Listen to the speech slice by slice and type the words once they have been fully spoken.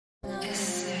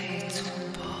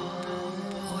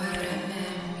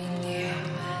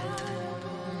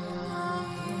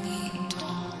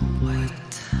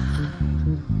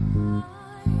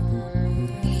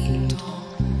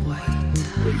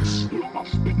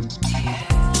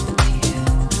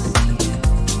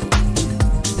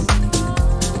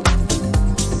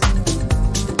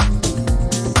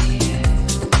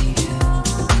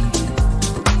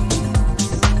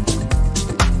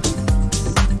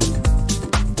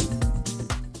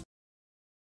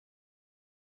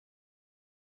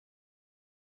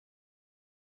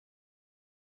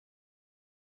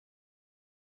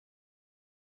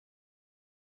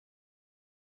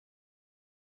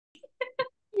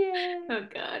Yeah. Oh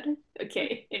God.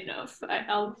 Okay, enough.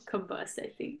 I'll combust, I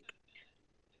think.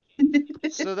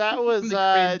 So that was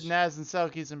The cringe. Naz and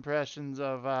Selkie's impressions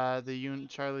of Charlie the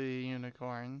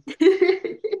Unicorn.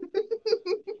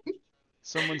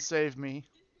 Someone save me,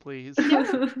 please.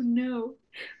 Oh no.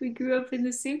 We grew up in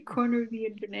the same corner of the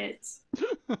internet.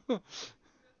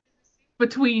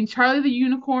 Between Charlie the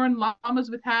Unicorn, llamas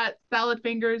with hats, salad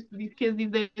fingers, these kids these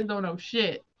days don't know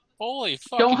shit. Holy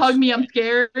fucking Don't hug me, I'm shit.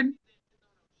 scared.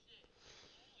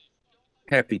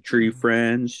 Happy tree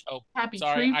friends. Oh, Happy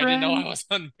sorry. tree I didn't know I friends.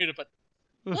 was unmuted, but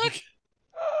look.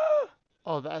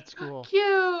 Oh, that's cool.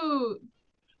 Cute.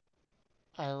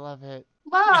 I love it.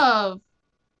 Love.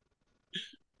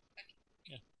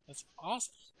 Yeah, that's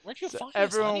awesome. Where'd you So find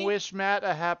everyone this, honey? wish Matt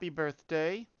a happy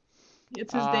birthday.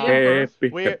 It's his day of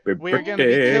birth. We're gonna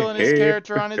be killing his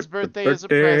character on his birthday as a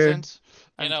present.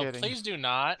 I'm kidding. Please do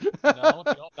not. No,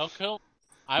 don't kill.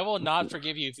 I will not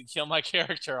forgive you if you kill my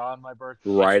character on my birthday.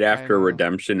 Right after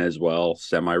redemption as well.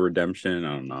 Semi-redemption. I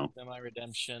don't know.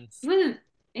 Semi-redemption.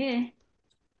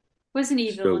 Wasn't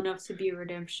evil So- enough to be a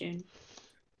redemption.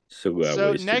 So ways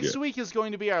to next go. week is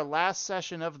going to be our last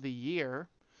session of the year.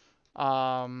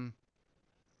 That's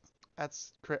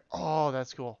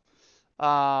cool.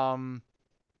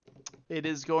 It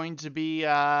is going to be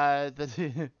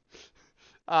the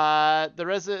well,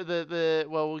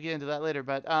 we'll get into that later,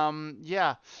 but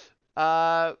yeah.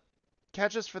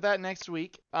 Catch us for that next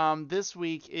week. This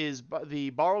week is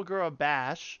the Barlgura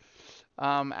Bash,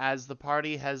 as the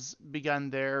party has begun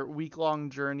their week-long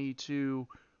journey to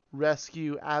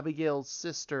rescue Abigail's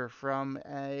sister from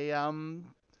a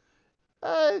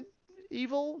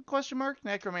evil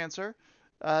necromancer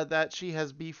that she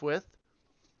has beef with.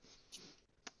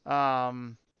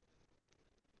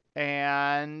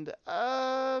 And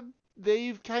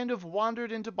they've kind of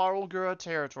wandered into Barlgura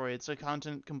territory. It's a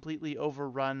continent completely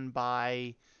overrun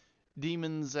by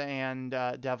demons and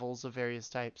devils of various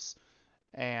types.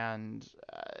 And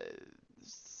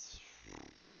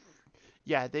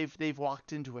yeah, they've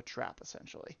walked into a trap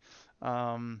essentially.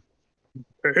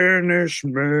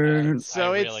 Banishment.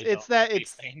 So it's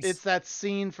that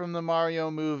scene from the Mario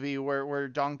movie where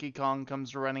Donkey Kong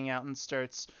comes running out and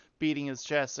starts beating his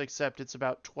chest, except it's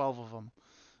about 12 of them.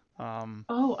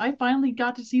 Oh, I finally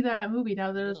got to see that movie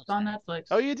now that it's on Netflix.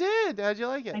 Oh, you did? How'd you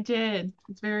like it? I did.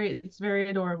 It's very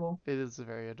adorable. It is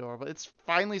very adorable. It's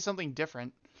finally something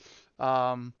different.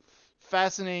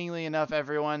 Fascinatingly enough,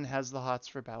 everyone has the hots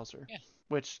for Bowser,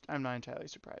 which I'm not entirely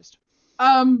surprised.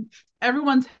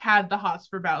 Everyone's had the hots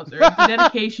for Bowser. The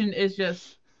dedication is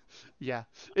just yeah.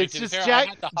 It's just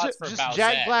Jack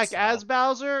Black as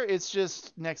Bowser. It's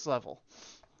just next level.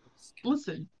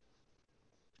 Listen,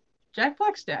 Jack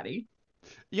Black's daddy.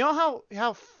 You know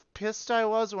how pissed I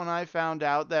was when I found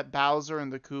out that Bowser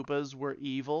and the Koopas were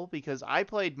evil, because I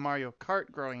played Mario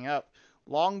Kart growing up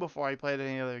long before I played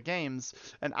any other games,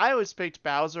 and I always picked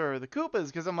Bowser or the Koopas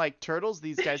because I'm like, turtles,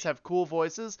 these guys have cool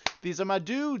voices, these are my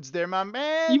dudes, they're my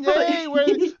man,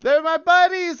 they're my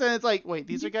buddies, and it's like, wait,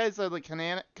 these are guys that are like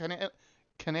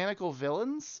canonical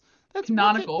villains? That's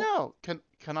canonical. No,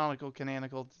 canonical.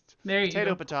 There you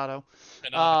go. Potato.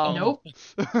 Nope.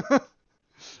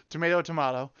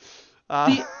 Tomato.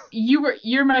 See,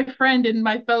 you're my friend and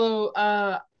my fellow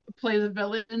play the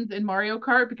villains in Mario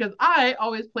Kart, because I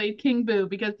always played King Boo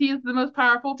because he is the most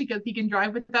powerful because he can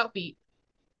drive without feet.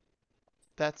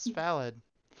 That's valid.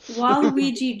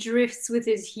 Waluigi drifts with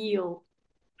his heel.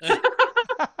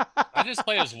 I just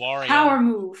play as Wario. Power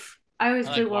move. I always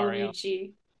play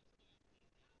Waluigi.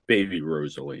 Baby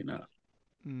Rosalina.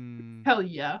 Hell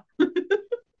yeah.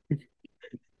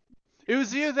 It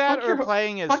was either that or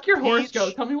playing as fuck your Peach,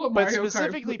 horoscope. Tell me what Mario but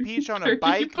specifically Kart Peach on a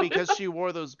bike because she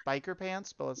wore those biker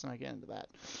pants. But let's not get into that.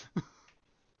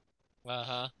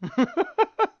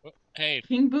 Hey,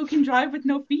 King Boo can drive with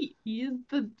no feet. He is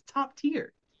the top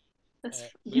tier.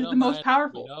 He's the most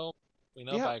powerful. We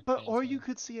know yeah, but or you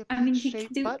could see a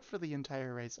peach-shaped butt for the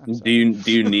entire race. Do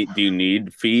you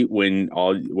need feet when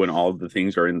all the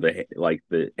things are in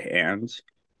the hands?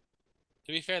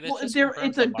 To be fair,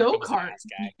 it's a go-kart.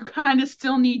 You kind of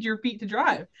still need your feet to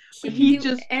drive. But he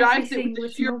just drives it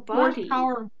with sheer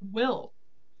horsepower will.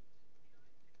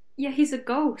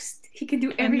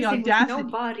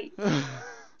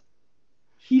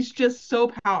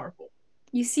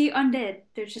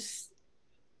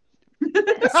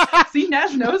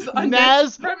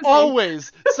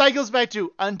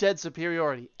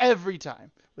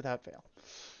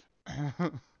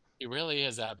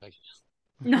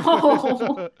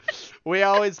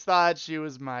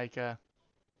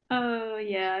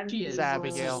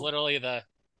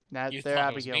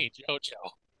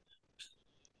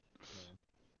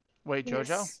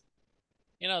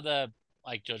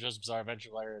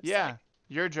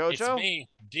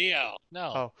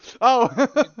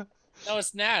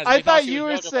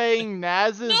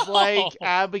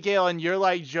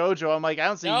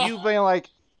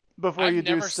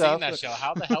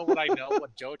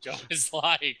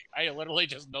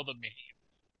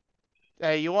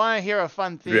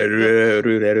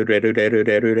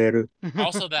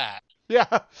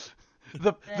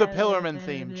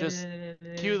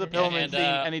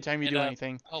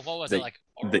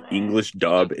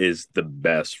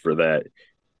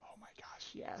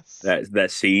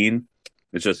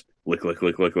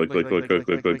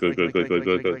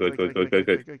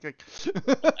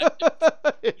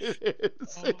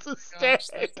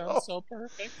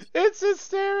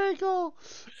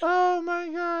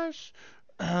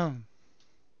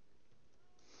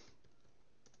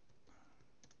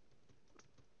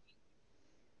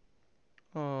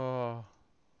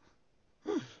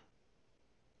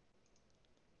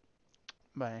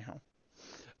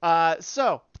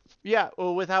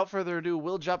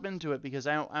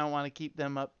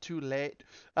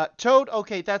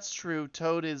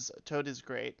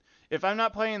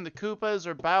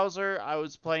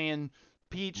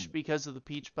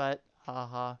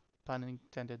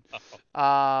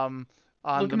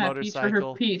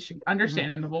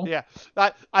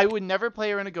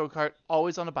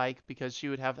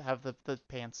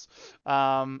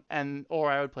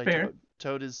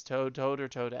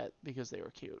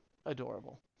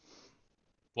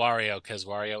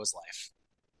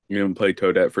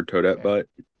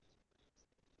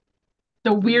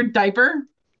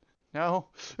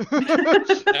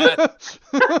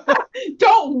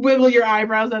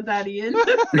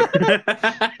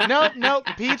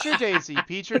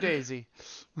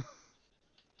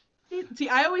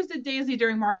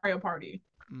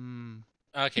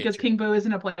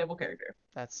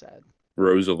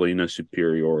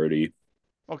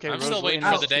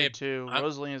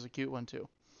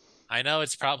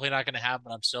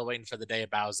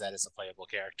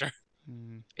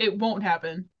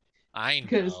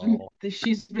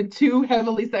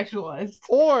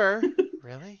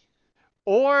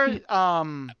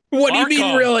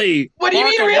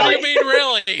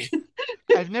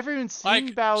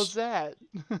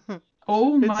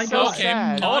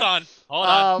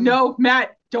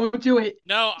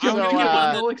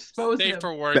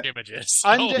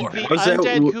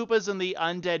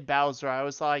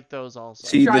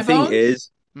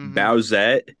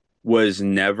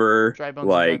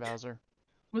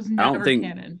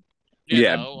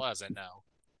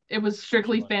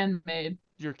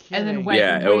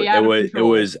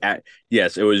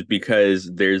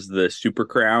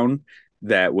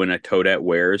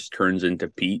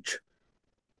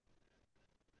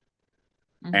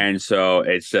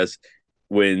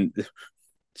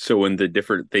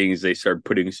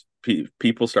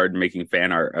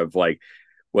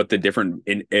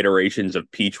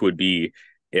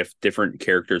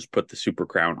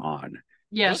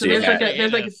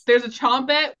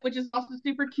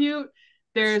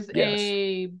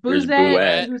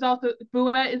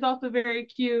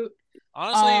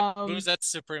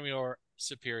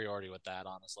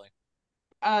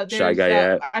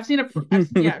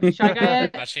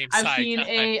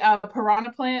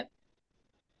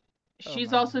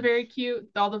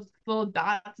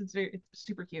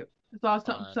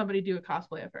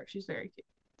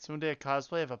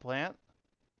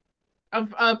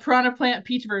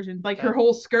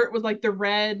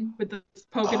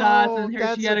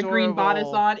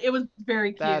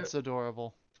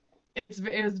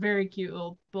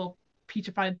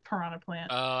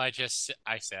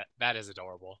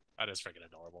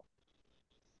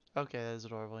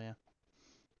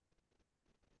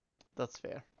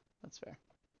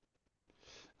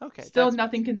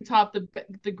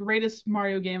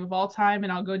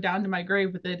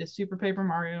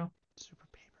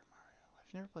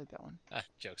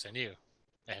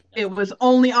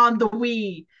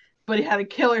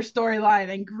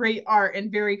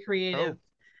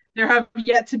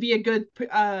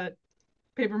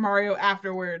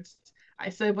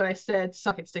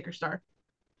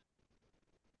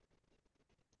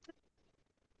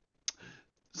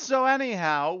 So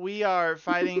anyhow, we are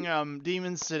fighting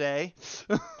demons today.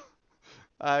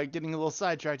 Getting a little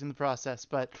sidetracked in the process,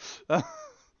 but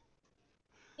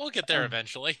We'll get there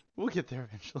eventually. we'll get there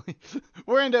eventually.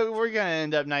 We're gonna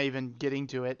end up not even getting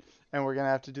to it, and we're gonna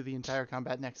have to do the entire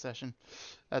combat next session.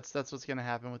 That's what's gonna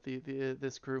happen with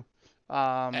this crew.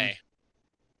 Hey,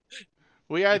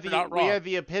 We are you're not wrong.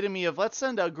 the epitome of let's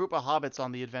send a group of hobbits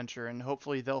on the adventure, and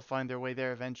hopefully they'll find their way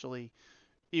there eventually.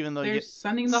 Even though They're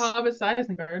sending the Hobbit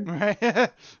Isengard.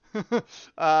 right,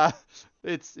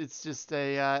 it's just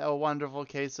a wonderful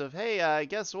case of hey,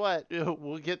 guess what?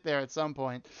 We'll get there at some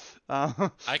point.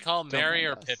 I call Don't Merry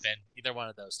mind or us. Pippin, either one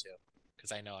of those two,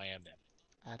 because I know I am them.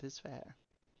 That is fair.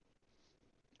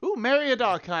 Ooh, marry a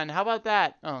dog hun. How about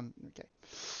that? Oh, okay.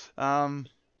 No,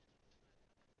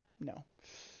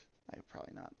 I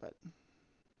probably not, but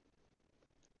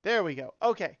there we go.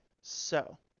 Okay,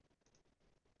 so.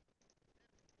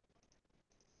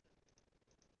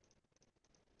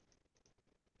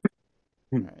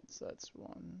 All right, so that's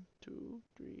 1, 2,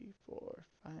 3, 4,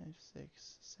 5,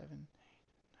 6, 7, 8, 9,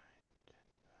 10.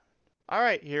 All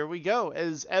right, here we go.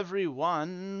 Is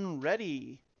everyone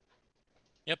ready?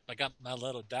 Yep, I got my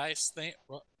little dice thing,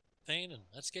 and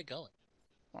let's get going.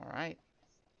 All right.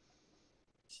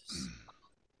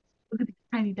 Look at the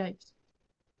tiny dice.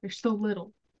 They're so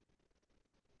little.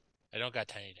 I don't got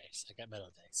tiny dice. I got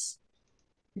metal dice.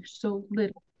 They're so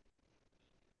little.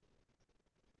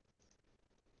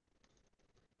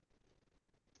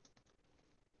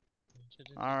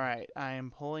 All right, I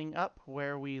am pulling up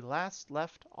where we last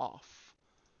left off.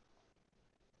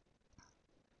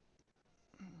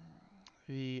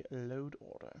 The load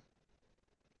order.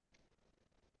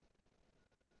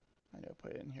 I know,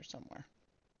 put it in here somewhere.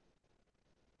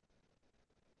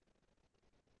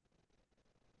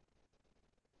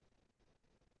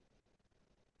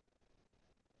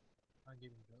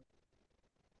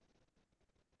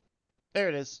 There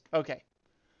it is. Okay.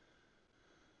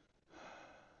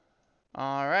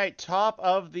 All right, top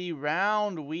of the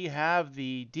round, we have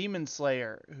the Demon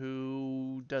Slayer,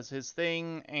 who does his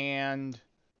thing, and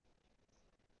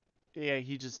yeah,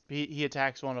 he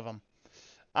attacks one of them.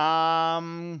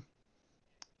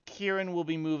 Kieran will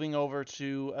be moving over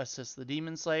to assist the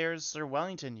Demon Slayers. Sir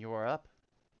Wellington, you are up.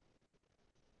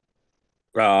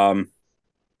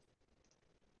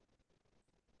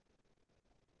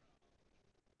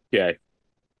 Yeah.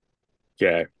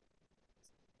 Yeah.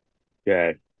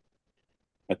 Yeah.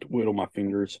 I have to whittle my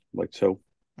fingers like so.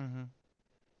 Mm-hmm.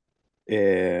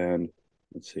 And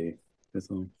let's see.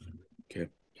 Okay.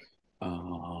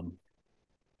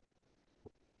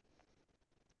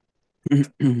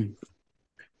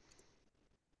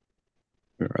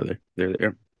 Where are they? They're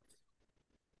there.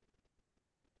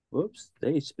 Whoops,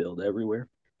 they spilled everywhere.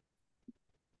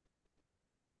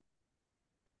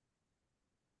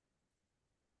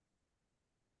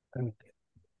 Okay.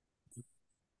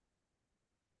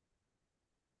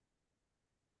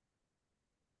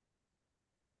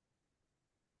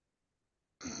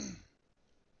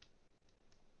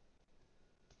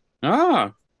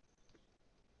 Ah,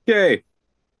 okay.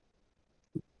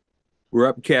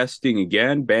 We're upcasting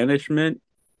again. Banishment.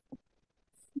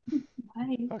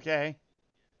 Why? Okay.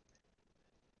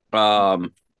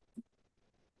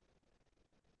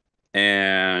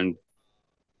 And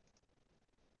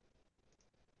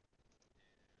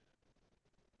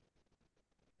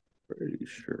pretty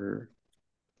sure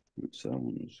that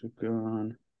one's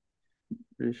gone.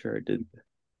 Pretty sure I did.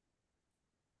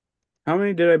 How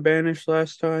many did I banish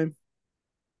last time?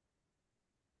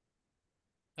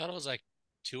 I thought it was like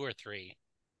 2 or 3.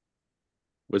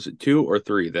 Was it 2 or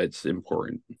 3? That's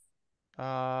important.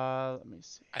 Let me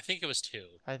see. I think it was 2.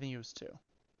 I think it was 2.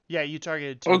 Yeah, you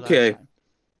targeted 2 Okay. last time.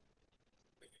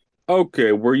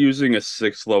 Okay, we're using a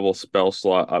 6th level spell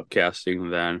slot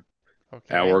upcasting then.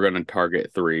 Okay. And we're gonna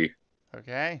target 3.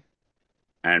 Okay.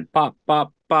 And pop,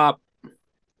 pop, pop.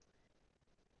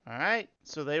 All right.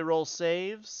 So they roll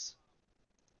saves.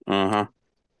 Uh-huh.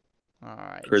 All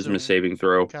right. Charisma so saving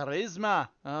throw. Charisma.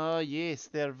 Oh, yes.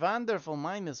 They're wonderful.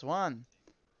 -1. All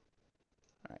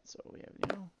right. So we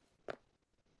have you.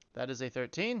 That is a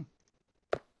 13.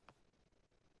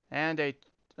 And a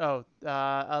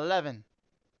 11.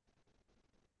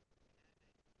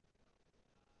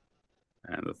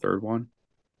 And the third one.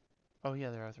 Oh, yeah,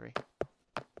 there are 3.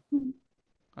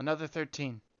 Another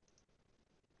 13.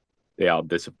 They all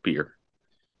disappear.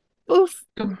 Oof.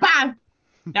 Goodbye.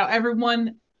 Now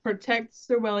everyone protect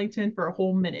Sir Wellington for a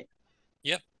whole minute.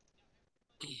 Yep.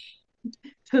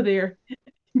 So they're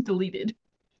deleted.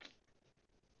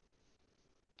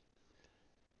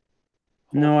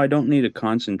 No, I don't need to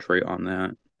concentrate on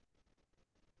that.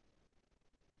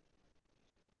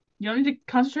 You don't need to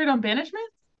concentrate on banishment?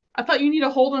 I thought you need to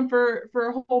hold them for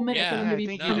a whole minute for Yeah, them to I be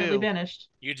think you permanently do. banished.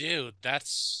 you do.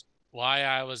 That's why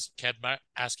I kept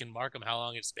asking Markham how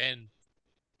long it's been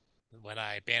when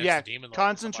I banished Yeah, the Demon Lord. I'm like,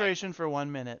 concentration for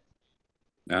 1 minute.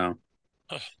 No.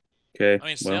 ugh. Okay. I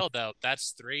mean, Well, still though,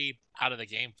 that's 3 out of the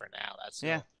game for now. That's still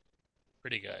Yeah.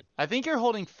 pretty good. I think you're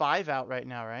holding 5 out right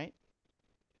now, right?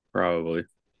 probably.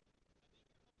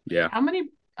 Yeah. How many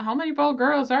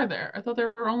Barlguras are there? I thought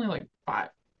there were only like 5.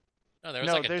 No, there was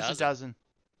No, like a there's a dozen. dozen.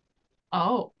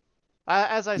 Oh.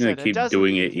 As I I'm gonna said, a keep dozen.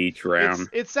 doing it each round.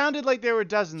 It sounded like there were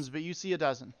dozens, but you see a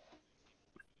dozen.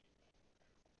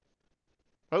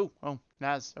 Oh,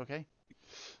 Naz, okay.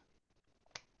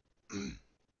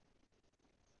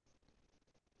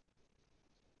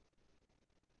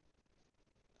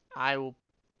 I will.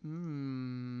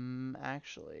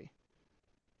 Actually,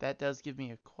 that does give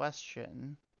me a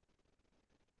question.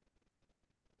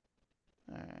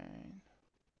 Alright.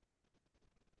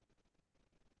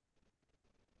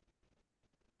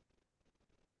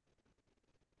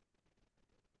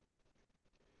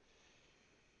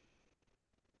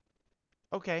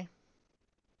 Okay.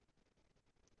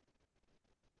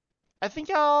 I think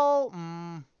I'll.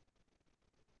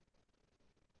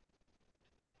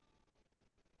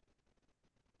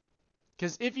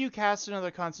 Because if you cast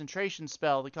another concentration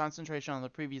spell, the concentration on the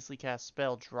previously cast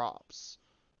spell drops.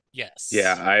 Yes.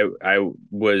 Yeah, I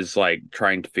was like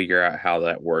trying to figure out how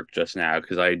that worked just now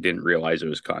because I didn't realize it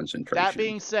was concentration. That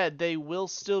being said, they will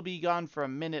still be gone for a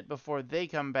minute before they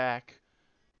come back.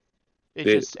 It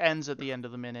It- just ends at the end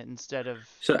of the minute instead of.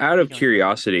 So out of becoming-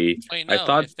 curiosity, Wait, I no.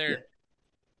 thought If they're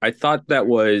I thought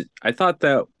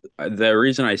that the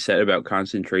reason I said about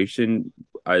concentration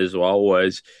as well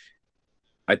was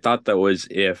I thought that was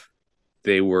if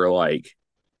they were like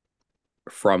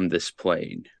from this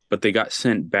plane, but they got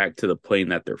sent back to the plane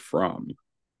that they're from.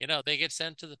 they get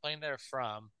sent to the plane they're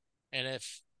from, and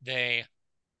if they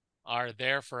are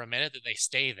there for a minute, then they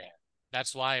stay there.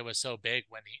 That's why it was so big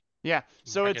when Yeah,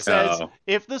 so it Marcus says Oh.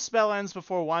 if the spell ends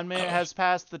before 1 minute has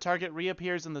passed, the target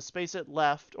reappears in the space it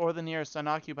left or the nearest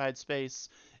unoccupied space.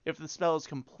 If the spell is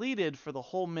completed for the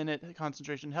whole minute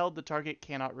concentration held, the target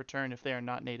cannot return if they are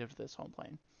not native to this home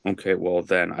plane. Okay, well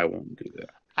then I won't do that.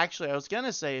 Actually, I was going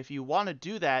to say if you want to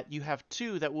do that, you have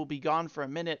 2 that will be gone for a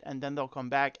minute and then they'll come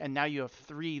back, and now you have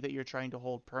 3 that you're trying to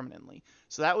hold permanently.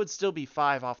 So that would still be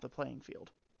 5 off the playing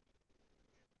field.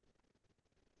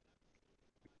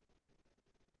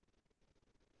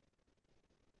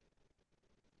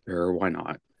 Or why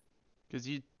not? Because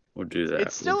We'll do that.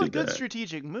 it's still We'll a do good that.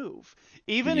 strategic move.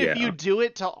 Even if you Yeah. do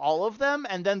it to all of them,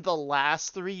 and then the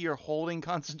last 3 you're holding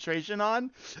concentration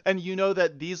on, and you know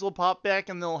that these will pop back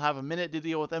and they'll have a minute to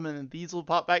deal with them, and then these will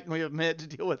pop back and we have a minute to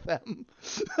deal with them.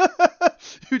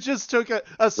 You just took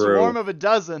a swarm of a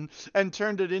dozen and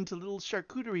turned it into little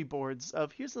charcuterie boards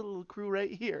of here's a little crew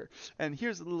right here, and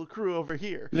here's a little crew over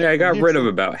here. Yeah, I got and rid of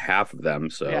about half of them,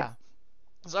 so Yeah.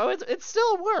 So it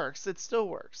still works. It still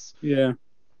works. yeah.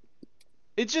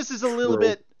 It just is a little True.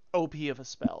 bit OP of a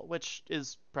spell, which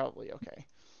is probably okay.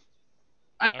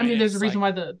 I mean, there's a it's reason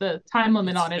like- why the time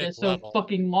limit it's on it is fifth so level.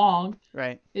 fucking long.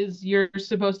 Right. Is you're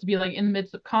supposed to be like in the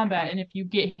midst of combat, and if you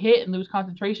get hit and lose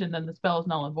concentration, then the spell is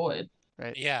null and void.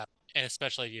 Right. Yeah, and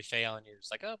especially if you fail and you're just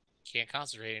like, oh, can't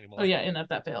concentrate anymore. Oh yeah, and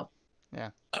that failed.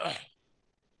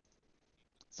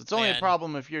 So it's only a Man.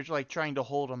 problem if you're like trying to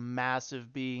hold a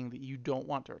massive being that you don't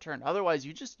want to return. Otherwise,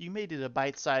 you made it a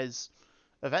bite-size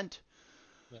event.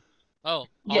 Oh,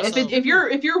 Yeah, also, if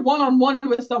you're one-on-one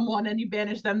with someone and you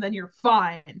banish them, then you're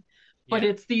fine. But yeah.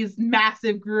 it's these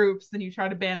massive groups, then you try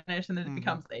to banish, and then it Mhm.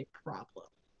 becomes a problem.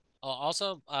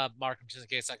 Also, Mark, just in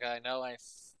case I know I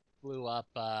flew up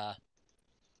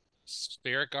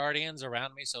spirit guardians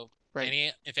around me, so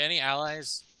Right. if any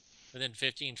allies within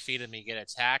 15 feet of me get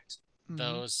attacked, Mhm.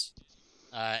 those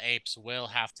apes will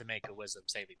have to make a wisdom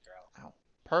saving throw. Wow.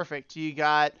 Perfect. You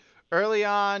got early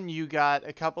on. You got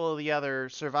a couple of the other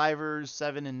survivors,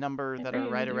 7 in number, that are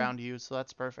right around you. So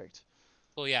that's perfect.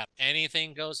 Well, yeah,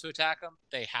 anything goes to attack them,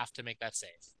 they have to make that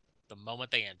save the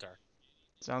moment they enter.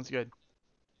 Sounds good.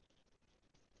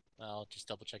 I'll just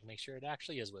double check, make sure it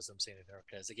actually is wisdom saving throw,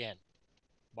 because again,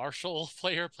 martial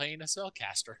player playing a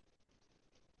spellcaster.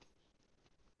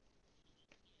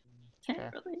 Can't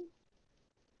Okay. relate.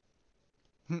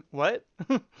 What?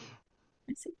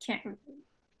 I said can't relate.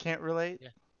 Can't relate. Yeah.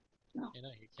 No. You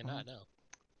know, you cannot know.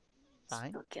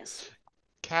 Fine. Spellcaster.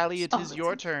 Callie, it Oh, is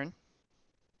your it's- turn.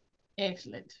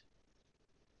 Excellent.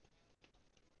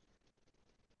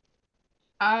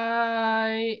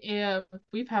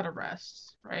 We've had a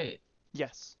rest, right?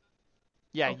 Yes.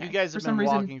 Yeah, Okay. you guys For have some been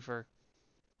reason- walking for.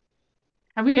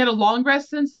 Have we had a long rest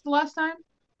since the last time?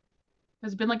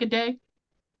 Has it been like a day?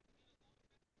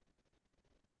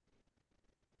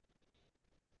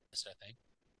 I think.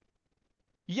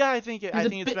 Yeah, I think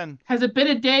it's been. Has it been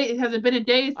a day? Has it been a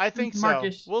day? I think so.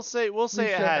 Marcus, We'll say it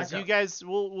show has. back You up. guys,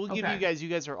 we'll give you Okay. guys. You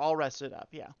guys are all rested up.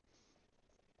 Yeah.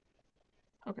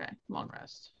 Okay, long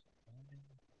rest.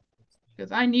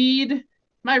 Because I need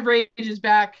my rage is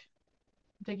back.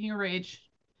 I'm taking a rage.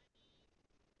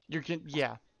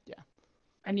 Yeah.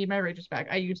 I need my rages back.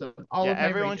 I use all Yeah, of my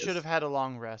everyone rages. should have had a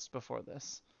long rest before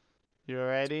this. You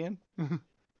alright, Ian?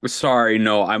 Sorry,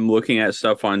 no, I'm looking at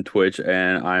stuff on Twitch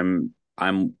and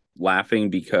I'm laughing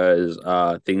because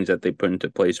things that they put into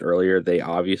place earlier, they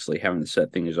obviously haven't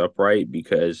set things up right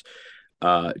because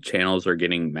channels are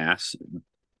getting mass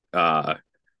uh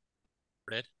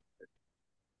Red?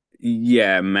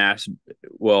 yeah, mass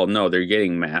well, no, they're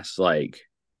getting mass like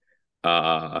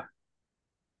uh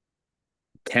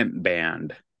temp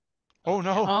banned Oh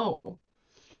no. Oh.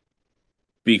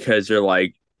 because they're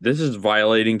like, this is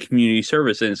violating community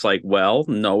service. And it's like, well,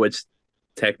 no, it's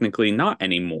technically not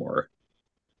anymore.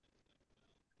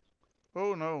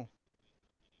 Oh no.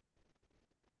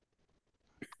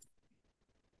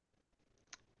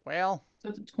 Well, So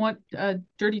it's a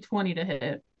dirty 20 to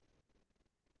hit.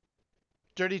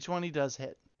 dirty 20 does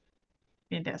hit.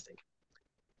 Fantastic.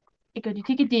 I'm going to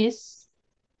take a this.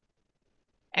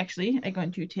 Actually, I'm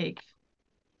going to take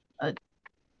a.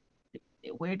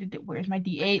 Where's my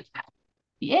D8?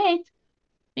 D8?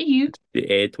 Hey, you. The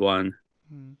eighth one.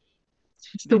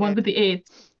 It's the one with the 8.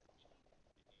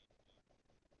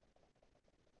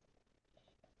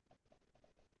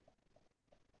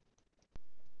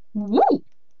 Woo!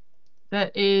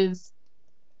 That is.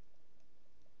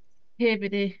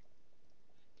 Hibbity.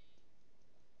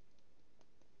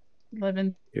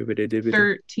 11,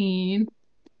 13.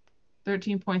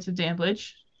 13 points of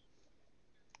damage.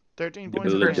 13 For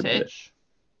points the of first hit. damage.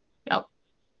 Yep.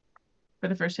 For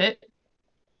the first hit.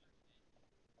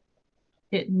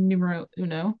 Hit numero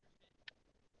uno.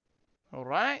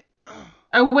 Alright.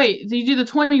 Oh, wait. So you do the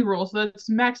 20 roll, so that's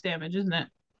max damage, isn't it?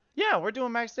 Yeah, we're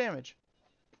doing max damage.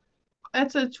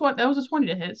 That's a 20. That was a 20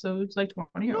 to hit, so it's like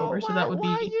 20 or over. So that would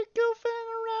why be. are you goofing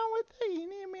around with that? You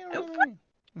need me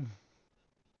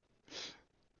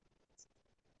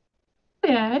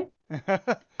Yeah.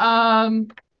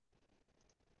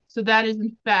 So that is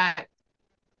in fact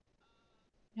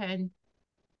 10.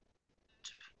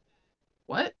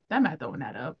 What? That math don't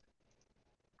add up.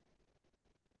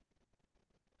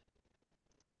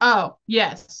 Oh,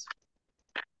 yes.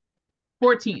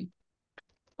 14.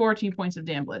 14 points of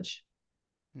damage.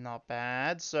 Not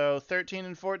bad. So 13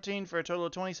 and 14 for a total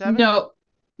of 27? No.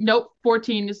 Nope.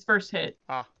 14 is first hit.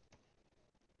 Ah.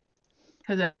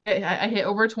 Because I hit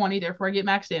over 20, therefore I get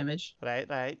max damage.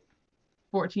 Right.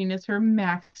 14 is her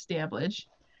max damage.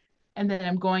 And then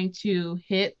I'm going to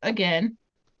hit again.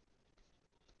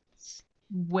 It's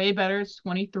way better. It's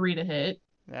 23 to hit.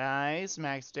 Nice.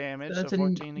 Max damage. So So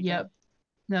 14 again. Yep.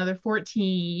 Another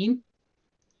 14.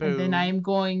 Boom. And then I'm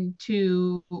going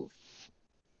to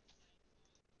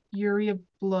Fury of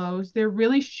Blows. There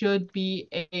really should be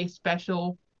a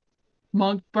special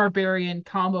monk barbarian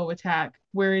combo attack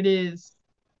where it is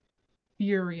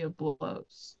Fury of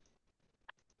Blows.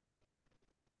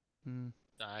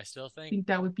 I still I think think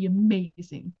that would be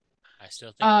amazing.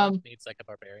 monk needs like a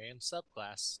barbarian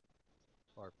subclass.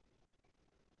 Or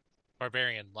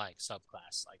barbarian-like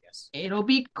subclass, I guess. It'll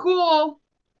be cool.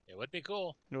 It would be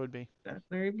cool. It would be. That's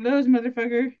Fury of Blows,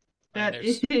 motherfucker. I mean, That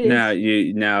is.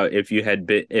 Now if you had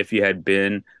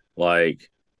been like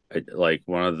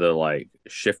one of the like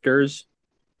shifters,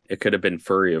 it could have been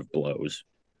Fury of Blows.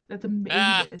 That's amazing.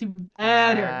 Ah. That's even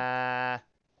better.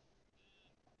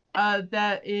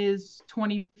 That is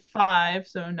 25,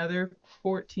 so another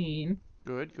 14.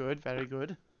 Good. Very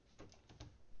good.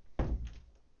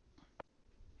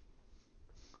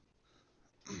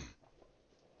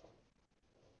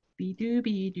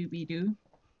 Be-do.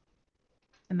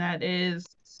 And that is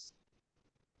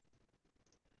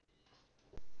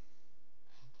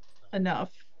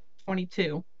enough.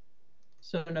 22.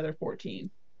 So another 14.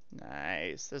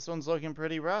 Nice. This one's looking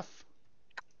pretty rough.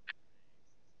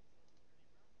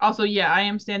 Also, yeah, I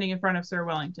am standing in front of Sir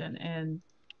Wellington and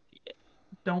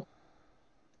don't.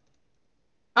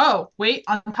 Oh, wait,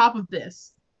 on top of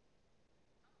this.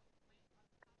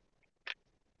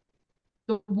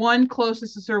 The one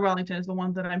closest to Sir Wellington is the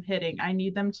one that I'm hitting. I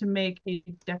need them to make a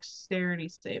dexterity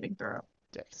saving throw.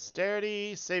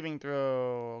 Dexterity saving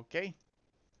throw. Okay.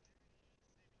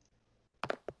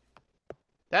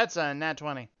 That's a nat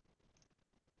 20.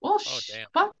 Well, damn.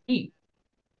 fuck me.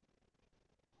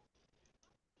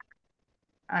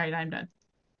 All right, I'm done.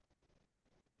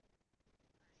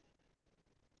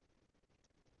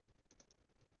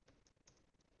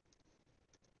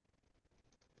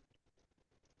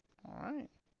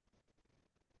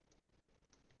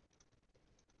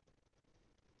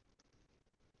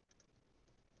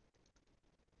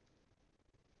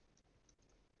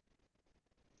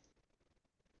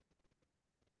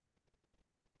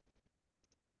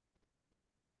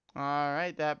 All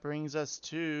right, that brings us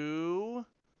to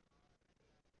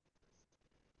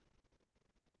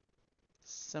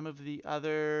some of the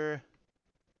other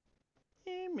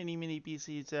mini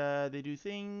PCs. They do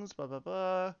things, blah, blah,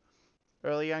 blah.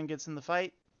 Early on gets in the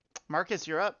fight. Marcus,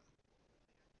 you're up.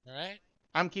 All right.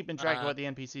 I'm keeping track of what the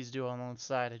NPCs do on the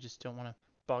side. I just don't want to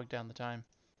bog down the time.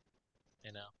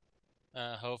 You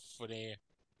know, hopefully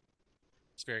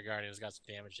Spirit Guardian's got some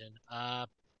damage in.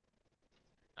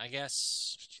 I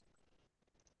guess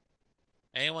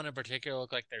anyone in particular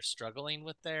look like they're struggling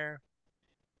with their.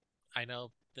 I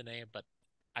know the name, but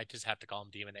I just have to call him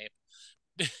Demon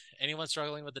Ape. Anyone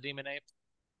struggling with the Demon Ape?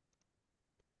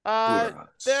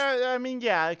 I mean,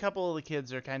 yeah, a couple of the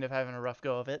kids are kind of having a rough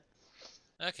go of it.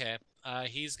 Okay.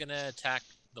 He's gonna attack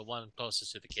the one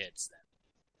closest to the kids then.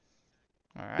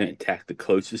 All Gonna right. attack the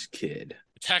closest kid.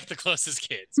 Attack the closest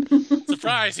kids.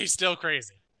 Surprise, he's still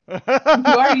crazy. You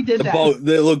already did that.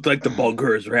 They looked like the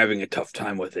Barlguras were having a tough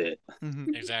time with it.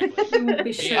 Exactly. You won't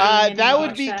be showing Yeah. any That would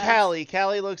more be shaft. Callie.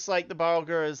 Callie looks like the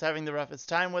Barlgura is having the roughest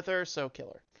time with her, so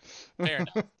kill her. Fair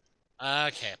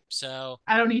enough. Okay, so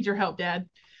I don't need your help, Dad.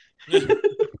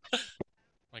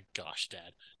 my gosh,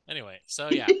 Dad. Anyway, so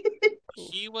yeah,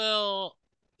 he will,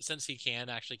 since he can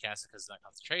actually cast it because it's not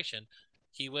concentration,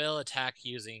 he will attack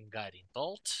using Guiding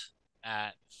Bolt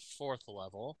at 4th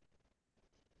level.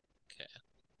 Okay.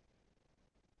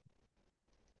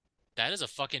 That is a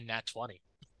fucking nat 20.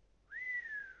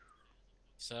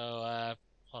 So,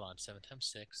 hold on. 7 times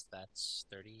 6, that's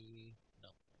 30. No.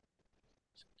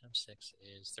 7 times 6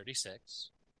 is 36.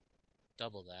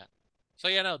 Double that. So,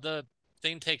 yeah, no, the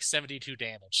thing takes 72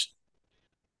 damage.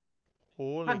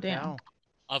 Holy God damn. cow.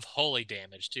 Of holy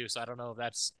damage, too. So, I don't know if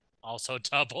that's also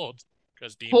doubled.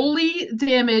 Because Holy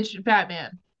damage,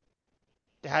 Batman.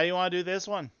 How do you want to do this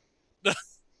one?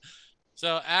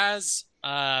 So, as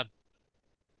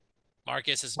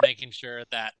Marcus is making sure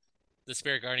that the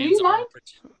Spirit Guardians you are mind?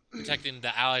 protecting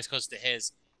the allies close to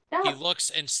his, No. he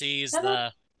looks and sees No, no.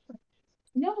 the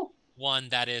No. one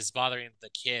that is bothering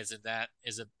the kids and that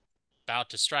is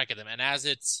about to strike at them. And as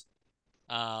it's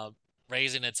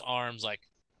raising its arms like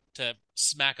to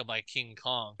smack him like King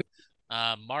Kong,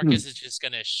 Marcus is just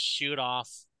going to shoot off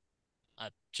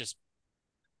just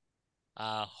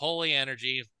holy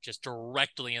energy just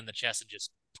directly in the chest and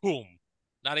just boom.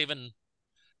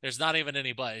 There's not even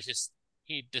any blood. It's just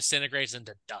he disintegrates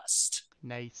into dust.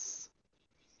 Nice.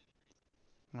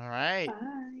 All right.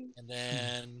 Bye. And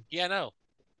then, yeah, no.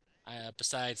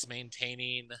 Besides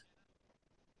maintaining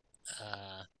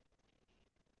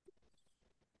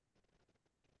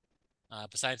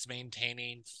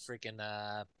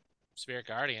freaking Spirit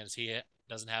Guardians, he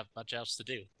doesn't have much else to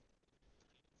do.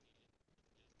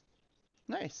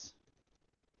 Nice.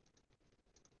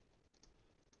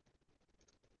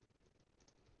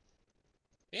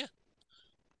 Yeah.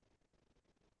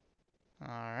 All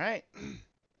right.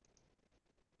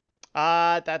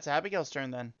 That's Abigail's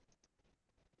turn then.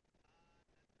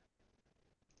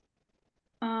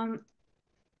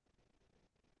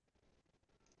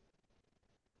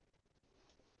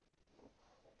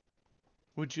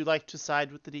 Would you like to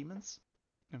side with the demons?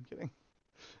 I'm kidding.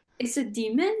 It's a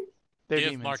demon? They're Give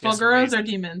demons. Marcus yeah. Barlguras reason. are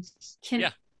demons.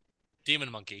 Yeah.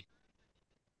 Demon monkey.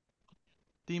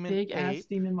 Demon Big ass ape.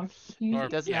 demon monkey. Or-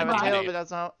 It doesn't yeah, have a demon tail, ape.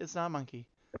 but it's not a monkey.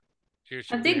 True.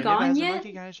 Have they Demon ape gone has a yet?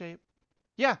 monkey kind of shape.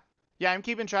 Yeah. Yeah, I'm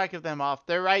keeping track of them off.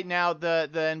 They're right now the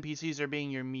NPCs are being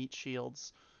your meat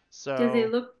shields. So Do they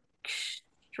look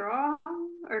strong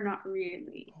or not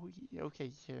really? Oh,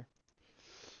 okay, here.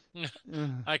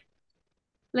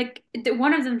 Like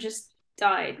one of them just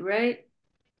died, right?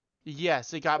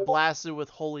 Yes, it got blasted with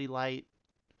holy light.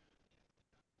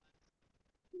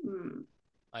 Hmm.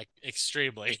 Like,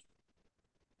 extremely.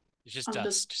 It's just I'm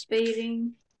dust.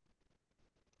 debating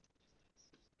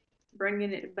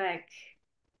bringing it back,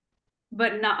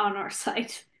 but not on our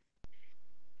side.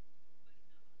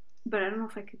 But I don't know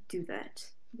if I could do that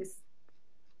with.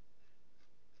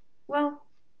 Well,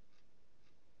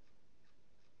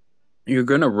 You're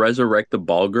gonna resurrect the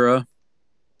Barlgura?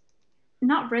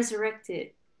 not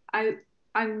resurrected.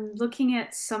 I'm looking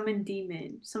at summon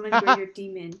greater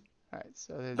demon. Alright,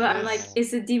 so there's But I'm this. like,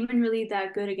 is the demon really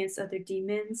that good against other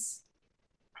demons?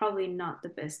 Probably not the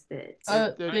best bet.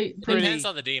 They're Depends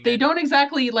on the demon. They don't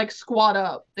exactly like squat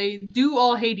up. They do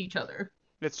all hate each other.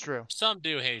 It's true. Some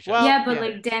do hate each Well, other. yeah, but yeah.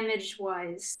 like damage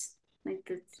wise, like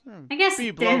I guess Be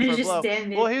blow damage for is blow.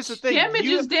 damage. Well, here's the thing. Damage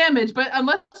is damage, but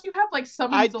unless you have like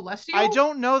summon celestial, I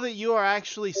don't know that you are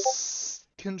actually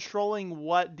controlling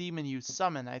what demon you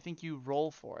summon. I think you roll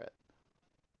for it.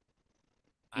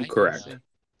 Correct.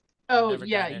 Oh Never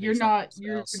yeah, done any you're not. summon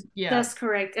You're spells. yeah. That's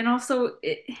correct. And also,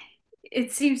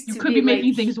 it seems You to could be making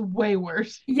like, things way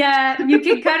worse. yeah, you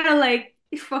can kind of like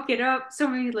fuck it up. So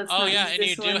maybe let's Oh not yeah, use and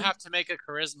you this do one. have to make a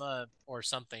charisma or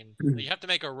something. You have to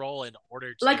make a roll in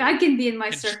order Like I to can be in my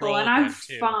circle and control I'm them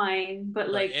too. fine, but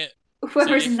But like so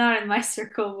whoever's if not in my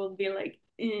circle will be like,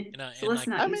 eh. So in let's like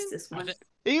not I use mean, this I one. think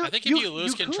you I think if you you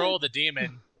lose you control could. of the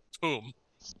demon, boom.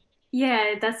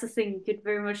 Yeah, that's the thing. You could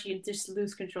very much you just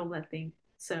lose control of that thing.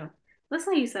 So let's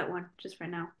not use that one just right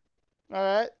now. All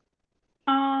right.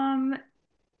 Um,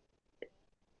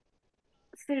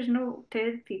 there's no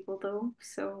dead people though,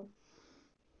 so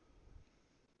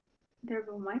there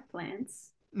go my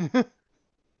plans.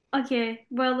 Okay,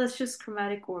 well let's just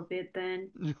chromatic orbit then.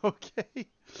 Okay.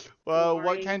 Well, what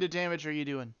Boring. kind of damage are you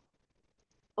doing?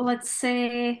 Let's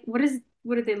say what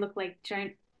do they look like?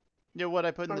 Giant Yeah, what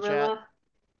I put in the chat. gorilla?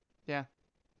 Yeah.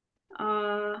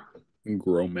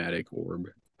 Chromatic orb.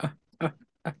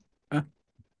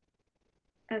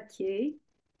 Okay.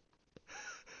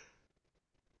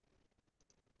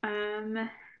 Um,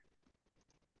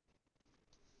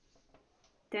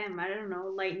 damn, I don't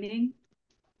know. Lightning.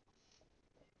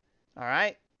 All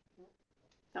right.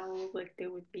 That would look like they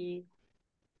would be.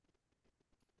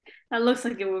 That looks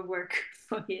like it would work.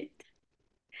 Fuck it.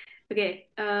 Okay.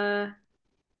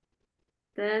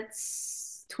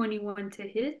 That's 21 to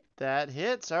hit. That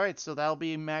hits. All right, so that'll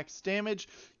be max damage.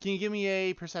 Can you give me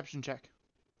a perception check?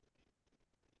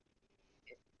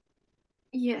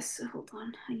 Yes. Hold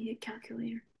on. I need a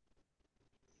calculator.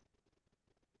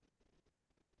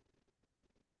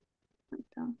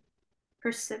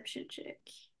 Perception check.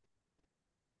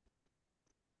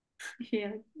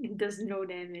 Yeah, it does no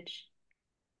damage.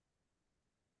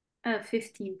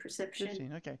 15 perception.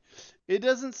 15. Okay. It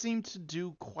doesn't seem to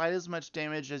do quite as much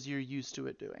damage as you're used to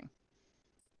it doing.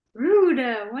 Rude.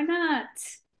 Why not?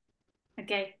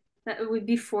 Okay, that would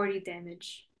be 40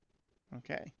 damage.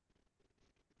 Okay.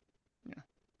 Yeah.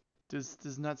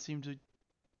 Does not seem to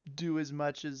do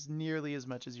nearly as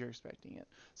much as you're expecting it.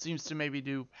 Seems to maybe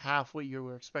do half what you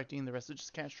were expecting, the rest it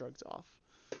just kind of shrugs off.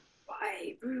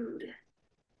 Why rude?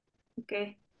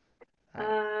 Okay.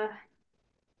 Right.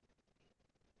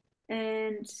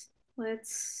 And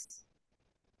let's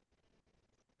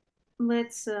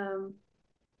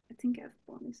I think I have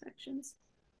bonus actions.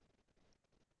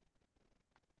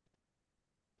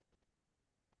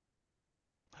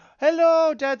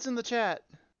 Hello, Dad's in the chat.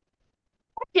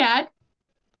 Yeah.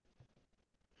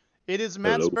 It is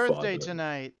Matt's Hello, birthday father.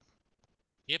 tonight.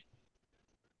 Yep.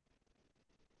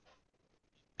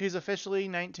 He's officially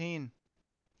 19.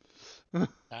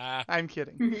 I'm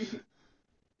kidding.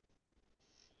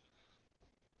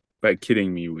 By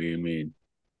kidding me, we mean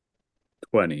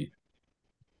 20.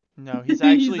 No, he's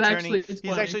actually He's turning actually he's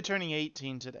 20. actually turning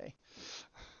 18 today.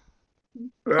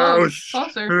 Oh, Closer.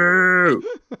 shoot.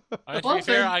 To be Closer.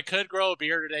 fair, I could grow a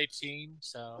beard at 18,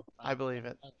 so I believe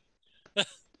it.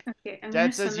 Okay, I'm Dad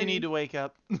gonna says you summon... need to wake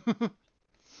up.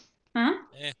 Huh?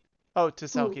 Oh, to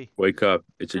Selkie. Wake up.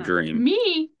 It's a Oh. dream.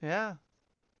 Me? Yeah.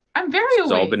 I'm very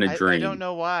It's all awake. been a I dream. don't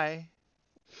know why.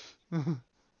 I'm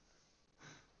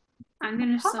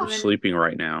gonna Huh. I'm summon... sleeping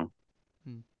right now.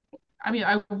 I mean,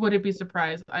 I wouldn't be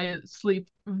surprised. I sleep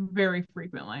very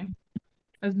frequently,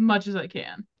 as much as I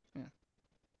can.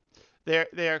 Yeah.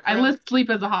 They are I list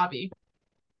sleep as a hobby.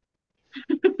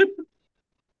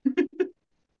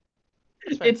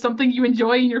 It's something you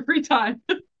enjoy in your free time.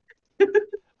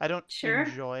 I don't Sure.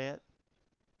 enjoy it.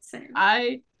 Same.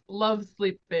 I love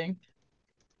sleeping.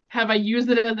 Have I used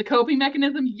it as a coping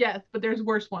mechanism? Yes, but there's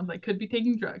worse ones. I could be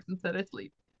taking drugs instead of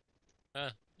sleep. yeah.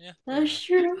 That's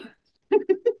true.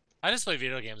 I just play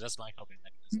video games. That's my coping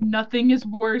mechanism. Nothing is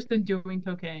worse than doing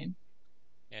cocaine.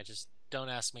 Yeah, just don't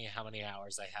ask me how many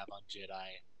hours I have on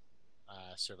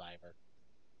Jedi Survivor.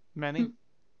 Many?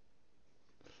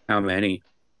 How many?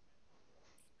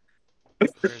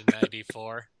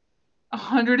 194.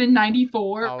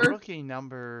 194. Oh, rookie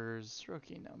numbers.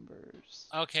 Rookie numbers.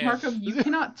 Okay. Markham, you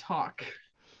cannot talk.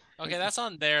 Okay, that's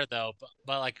on there though.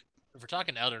 But like, if we're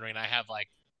talking Elden Ring, I have like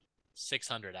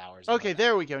 600 hours. Okay,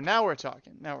 there we go. Now we're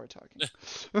talking.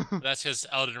 That's because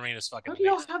Elden Ring is fucking How do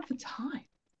y'all amazing. have the time?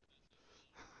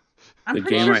 I'm The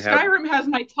pretty game sure I have- Skyrim has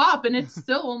my top, and it's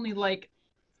still only like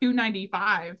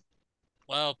 295.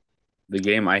 Well, The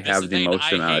game I have the most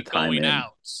I amount hate of time going in.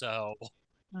 out, so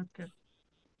Okay.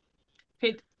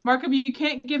 Okay, Markham, you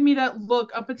can't give me that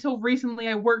look. Up until recently,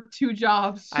 I worked 2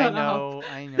 jobs. Shut up.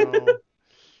 I know.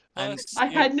 Plus, I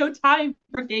had no time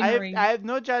for gaming. I have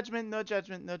no judgment.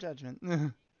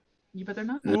 You better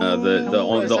not. No, the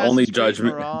Assassin's only Creed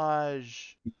judgment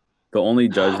Mirage. the only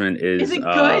judgment is Is it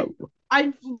good?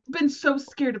 I've been so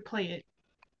scared to play it.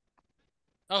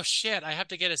 Oh shit! I have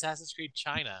to get Assassin's Creed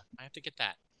China. I have to get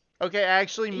that. Okay,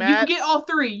 actually, You Matt, get all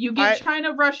three. You get I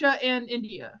China, Russia, and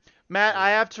India. Matt, I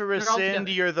have to They're all rescind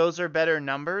together. your those are better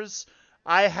numbers.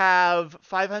 I have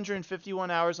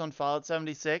 551 hours on Fallout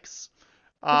 76.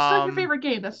 It's not your favorite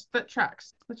game. That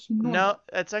tracks. That's normal. No,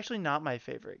 that's actually not my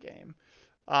favorite game.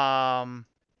 Why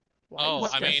Oh, is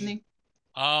What, I mean, Destiny?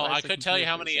 oh, why I is the could tell you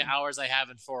computer how many freezing? hours I have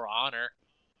in For Honor.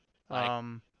 Like,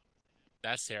 Um,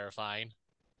 that's terrifying.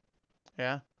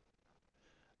 yeah.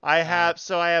 I Uh, have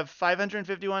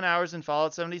 551 hours in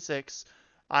Fallout 76.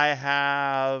 I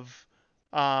have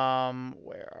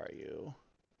where are you?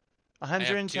 I have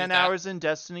 110 hours in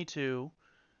Destiny 2.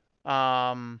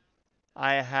 I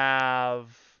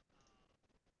have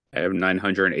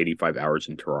 985 hours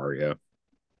in Terraria.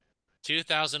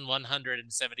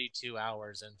 2,172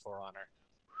 hours in For Honor.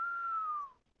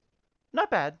 not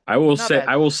bad. I will Not say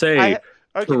bad.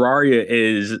 okay. Terraria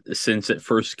is since it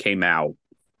first came out,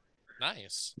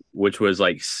 Nice. which was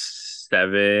like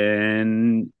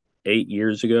 7, 8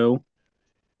 years ago.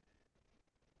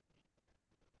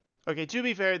 Okay, to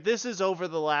be fair, this is over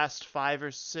the last 5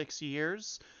 or 6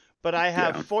 years, but I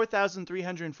have Yeah.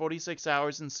 4,346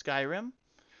 hours in Skyrim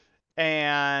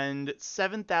and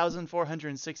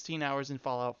 7,416 hours in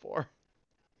Fallout 4.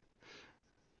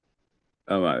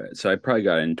 So I probably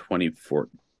got in 2014.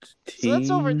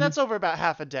 So that's over about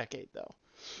half a decade though.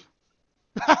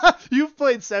 You've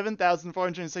played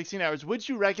 7,416 hours. Would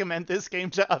you recommend this game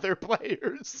to other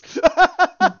players?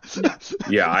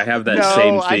 Yeah, I have that No,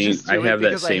 same I thing. just do I it have that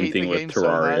because I same hate the thing with game so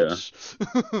Terraria.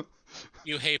 much.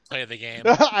 You hate play the game.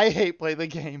 I hate play the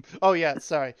game. Oh yeah,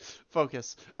 sorry.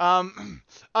 Focus. All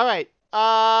right.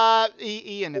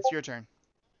 Ian, it's your turn.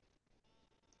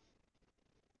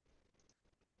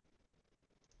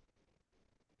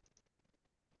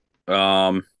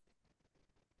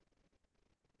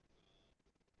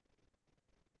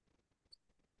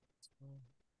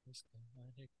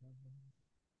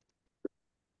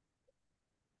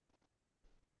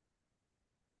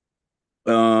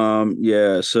 Um,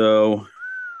 yeah, so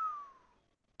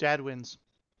Dad wins.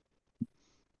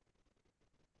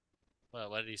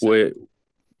 What did he say? wait,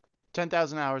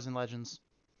 10,000 hours in Legends.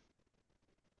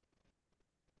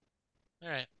 All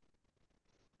right.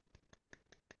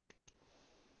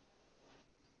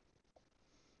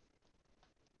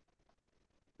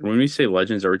 when we say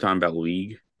Legends, are we talking about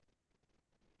League?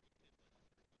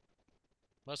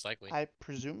 Most likely. I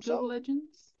presume Go so.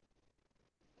 Legends.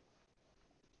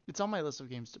 It's on my list of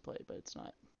games to play, but it's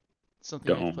not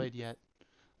something I've Don't. played yet.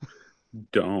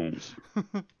 Don't.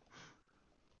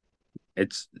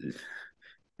 It's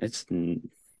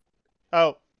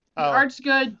Oh. The art's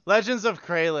good. Legends of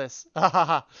Kralis.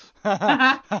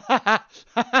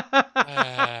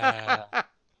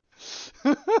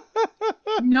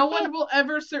 No one will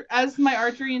ever, as my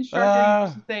archery instructor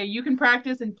used to say, you can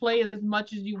practice and play as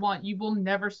much as you want. You will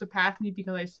never surpass me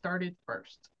because I started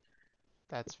first.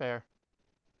 That's fair.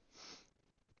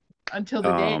 Until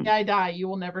the day I die, you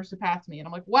will never surpass me. And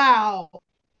I'm like, wow.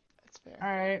 That's fair.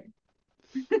 All right.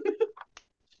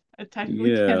 I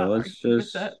technically yeah. cannot Let's argue with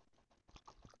just. that.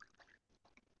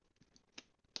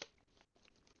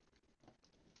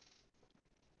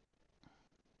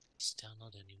 Just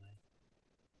download anyway.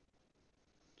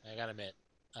 I gotta admit,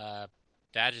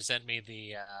 Dad just sent me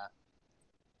the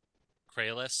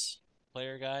Kralis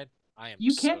player guide. I am.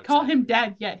 You so can't call excited. him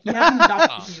Dad yet. He hasn't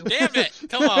adopted you. Damn it!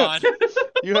 Come on.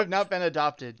 You have not been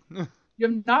adopted. You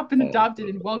have not been adopted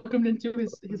and welcomed into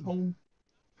his home.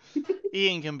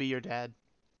 Ian can be your dad.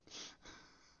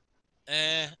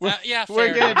 Yeah,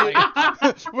 We're fair gonna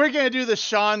enough. we're gonna do the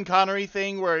Sean Connery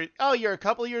thing where you're a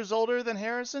couple years older than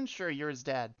Harrison. Sure, you're his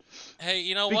dad. Hey,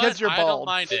 you know Because what? you're I don't bald.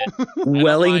 mind it.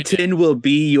 Wellington will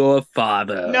be your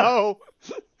father. No.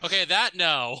 Okay, that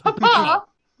no. Papa.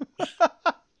 No.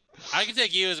 I can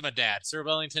take you as my dad, Sir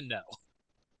Wellington. No,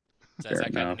 says Fair I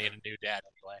kind of enough. need a new dad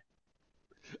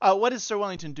anyway. What is Sir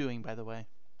Wellington doing, by the way?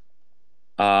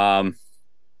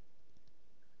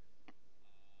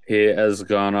 He is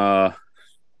gonna.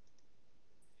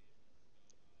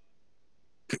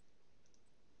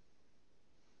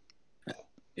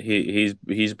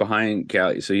 He's behind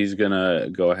Cali, so he's gonna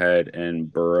go ahead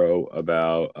and burrow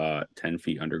about 10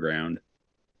 feet underground.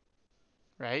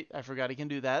 Right, I forgot he can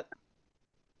do that.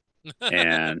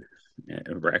 And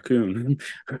raccoon.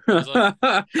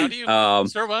 How do you?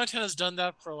 Sir Wellington has done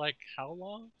that for like how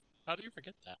long? How do you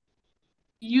forget that?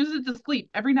 Use it to sleep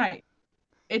every night.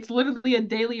 It's literally a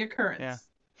daily occurrence. Yeah.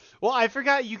 Well, I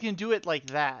forgot you can do it like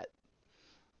that.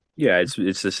 Yeah,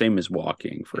 it's the same as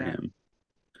walking for him.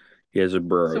 He has a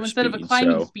burrow So instead speed, of a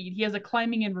climbing speed, he has a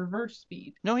climbing and reverse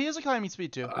speed. No, he has a climbing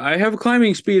speed too. I have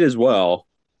climbing speed as well.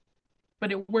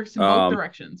 But it works in both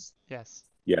directions. Yes.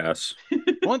 Yes.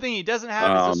 One thing he doesn't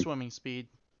have is a Um, swimming speed.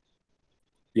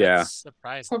 yeah. That's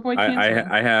surprising. Poor boy can't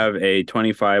swim. I have a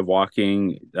 25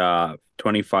 walking,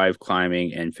 25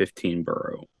 climbing, and 15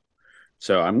 burrow.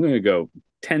 So I'm gonna go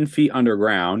 10 feet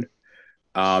underground,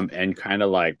 and kind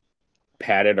of like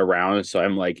pat it around, so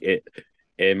I'm like it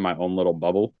in my own little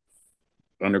bubble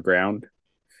underground.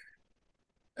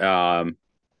 Um,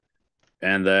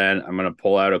 and then I'm gonna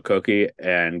pull out a cookie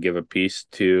and give a piece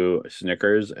to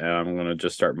Snickers, and I'm gonna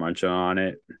just start munching on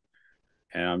it,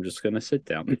 and I'm just gonna sit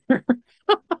down.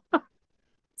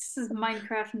 This is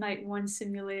Minecraft Night 1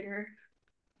 simulator.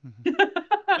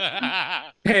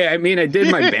 Hey, I mean, I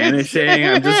did my banishing.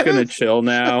 I'm just gonna chill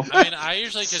now. I mean, I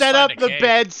usually just Set find up a the cave.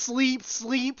 bed, sleep,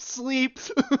 sleep, sleep.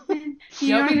 You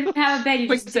Yep. don't even have a bed. You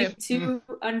Quick just dig save. two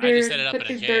I under, just set it up put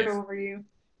in a the dirt cave. over you.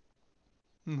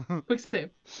 Quick save.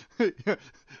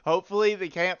 Hopefully they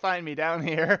can't find me down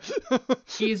here.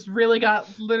 He's really got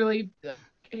literally.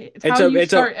 It's It's how a, you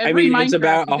it's start a, I every mean, it's Minecraft.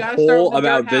 about You a gotta start hole with a dirt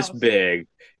about this house. big.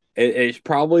 It's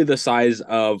probably the size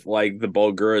of like the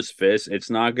Barlgura's fist. It's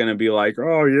not gonna be like,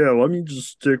 oh yeah, let me just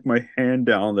stick my hand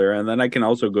down there, and then I can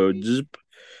also go zip.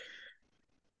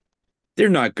 They're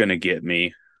not gonna get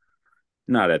me.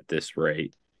 Not at this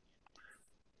rate.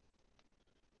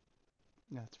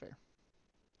 That's fair.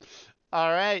 All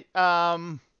right.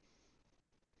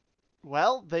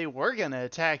 Well, they were gonna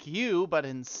attack you, but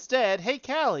instead, hey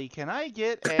Callie, can I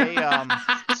get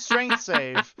a strength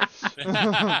save?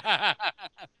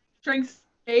 Strength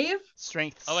save.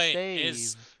 Strength Oh wait,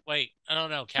 save. I don't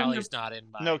know. From the- Callie's not in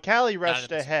my. No, Callie not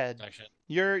rushed in this ahead. section.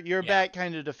 You're Yeah. back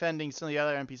kind of defending some of the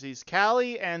other NPCs.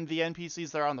 Callie and the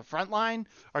NPCs that are on the front line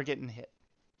are getting hit.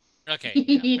 Okay,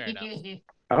 yeah, fair enough.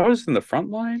 I was in the front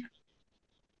line.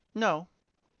 No.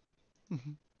 I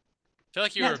feel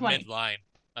like you Nat were 20. mid-line.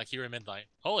 Like you were mid-line.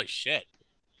 Holy shit.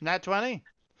 Nat 20?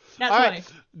 That's All funny.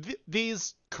 right.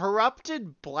 These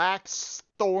corrupted black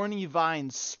thorny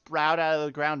vines sprout out of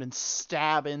the ground and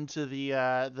stab into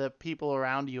the people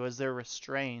around you as they're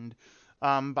restrained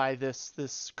by this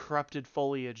corrupted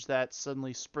foliage that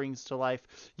suddenly springs to life.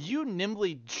 You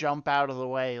nimbly jump out of the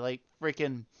way like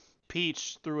freaking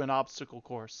Peach through an obstacle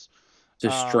course.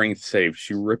 It's a strength save.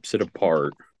 She rips it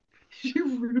apart. She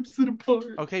rips it apart.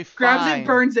 Okay, Grabs fine. it,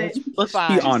 burns it. Let's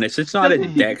Fine. be honest. It's not a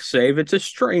Doesn't- dex save. It's a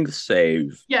strength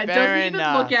save. Yeah, Fair doesn't even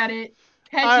enough. look at it.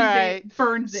 Catches All right. it,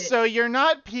 burns it. So you're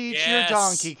not Peach, Yes. you're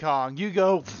Donkey Kong. You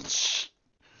go.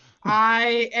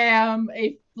 I am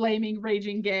a flaming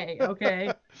raging gay.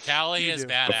 Okay. Callie You is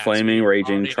do. badass. A flaming We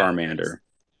raging already know Charmander.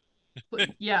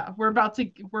 Yeah, we're about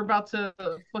to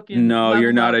fucking. No,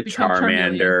 you're level not up, a become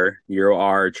Charmeleon. Charmander. You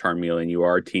are a Charmeleon. You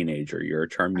are a teenager. You're a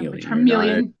I'm a Charmeleon.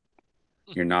 Charmeleon.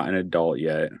 You're not an adult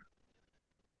yet.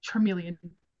 Charmeleon.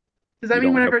 Does that You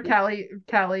mean don't whenever have-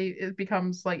 Callie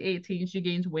becomes like 18, she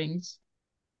gains wings?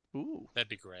 Ooh. That'd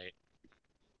be great.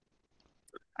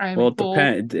 I'm Well, a full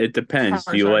it depends.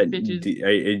 Do you Charizard, let bitches.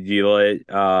 do you let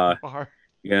Bar.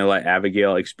 you gonna let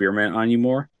Abigail experiment on you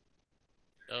more?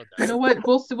 Oh, You know what?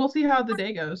 We'll see how the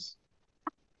day goes.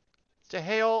 Say,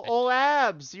 hey, old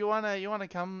abs, you wanna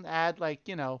come add like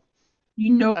You know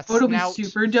A what'll be snout.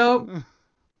 super dope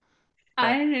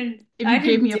I didn't. if I you gave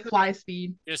didn't me a do fly it.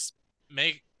 speed. Just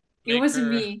make It wasn't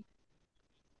her, me.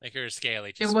 Make her scaly.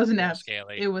 It Just wasn't make her Abs.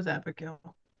 scaly. It was Abigail.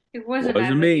 It wasn't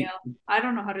Wasn't me. Abigail. I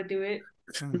don't know how to do it.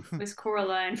 It was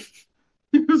Coraline.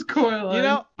 It was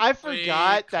Coraline. I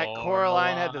forgot that Coraline.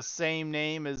 Coraline had the same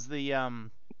name as the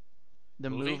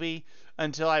movie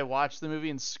until I watched the movie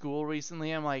in school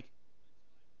recently. I'm like,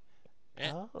 Eh,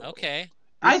 oh. okay.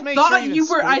 I This makes her thought even you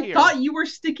were. I spookier. thought you were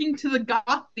sticking to the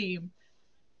goth theme.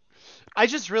 I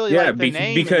just really Yeah, like the name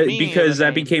and the because meaning of because the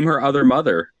that name. became her other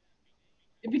mother.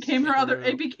 It became her other.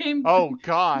 It became. Oh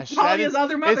gosh, that Dahlia's is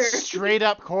other mother. It's straight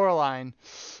up Coraline.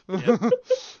 Yep.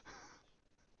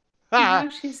 Ah, Now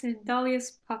she's in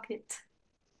Dahlia's pocket.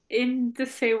 In the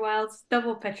Feywild's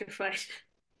double petrified.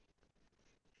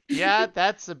 yeah,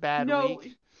 that's a bad No.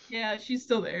 week. Yeah, she's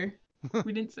still there.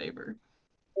 We didn't save her.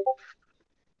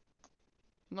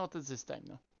 Not at this time,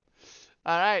 though.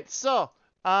 All right, so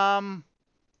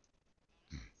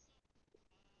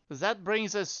that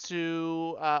brings us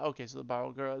to okay. So the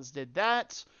Barlguras did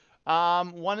that.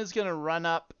 One is gonna run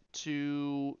up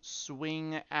to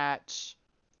swing at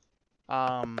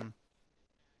Oh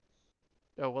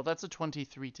well, that's a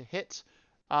 23 to hit.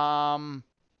 All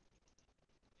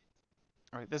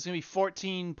right, that's gonna be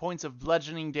 14 points of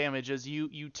bludgeoning damage as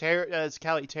as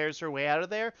Callie tears her way out of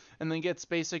there, and then gets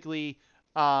basically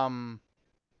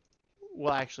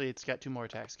well, actually, it's got 2 more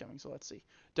attacks coming, so let's see.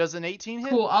 Does an 18 hit?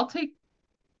 Cool. I'll take.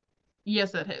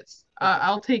 Yes, that hits. Okay.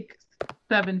 I'll take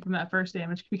 7 from that first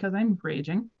damage because I'm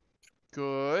raging.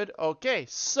 Good. Okay,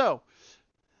 so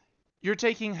you're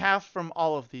taking half from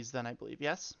all of these then, I believe,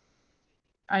 yes?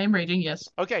 I am raging, yes.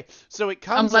 Okay, so it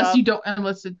comes Unless up... you don't,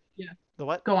 unless it, yeah. The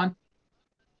what? Go on.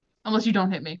 Unless you don't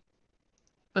hit me.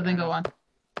 But then Fair go enough.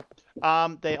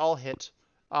 on. They all hit.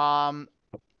 Yep.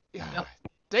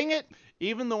 Dang it!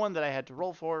 Even the one that I had to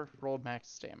roll for rolled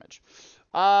max damage.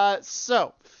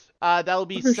 That'll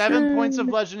be 7 points of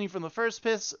bludgeoning from the first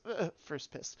fist.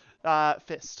 First fist.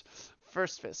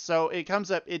 So it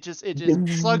comes up. It just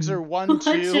slugs her 1, 2.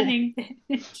 Bludgeoning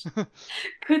damage.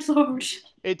 Good lord.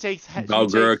 It takes.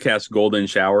 Barlgura casts golden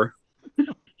shower.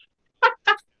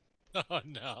 Oh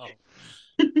no.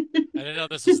 I didn't know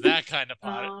this was that kind of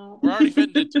pot. No. We're already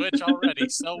fitting to Twitch already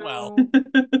so well.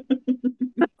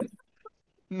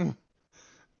 No.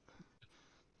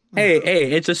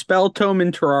 Hey, it's a spell tome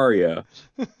in Terraria.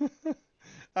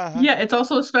 Yeah, it's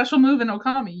also a special move in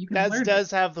Okami. You can Naz learn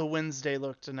does have the Wednesday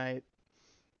look tonight.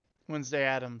 Wednesday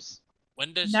Adams. When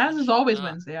it. does Naz is she always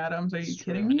not? Wednesday, Adams. Are you It's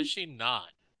true. kidding When me? does she not?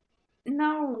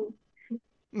 No.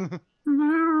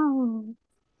 No.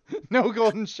 No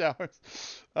golden showers.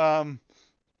 I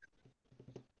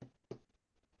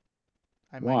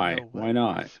might Why? know Why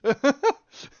not?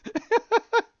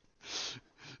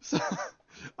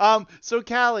 so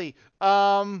Callie,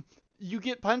 you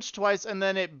get punched twice and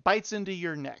then it bites into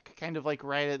your neck, kind of like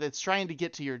it's trying to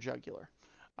get to your jugular.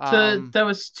 So that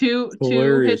was two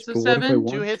Hilarious, hits of but what if I 7.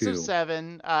 want 2 hits of to?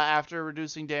 7 after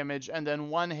reducing damage, and then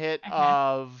 1 hit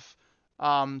Uh-huh.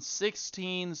 of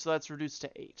 16, so that's reduced to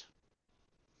 8.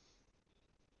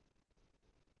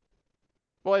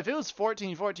 Well, if it was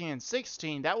 14, 14, and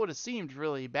 16, that would have seemed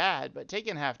really bad, but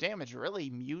taking half damage really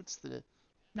mutes the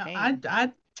No, pain.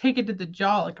 I'd take it to the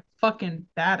jaw like a fucking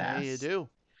badass. Yeah, you do.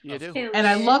 You do. Hell And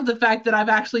I yeah. love the fact that I've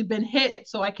actually been hit,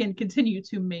 so I can continue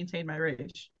to maintain my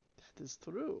rage. That is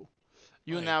true.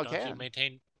 You Wait, now don't can. you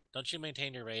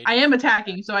maintain your rage? I am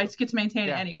attacking, so I get to maintain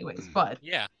Yeah. it anyways. But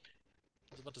Yeah. I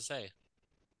was about to say.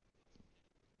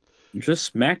 Just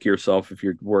smack yourself if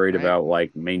you're worried Right. about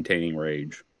like maintaining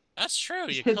rage. That's true.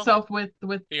 You hit could. self with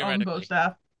Theoretically. bow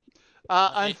staff.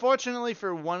 Unfortunately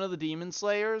for one of the demon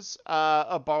slayers,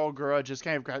 a Barlgura just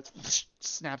kind of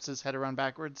snaps his head around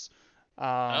backwards.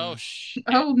 Oh shit.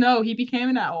 Oh no, he became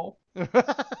an owl.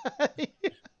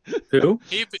 Who?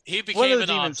 He One became of the an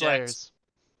demon object. slayers.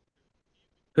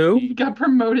 Who? He got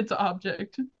promoted to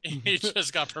object. He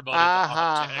just got promoted to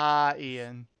Ha object. ha,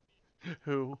 Ian.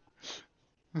 Who?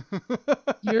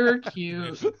 You're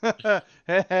cute.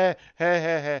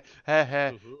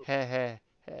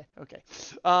 Okay.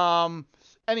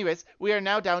 Anyways, we are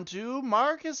now down to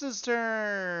Marcus's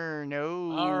turn.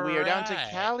 No, we are down to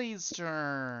Alright. Callie's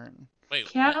turn.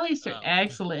 Wait, Callie's what? Oh,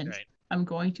 excellent. right. I'm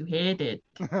going to hit it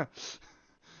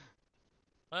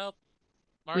Well,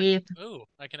 Mark. with. Ooh,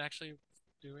 I can actually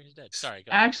do range dead. Sorry,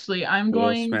 go Actually, I'm We'll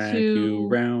going smack you to.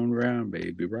 round, round,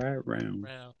 baby, right round.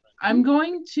 ahead. I'm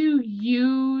going to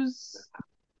use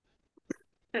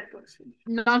That was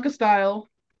Naka style.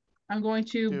 I'm going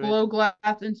to Do blow glass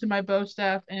into my bow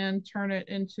staff and turn it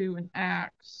into an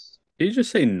axe. Did you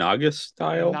just say Naga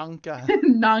style? Nanka.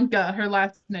 Nanka, her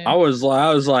last name. I was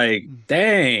like,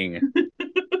 dang.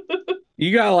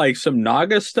 You got like some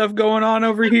Naga stuff going on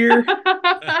over here?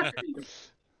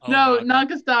 Oh, No, Naga.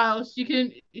 Nanka style. She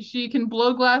can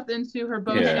blow glass into her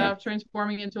bow Yeah. staff,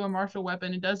 transforming it into a martial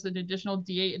weapon. It does an additional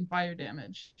D8 in fire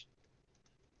damage.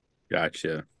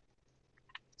 Gotcha.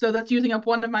 So that's using up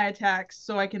one of my attacks,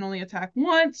 so I can only attack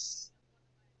once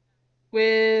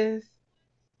with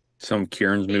Some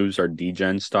Kieran's moves are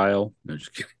degen style. No,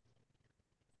 just kidding.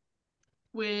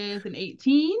 with an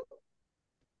 18.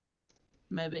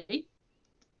 Maybe.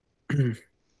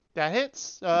 That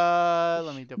hits.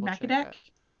 Let me double check Macadac. that.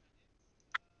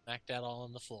 Smack that all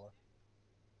on the floor.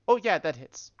 Oh yeah, that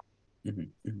hits.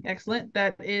 Excellent.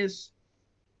 That is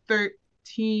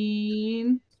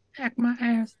 13. Hack my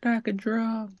ass like a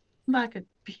drum. Like a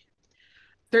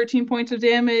 13 points of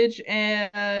damage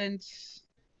and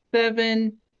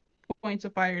 7 points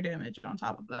of fire damage on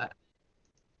top of that.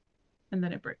 And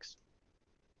then it breaks.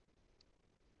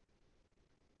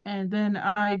 And then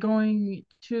I'm going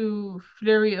to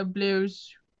Flurry of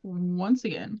Blows once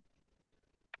again.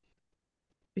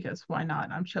 Because why not?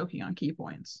 I'm choking on key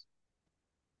points.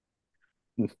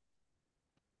 As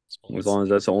long as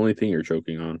that's the only thing you're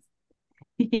choking on.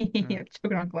 I'm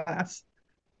choking on glass.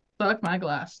 Suck my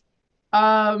glass.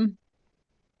 That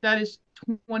is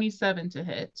 27 to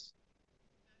hit.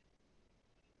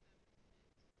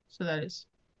 So that is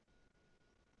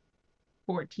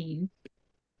 14.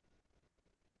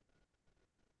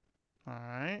 All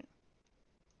right.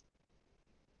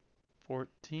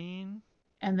 14.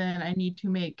 And then I need to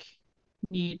make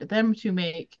need them to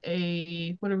make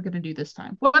a. What are we going to do this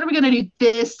time? What are we going to do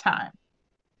this time?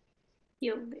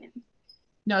 Heal then.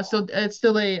 No, it's still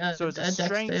So it's a dex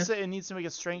strength save. save. It needs to make a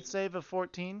strength save of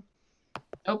 14.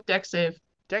 Oh, dex save.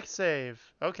 Dex save.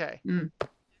 Okay. Mm.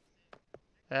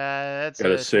 That's Got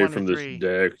to a save from this 23.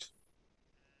 deck.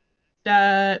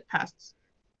 That passes.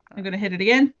 I'm going to hit it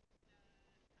again.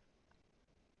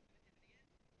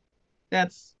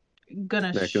 That's going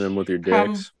to Smacking them with your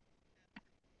come decks.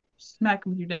 smack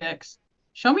with your dex.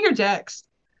 Show me your dex.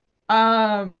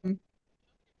 That's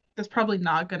probably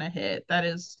not going to hit. That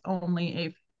is only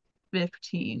a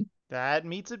 15. That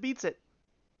meets it, beats it.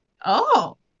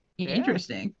 Oh, Yeah.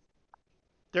 interesting.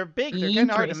 They're big. They're kind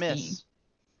of hard to miss.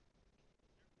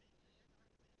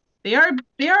 They are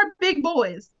big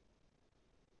boys.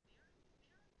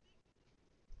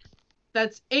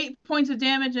 That's 8 points of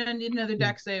damage and another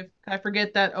dex save. I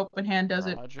forget that open hand does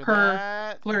it Roger per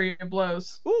that. flurry of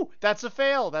blows. Ooh, that's a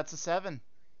fail. That's a 7.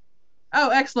 Oh,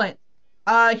 excellent.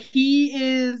 He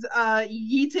is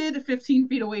yeeted 15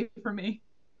 feet away from me.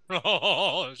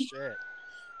 Oh shit!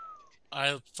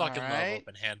 I fucking love Alright.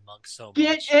 open hand monks so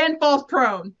much. And falls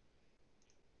prone.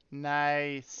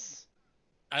 Nice.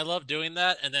 I love doing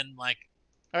that, and then like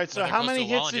All right, so when they're how close to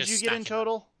many a wall hits and did just you get in stacking them.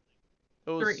 total?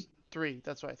 It was 3. 3.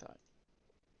 That's what I thought.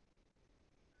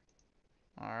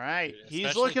 All right. Dude, He's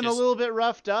especially looking a little bit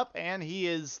roughed up, and he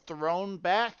is thrown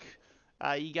back.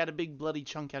 You got a big bloody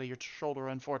chunk out of your shoulder,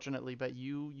 unfortunately, but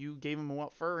you gave him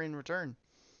what fur in return.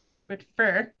 But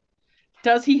fair.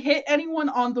 Does he hit anyone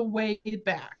on the way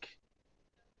back?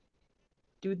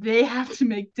 Do they have to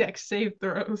make dex save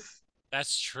throws?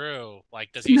 That's true.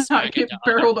 Like, does he Not smack get into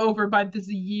barreled other? over by this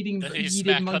yeeting Does he yeeted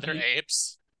smack monkey? other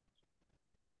apes?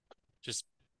 Just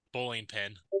bowling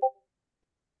pin.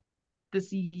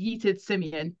 This yeeted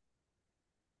simian.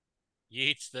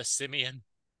 Yeet the simian.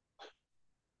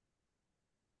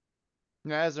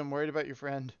 Naz, I'm worried about your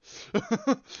friend.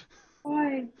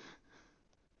 Why?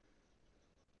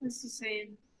 What's he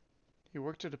saying? He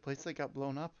worked at a place that got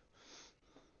blown up.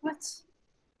 What?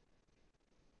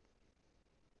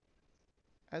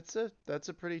 That's a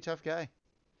pretty tough guy.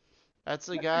 That's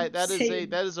a guy that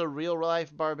is a real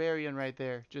life barbarian right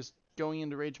there, just going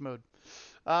into rage mode.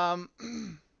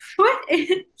 What?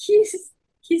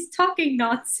 He's talking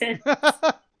nonsense.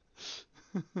 What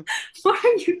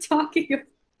are you talking about?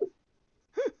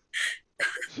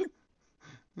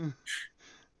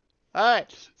 All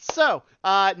right. So,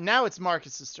 now it's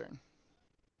Marcus's turn.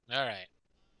 All right.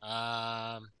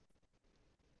 I'm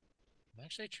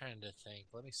actually trying to think.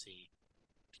 Let me see.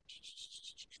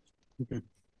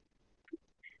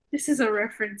 This is a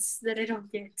reference that I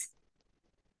don't get.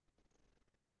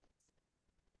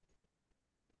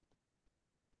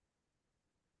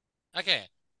 Okay.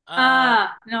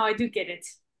 No, I do get it.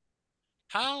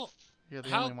 How You're the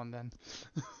How- only one then.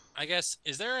 I guess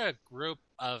is there a group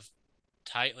of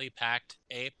tightly packed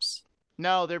apes,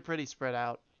 No, they're pretty spread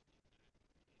out.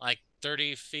 like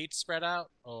 30 feet spread out,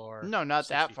 or No, not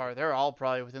that 60 far. feet? They're all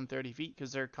probably within 30 feet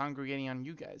because they're congregating on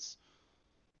you guys.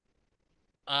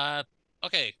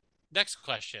 Okay. Next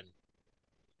question.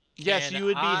 Yes, Can you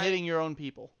would be I- hitting your own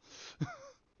people.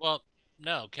 Well,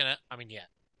 no. Can I? I mean, yeah.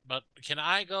 But can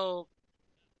I go?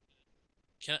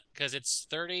 Because it's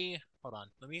 30. Hold on.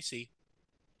 Let me see.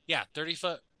 Yeah, 30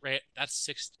 foot. Right. That's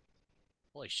 60.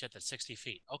 Holy shit, that's 60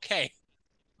 feet. Okay.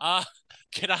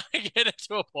 Can I get it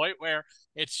to a point where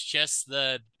it's just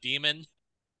the demon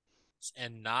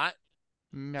and not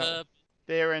No, the?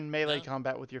 they're in melee No.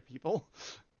 combat with your people.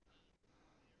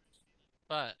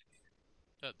 But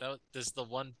this is the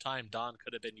one time Dawn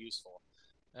could have been useful.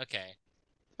 Okay.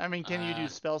 I mean, can you do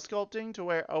spell sculpting to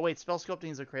where? Oh wait, spell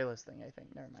sculpting is a Kralis thing, I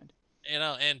think. Never mind. You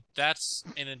know, and that's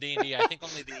in a D&D. I think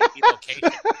only the evocation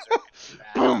wizard can do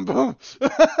that. Boom, boom.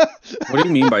 What do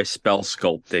you mean by spell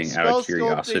sculpting? Out of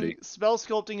curiosity. Spell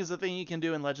sculpting is a thing you can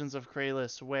do in Legends of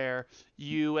Kralis, where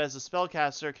you, as a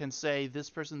spellcaster, can say, "This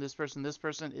person, this person, this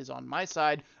person is on my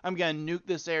side. I'm gonna nuke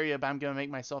this area, but I'm gonna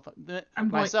make myself and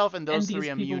those these three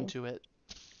immune people. to it."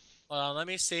 Well, let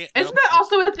me see. Isn't that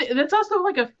also that's also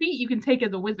like a feat you can take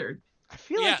as a wizard? I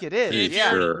feel Yeah, like it is. If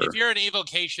Yeah. you're an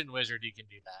evocation wizard, you can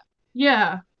do that.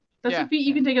 Yeah. That's Yeah. a feat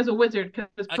you can take as a wizard because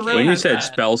Okay. When you has said that.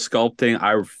 spell sculpting,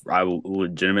 I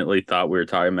legitimately thought we were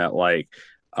talking about like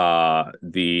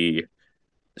the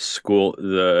school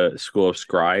of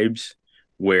scribes,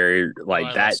 where like I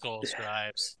love that. Skull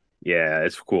Scribes. Yeah,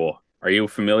 it's cool. Are you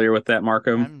familiar with that,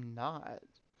 Markham? I'm not.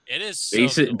 It is so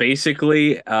cool.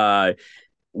 Basically,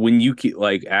 when you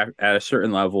like at a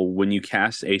certain level, when you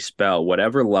cast a spell,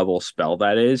 whatever level spell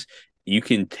that is, you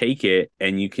can take it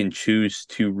and you can choose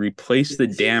to replace the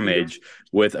damage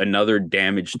with another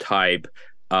damage type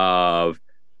of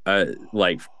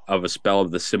of a spell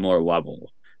of the similar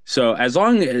level. So as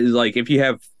long as like if you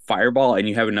have fireball and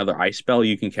you have another ice spell,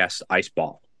 you can cast ice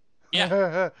ball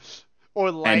Yeah. Or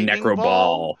and lightning necro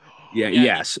ball. ball. Yeah, Yeah,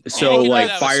 yes. and you So Oh, can do like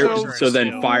that with that's fire so sorcerers so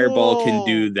then too. fireball can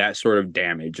do cool. that sort of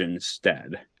damage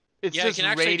instead. It's Yeah, you just can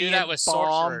actually do that radiant with bomb.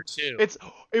 sorcerer too.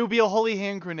 It would be a holy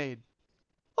hand grenade.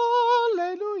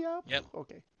 Hallelujah. Yep.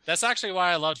 Okay. That's actually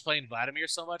why I loved playing Vladimir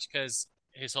so much, because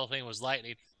his whole thing was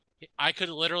lightning. I could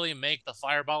literally make the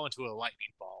fireball into a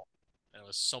lightning ball. And it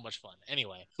was so much fun.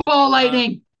 Ball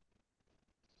lightning.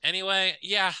 Anyway,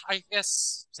 yeah, I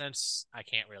guess since I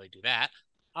can't really do that,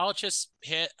 I'll just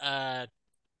hit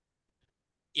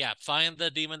find the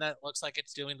demon that looks like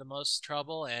it's doing the most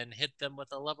trouble and hit them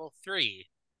with a level 3.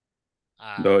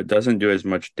 Though it doesn't do as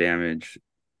much damage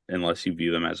unless you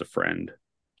view them as a friend.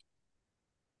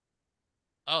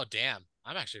 Oh damn.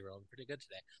 I'm actually rolling pretty good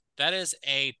today. That is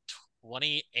a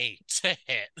 28 to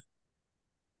hit.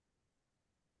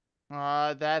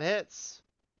 That hits.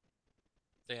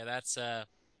 So yeah, that's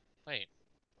wait.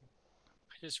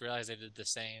 I just realized I did the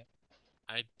same.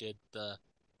 I did the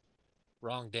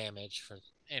wrong damage for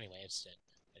anyway,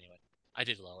 anyway. I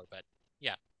did lower, but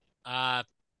yeah.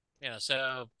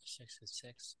 So 6 is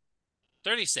 6.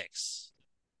 36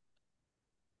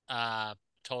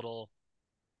 total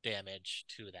damage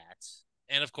to that.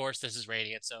 And of course this is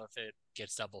radiant, so if it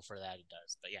gets double for that it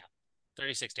does. But yeah.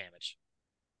 36 damage.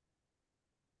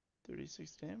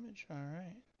 36 damage. All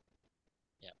right.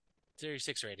 Yeah.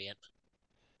 36 radiant.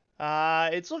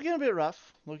 It's looking a bit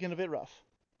rough. Okay.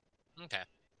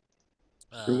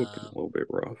 You're looking a little bit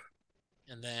rough.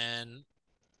 And then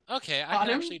okay, I Got can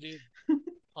him? actually do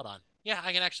hold on. Yeah,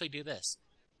 I can actually do this.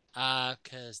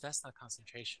 Cause that's not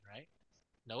concentration, right?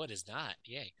 No, it is not.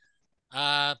 Yay.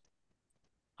 I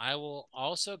will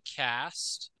also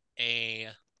cast a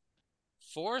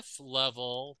 4th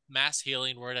level mass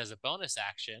healing word as a bonus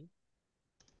action.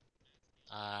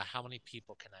 How many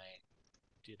people can I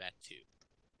do that to?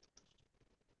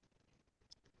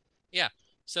 Yeah.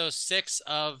 So 6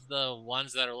 of the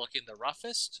ones that are looking the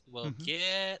roughest will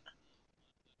get.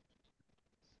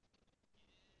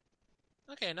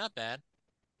 Okay, not bad.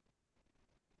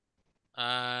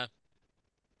 Only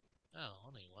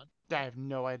one. I have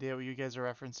no idea what you guys are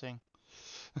referencing.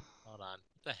 Hold on.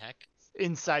 What the heck?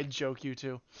 Inside joke, you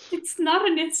two. It's not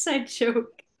an inside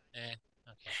joke. Okay.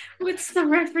 What's the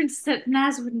reference that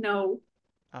Naz would know?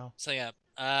 Oh. So yeah,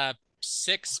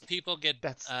 6 people get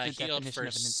That's the healed definition for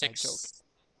of an inside 6 joke.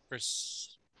 for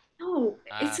No,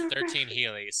 it's a 13 reference.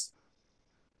 Heelys.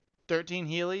 13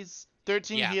 Heelys?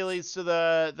 13 Yeah. Heelys to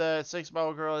the 6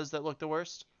 Barlguras that look the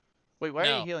worst? Wait, why are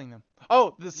you No. healing them?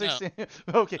 Oh, the No. 16.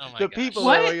 Okay, Oh my the gosh. people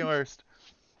that are What? looking worst.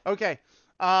 Okay.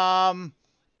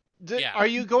 Yeah. Are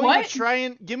you going What? to try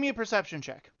and give me a perception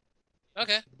check?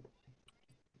 Okay.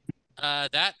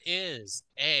 That is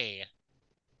a.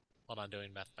 Hold on,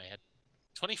 doing math in my head.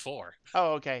 24.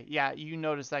 Oh, okay. Yeah, you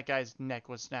noticed that guy's neck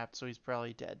was snapped, so he's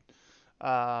probably dead.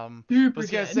 Super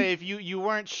Was gonna dead. say if you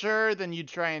weren't sure, then you'd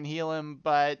try and heal him,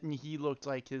 but he looked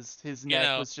like his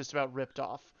neck was just about ripped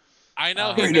off. I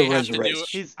know he Ready may to have to do.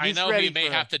 resurrection. I He's know ready he may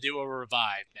for have to do a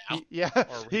revive now. yeah,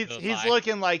 Or he's revivify.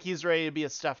 looking like he's ready to be a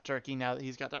stuffed turkey now that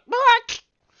he's got that.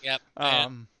 Yep.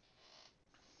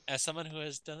 As someone who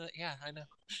has done it, yeah, I know.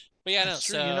 But yeah, That's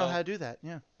no. true. You know So how to do that.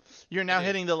 Yeah, you're now do.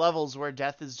 hitting the levels where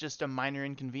death is just a minor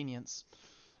inconvenience.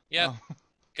 Yep.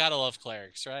 Gotta love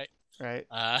clerics, right? Right.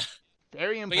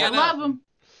 Very important. But yeah, I no. love them.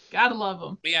 Gotta love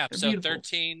them. But yeah, They're so beautiful.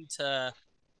 13 to.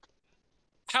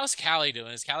 How's Callie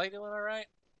doing? Is Callie doing all right?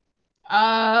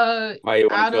 Why you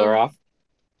want to Out kill her of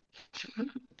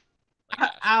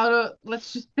off?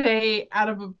 let's just say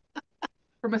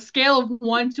from a scale of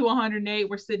 1 to 108,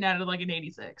 we're sitting at like an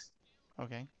 86.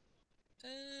 Okay.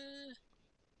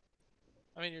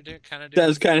 I mean, you're kind of doing. That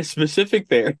was kind of specific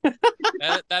there.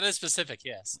 that is specific,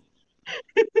 yes.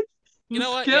 You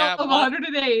know what? Scale Yeah. of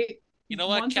 108. You know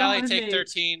what, Callie? Take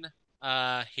 13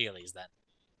 Heelys then.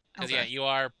 Because yeah, you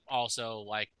are also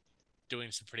like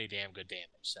doing some pretty damn good damage.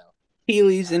 So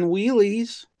Heelys and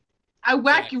wheelies. I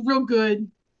whack you real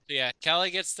good. So yeah,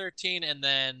 Callie gets 13, and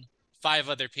then 5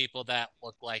 other people that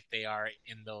look like they are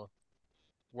in the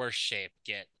worst shape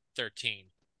get 13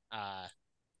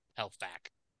 health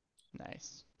back.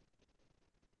 Nice.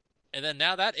 And then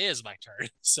now that is my turn.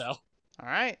 So all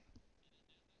right.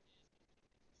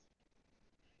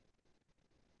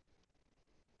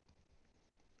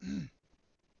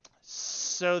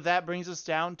 So that brings us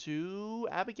down to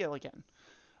Abigail again.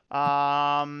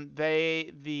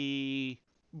 The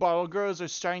Barlguras are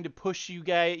starting to push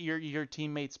your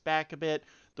teammates back a bit.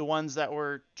 The ones that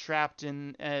were trapped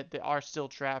they are still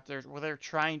trapped. They're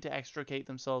trying to extricate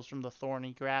themselves from the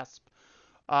thorny grasp.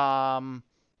 Um,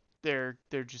 they're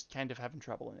just kind of having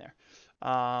trouble in there.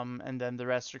 And then the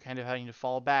rest are kind of having to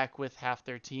fall back with half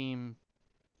their team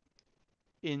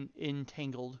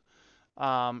entangled.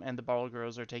 And the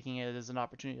Barlguras are taking it as an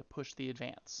opportunity to push the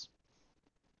advance.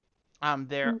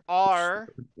 There are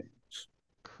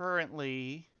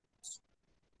currently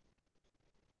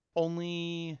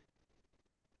only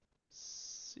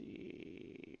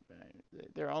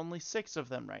there are only 6 of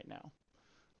them right now.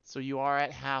 So you are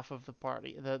at half of the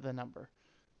party, the number,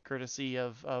 courtesy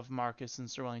of Marcus and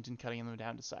Sir Wellington cutting them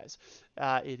down to size.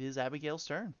 It is Abigail's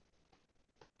turn.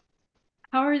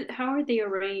 How are they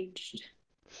arranged?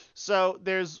 So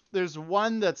there's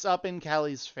one that's up in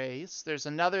Callie's face. There's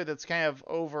another that's kind of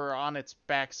over on its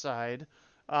backside,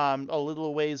 a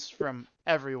little ways from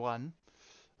everyone.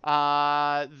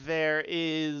 There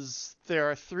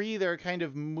are 3 that are kind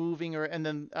of moving, and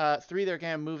then 3 that are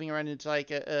kind of moving around into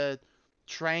like a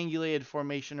triangulated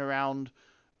formation around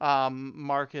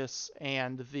Marcus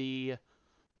and the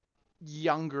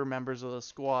younger members of the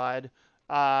squad,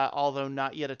 although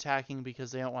not yet attacking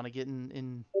because they don't want to get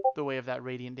in the way of that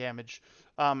radiant damage.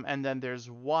 And then there's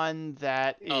one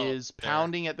that is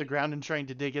pounding at the ground and trying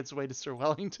to dig its way to Sir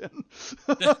Wellington.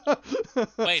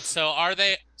 Wait, so are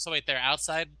they? So wait, they're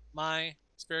outside my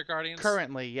spirit guardians?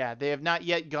 Currently, yeah. They have not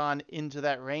yet gone into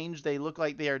that range. They look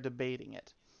like they are debating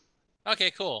it.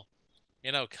 Okay, cool.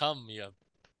 Come, you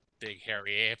big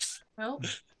hairy apes. Well,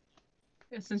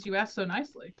 since you asked so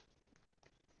nicely.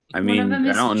 I mean,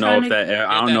 I don't know if that.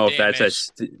 I don't know if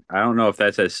that's I don't know if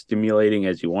that's as stimulating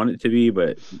as you want it to be,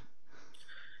 but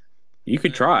you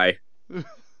could try.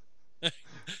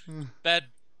 That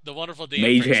the wonderful DM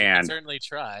Mage can hand. certainly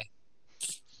try.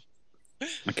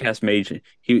 I cast mage.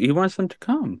 He wants them to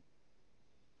come.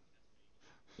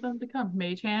 Them to come.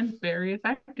 Mage hand, very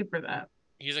effective for that.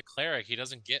 He's a cleric. He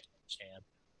doesn't get mage hand.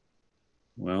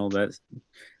 Well,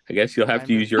 I guess you'll have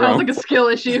to use your Sounds own. like a skill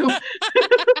issue.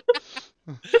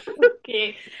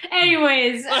 Okay.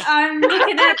 Anyways, I'm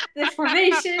looking at the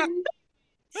formation.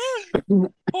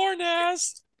 Poor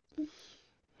Nast.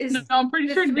 No, I'm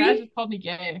pretty sure 3? Dad just called me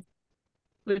gay.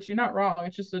 Which you're not wrong.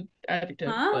 It's just an adjective.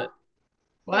 Huh?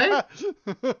 But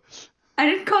what? I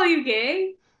didn't call you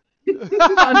gay.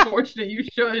 Unfortunate, you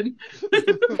should.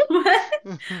 What?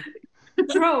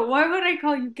 Bro, why would I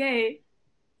call you gay?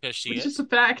 Because she It's is. just a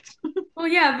fact. Well,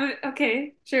 yeah, but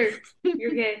okay, sure, you're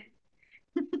gay.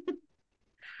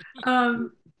 A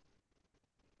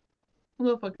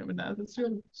little fucking with that. It's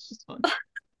just fun.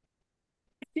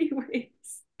 Anyways,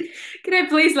 can I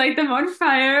please light them on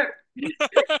fire?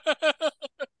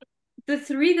 The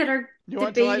 3 that are You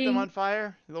want to light them on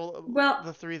fire? Well,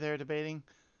 the 3 they're debating.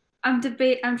 I'm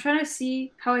trying to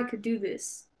see how I could do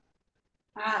this.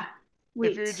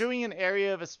 Wait. If you're doing an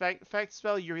area of effect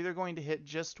spell, you're either going to hit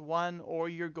just one, or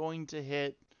you're going to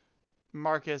hit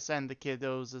Marcus and the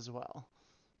kiddos as well.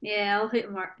 Yeah, I'll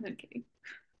hit Mark. Okay.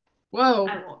 Whoa.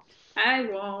 I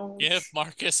won't. Give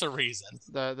Marcus a reason.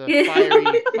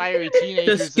 The fiery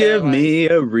teenagers. Just give me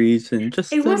a reason.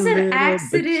 Just it was an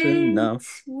accident.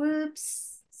 Enough.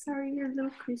 Whoops. Sorry, you're a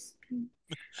little crispy.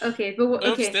 Okay, but okay.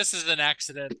 Oops, this is an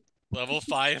accident. Level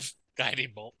 5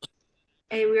 guiding bolt.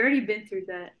 Hey, we already been through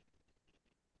that.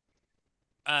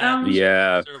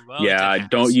 Yeah.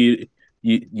 Don't you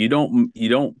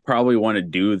don't probably want to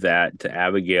do that to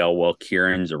Abigail while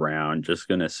Kieran's around. Just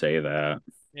gonna say that.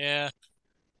 Yeah.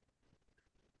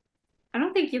 I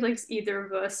don't think he likes either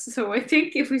of us, so I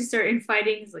think if we start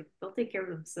infighting, they'll take care of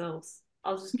themselves.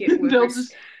 I'll just get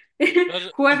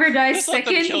whoever dies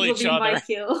second will be my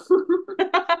kill.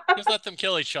 Just let them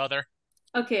kill each other.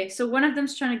 Okay, so one of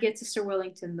them's trying to get to Sir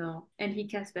Wellington though, and he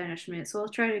casts banishment, so I'll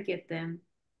try to get them.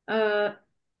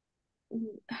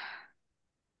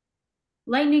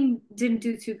 Lightning didn't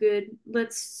do too good.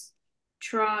 Let's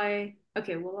try.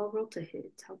 Okay, well, I'll roll to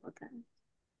hit. How about that?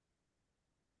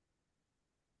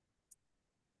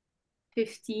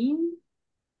 15?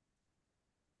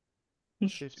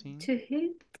 15 to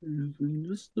hit?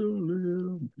 Just a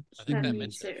little bit. I think that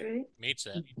meets it, right? Meets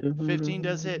it. 15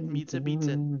 does hit. Meets it, beats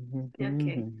it.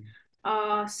 Okay.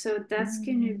 So that's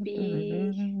gonna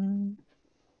be...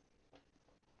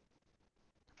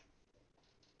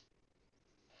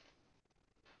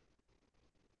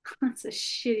 That's a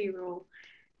shitty roll.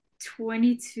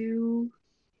 22.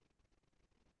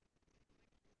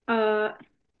 Fuck,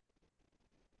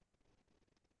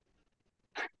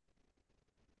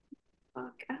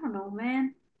 I don't know,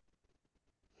 man.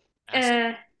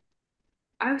 I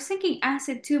was thinking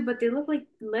acid too, but they look like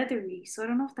leathery, so I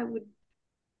don't know if that would.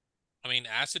 I mean,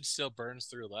 acid still burns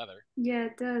through leather. Yeah,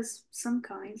 it does. Some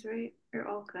kinds, right? Or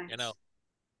all kinds. You know,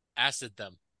 acid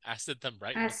them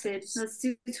right Acid. in the face. Let's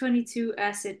do 22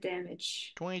 acid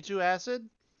damage. 22 acid?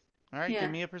 All right, Yeah.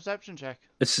 give me a perception check.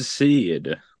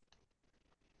 Succeed.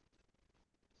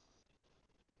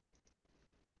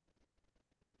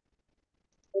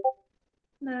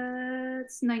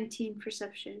 That's 19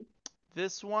 perception.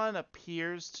 This one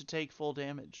appears to take full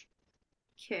damage.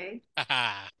 Okay.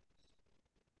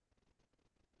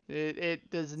 It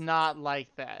does not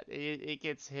like that. It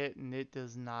gets hit and it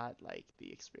does not like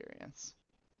the experience.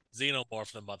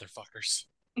 Xenomorph the motherfuckers.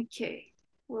 Okay.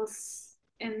 Well,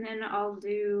 and then I'll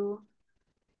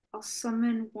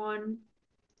summon one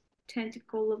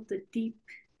tentacle of the deep.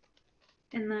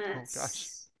 And that's. Oh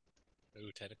gosh.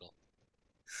 Ooh, tentacle.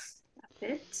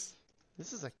 It.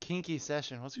 This is a kinky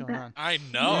session. What's going on? I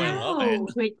know, I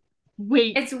love it.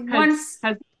 Wait. It's once.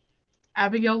 Has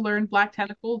Abigail learned Black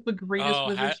Tentacles, the greatest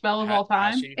wizard spell of all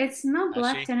time? It's not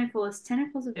Black Tentacle, it's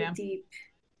Tentacles of the Deep.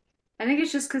 I think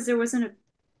it's just because there wasn't a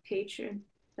patron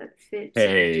that fit, so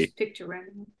I just picked a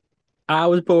random one. I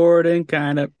was bored and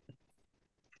kind of.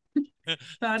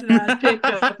 Thought I'd pick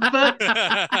up a book.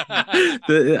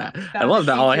 I love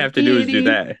that. All I have to do is do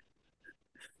that.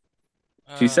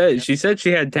 She said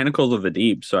she had tentacles of the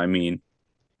deep, so I mean.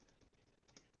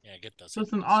 Yeah, get those.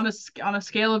 Listen, on a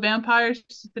scale of vampires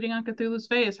sitting on Cthulhu's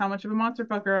face, how much of a monster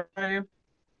fucker are you?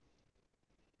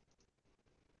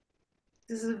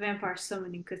 This is a vampire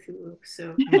summoning Cthulhu,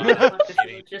 so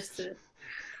Cthulhu just to.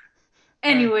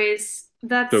 Anyways,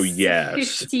 that's so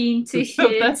yes. 15 to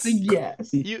hit. That's a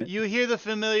yes. You hear the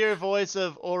familiar voice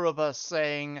of Orobus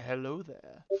saying, "Hello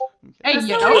there." Hey, that's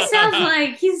what he sounds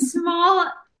like. He's small.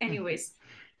 Anyways.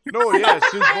 No, yes,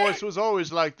 his voice was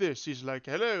always like this. He's like,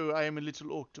 "Hello, I am a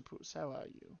little octopus. How are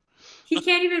you?" He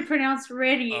can't even pronounce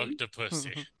ready.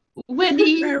 Octopusy.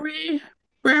 Weddy. Very.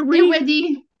 Hey,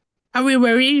 Weddy. Are we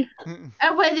ready?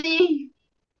 Weddy.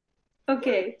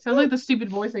 Okay. Sounds like the stupid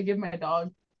voice I give my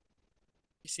dog.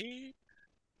 You see?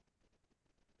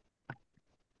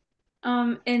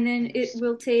 And then it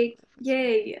will take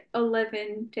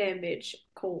 11 damage,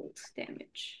 cold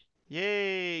damage.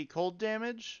 Yay, cold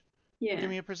damage? Yeah. Give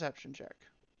me a perception check.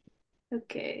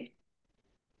 Okay.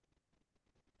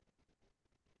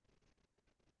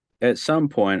 At some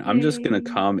point, I'm just gonna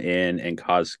come in and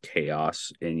cause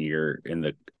chaos in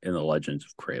the Legends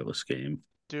of Kralis game.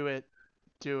 Do it.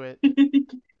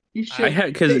 You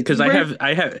should. Because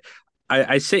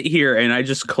I sit here and I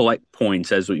just collect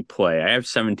points as we play. I have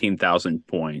 17,000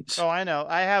 points. Oh, I know.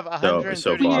 I have 130.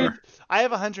 So far. I have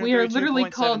 132. We are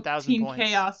literally called Team points.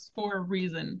 Chaos for a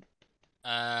reason.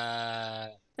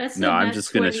 That's I'm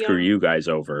just gonna screw you guys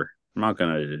over. I'm not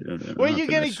gonna. Well, you're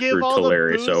gonna give all the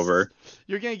boosts over.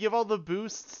 You're gonna give all the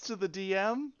boosts to the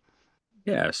DM.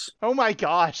 Yes. Oh my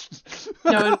gosh.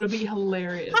 No, it'll be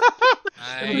hilarious.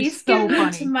 Please give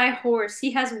it to my horse. He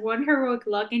has one heroic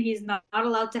luck and he's not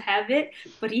allowed to have it,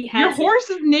 but he has. Your horse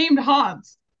is named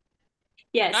Hans.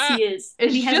 Yes, he is.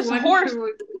 It's he has just one horse.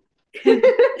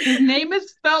 His name is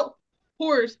spelled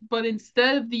horse, but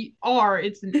instead of the R,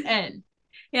 it's an N.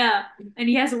 Yeah, and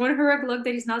he has one heroic luck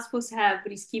that he's not supposed to have,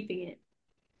 but he's keeping it.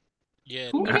 Yeah.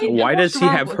 Why does he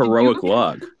have heroic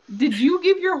luck? Did you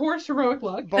give your horse heroic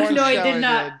luck? No, I did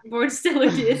not.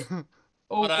 Bornstella did.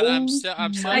 But I'm still I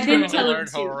trying didn't to tell learn him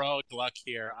to. heroic luck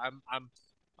here. I'm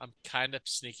kind of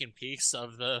sneaking peeks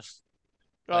of the.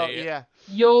 Oh yeah.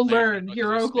 You'll learn.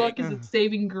 Heroic luck is a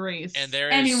saving grace. And there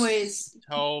is anyways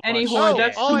so any much horror shit.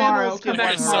 that's tomorrow. Come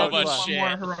back so tomorrow. much shit.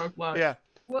 More heroic luck. Yeah.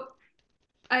 Well,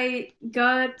 I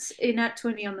got a nat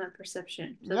 20 on that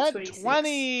perception. So nat 26.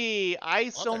 20.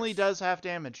 Ice only does half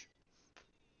damage.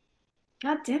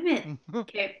 God damn it.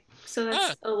 Okay, so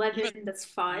that's 11. That's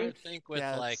 5. I think with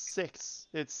like 6.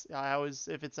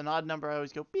 If it's an odd number, I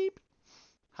always go beep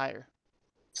higher.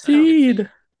 Seed.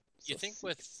 You think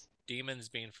with demons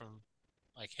being from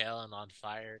like hell and on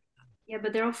fire? Yeah,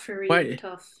 but they're all furry and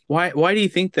tough. Why do you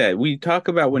think that? We talk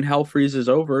about when hell freezes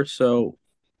over, so.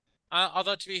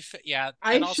 Although to be fair,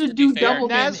 I should do double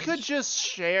damage. Naz could just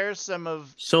share some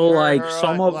of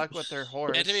luck with their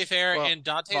horse. And to be fair, in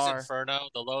Dante's Inferno,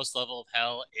 the lowest level of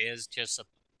hell is just a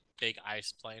big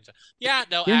ice plane.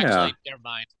 Actually, never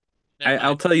mind.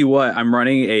 I'll tell you what. I'm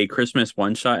running a Christmas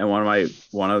one shot, and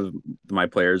one of my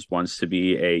players wants to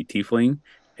be a tiefling,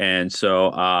 and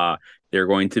so they're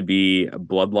going to be a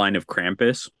bloodline of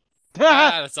Krampus.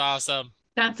 That's awesome.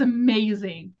 That's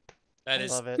amazing. That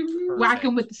is love it. Whack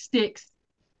him with the sticks.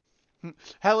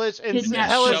 Hellish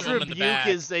rebuke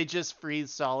is they just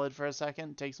freeze solid for a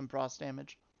second, take some frost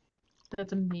damage.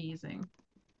 That's amazing.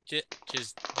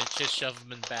 Just shove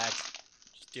them in the bag.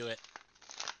 Just do it.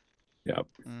 Yep.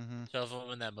 Shove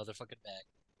them in that motherfucking bag.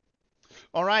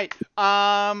 All right.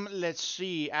 Let's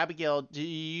see. Abigail,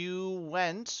 you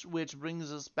went, which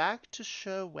brings us back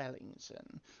to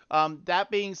Wellington. That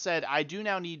being said, I do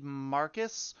now need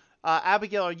Marcus.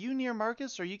 Abigail, are you near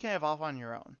Marcus, or you can have off on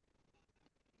your own?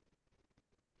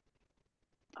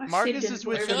 Marcus is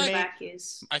with the main.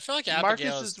 I feel like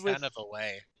Abigail is kind of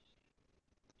away.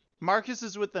 Marcus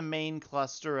is with the main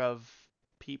cluster of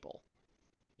people.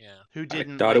 Yeah. Who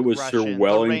didn't? I thought it was Sir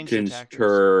Wellington's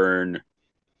turn.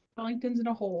 Wellington's in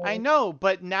a hole. I know,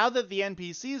 but now that the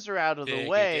NPCs are out of the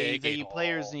way, the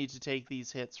players need to take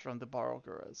these hits from the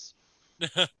Barlguras.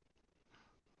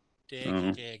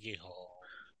 Diggy hole.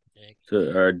 So,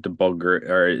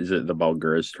 or is it the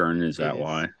Barlgura's turn? Is that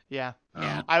why? Yeah.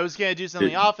 Yeah. I was gonna do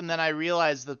something off, and then I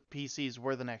realized the PCs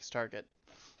were the next target.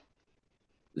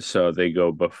 So they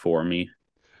go before me.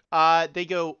 They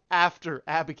go after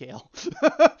Abigail.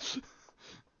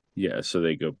 Yeah, so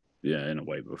they go in a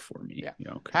way before me. Yeah.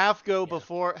 Okay. Half go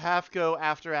before, half go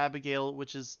after Abigail,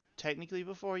 which is technically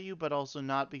before you, but also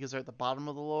not because they're at the bottom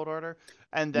of the load order.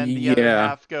 And then the other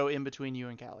half go in between you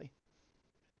and Callie.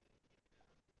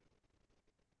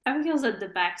 Abigail's at the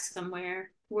back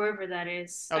somewhere, wherever that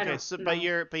is. Okay, but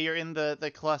you're in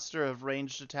the cluster of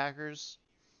ranged attackers.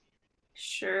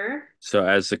 Sure. So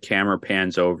as the camera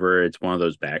pans over, it's one of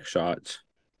those back shots.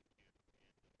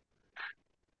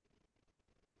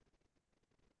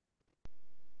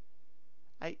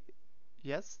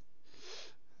 Yes.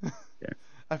 Yeah.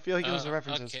 I feel like it was a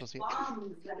reference I was supposed to get.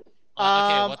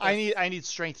 I need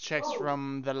strength checks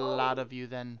from the lot of you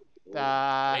then.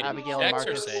 Abigail and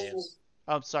Marcus. Saves?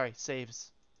 Oh, sorry,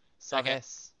 saves. Okay.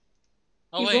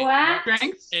 Oh you wait,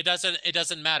 strength? It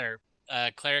doesn't matter.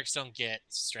 Clerics don't get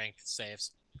strength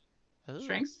saves.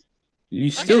 Strength?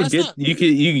 You still you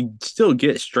can still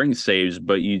get strength saves,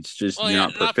 but you're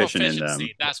not proficient in them.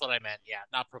 That's what I meant. Yeah,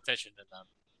 not proficient in them.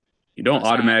 You don't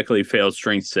automatically fail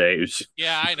strength saves.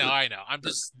 Yeah, I know. I'm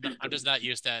just not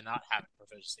used to not having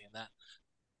proficiency in that.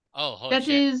 Oh, holy that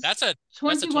shit. Is that's a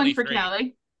 21 for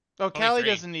Callie. Oh, Callie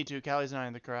doesn't need to. Callie's not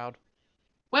in the crowd.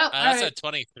 Well, that's a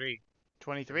 23.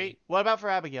 23? What about for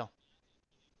Abigail?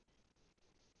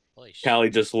 Holy shit. Callie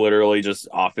just literally just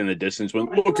off in the distance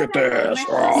went, look at this!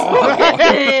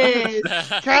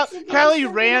 Callie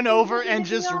ran over and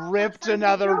just ripped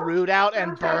another root out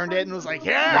and burned it and was like,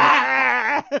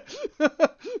 yeah!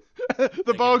 The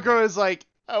Barlgura is like,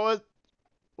 what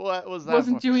was that?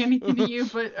 Wasn't doing anything to you,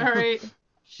 but alright.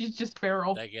 She's just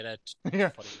feral. I get a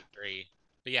 23.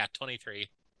 But yeah, 23.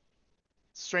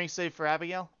 Strength save for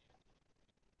Abigail?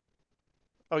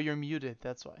 Oh, you're muted,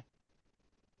 that's why.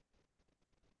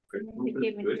 It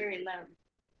came in very loud.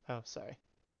 Oh, sorry.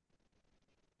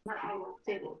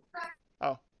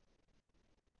 Oh.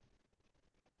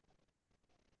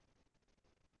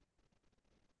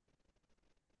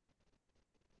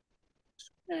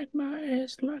 Smack my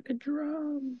ass like a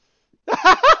drum.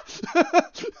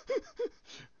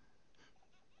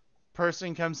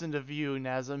 Person comes into view,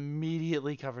 Naz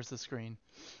immediately covers the screen.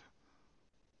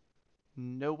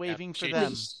 No waving for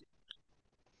them.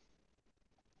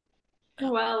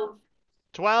 12.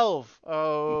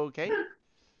 Okay.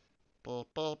 Oh,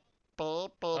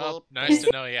 nice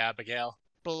to know you, Abigail.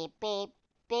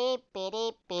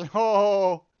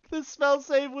 Oh, the spell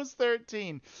save was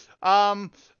 13.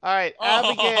 All right,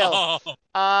 Abigail.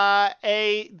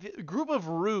 A group of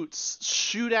roots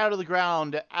shoot out of the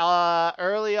ground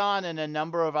early on, and a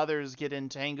number of others get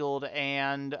entangled,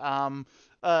 and a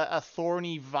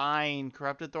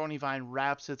corrupted thorny vine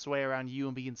wraps its way around you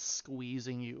and begins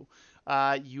squeezing you.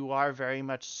 You are very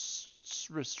much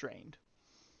restrained.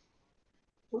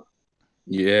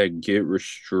 Yeah, get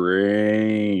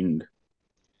restrained.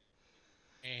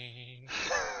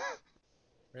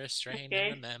 Restrained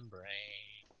in the membrane.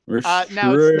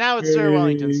 Now it's Sir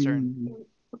Wellington's turn.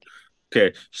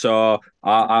 Okay, so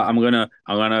I'm gonna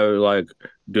like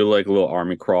do like a little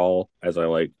army crawl as I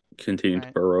like continue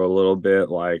to burrow a little bit,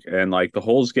 and the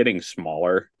hole's getting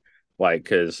smaller,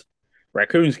 because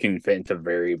raccoons can fit into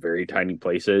very, very tiny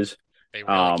places. They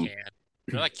really can.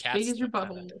 They're like cats. Big as your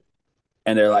bubble.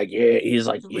 And they're like, yeah, he's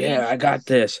like, yeah, I got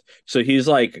this. So he's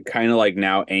like kind of like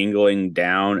now angling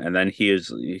down, and then he'll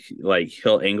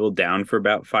angle down for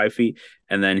about 5 feet,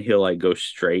 and then he'll like go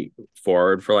straight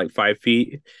forward for like 5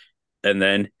 feet, and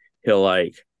then he'll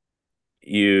like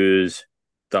use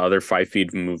the other 5 feet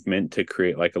of movement to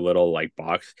create like a little like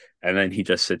box, and then he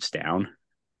just sits down,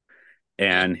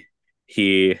 and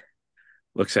he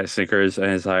looks at Snickers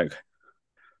and is like,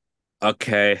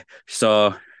 okay,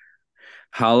 so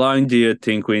how long do you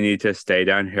think we need to stay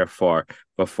down here for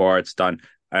before it's done.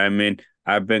 I mean,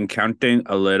 I've been counting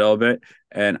a little bit,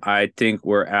 and I think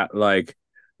we're at like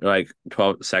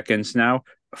 12 seconds now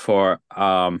for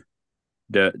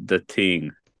the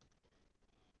thing,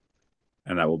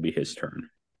 and that will be his turn.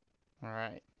 All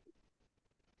right.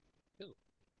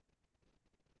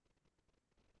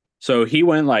 So he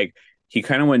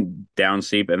kind of went down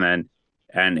steep and then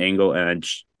at an angle and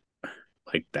then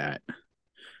like that.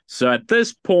 So at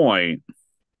this point,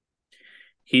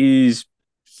 he's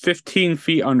 15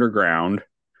 feet underground,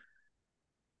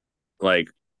 like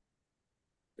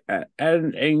at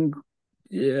an angle.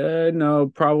 Yeah, no,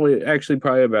 probably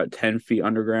about 10 feet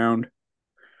underground.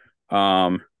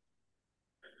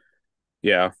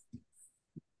 Yeah.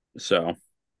 So.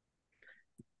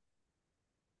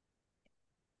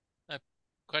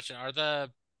 Question: are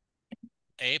the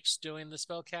apes doing the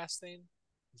spell casting?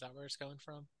 Is that where it's coming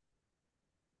from?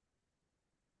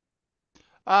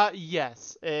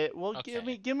 Yes. Well,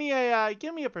 Okay. give me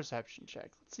a perception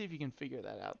check. Let's see if you can figure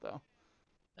that out, though.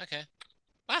 Okay.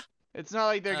 It's not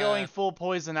like they're going full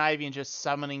poison ivy and just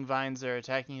summoning vines that are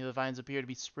attacking you. The vines appear to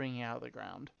be springing out of the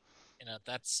ground.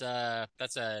 That's a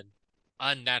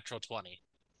unnatural 20.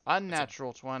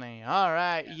 Unnatural 20. All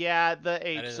right. Yeah, the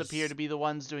apes appear to be the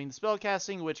ones doing the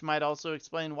spellcasting, which might also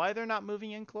explain why they're not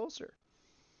moving in closer.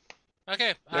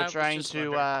 Okay. They're trying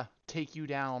to take you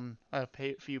down a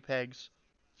few pegs.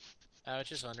 I was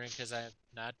just wondering because I'm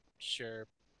not sure.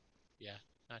 Yeah,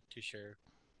 not too sure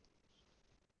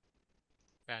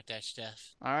about that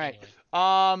stuff. All right.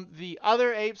 Anyway. The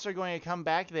other apes are going to come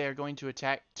back. They are going to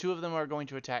attack. Two of them are going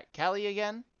to attack Callie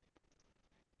again.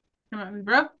 Come on,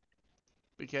 bro.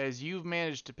 Because you've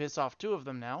managed to piss off two of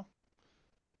them now.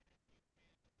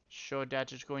 So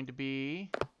that is going to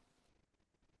be...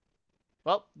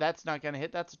 Well, that's not going to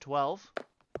hit. That's a 12.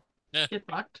 Get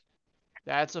fucked.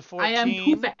 That's a 14. I am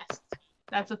too fast.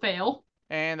 That's a fail.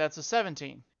 And that's a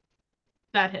 17.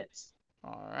 That hits.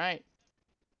 All right.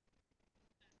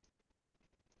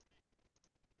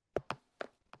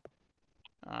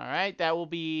 All right, that will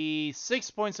be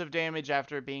 6 points of damage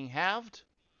after being halved.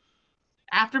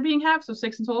 After being halved, so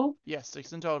 6 in total? Yes,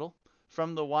 6 in total.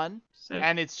 From the 1. So,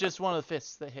 and it's just one of the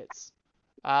fists that hits.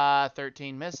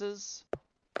 13 misses.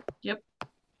 Yep.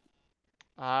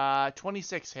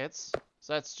 26 hits.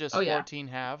 So that's just 14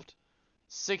 halved.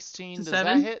 16, does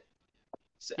that hit?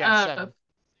 Yeah, 7.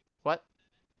 What?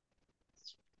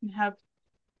 Have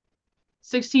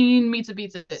 16 meets it,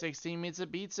 beats it. 16 meets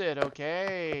it, beats it.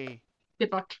 Okay. Get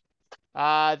fucked.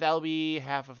 That'll be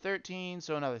half of 13,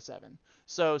 so another 7.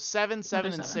 So 7,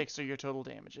 7, and 6 are your total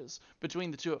damages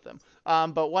between the two of them.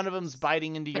 But one of them's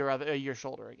biting into your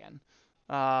shoulder again.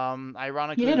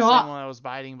 Ironically, the same one I was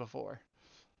biting before.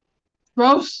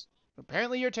 Gross.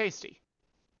 Apparently, you're tasty.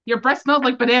 Your breath smells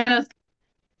like bananas.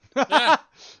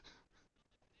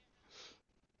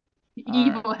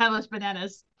 Evil, hellish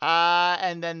bananas.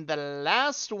 And then the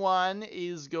last one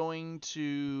is going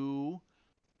to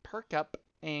perk up.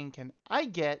 And can I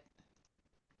get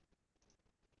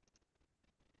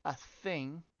a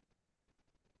thing?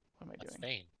 What am I doing?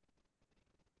 Thing.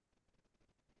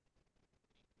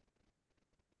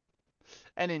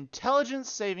 An intelligence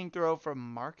saving throw from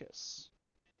Marcus.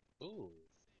 Ooh.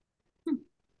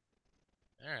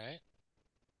 All right.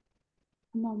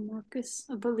 Come on, Marcus.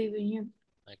 I believe in you.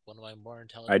 Like one of my more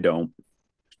intelligent. I don't.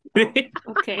 Oh,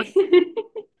 okay.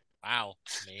 Wow.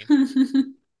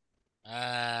 Mean.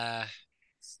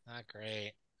 It's not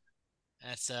great.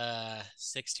 That's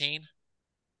 16.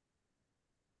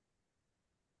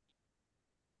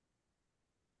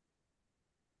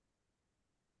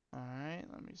 All right,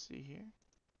 let me see here.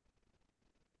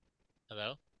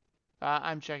 Hello?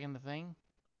 I'm checking the thing.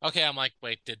 Okay, I'm like,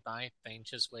 wait, did my thing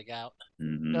just wig out?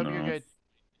 Nope, you're good.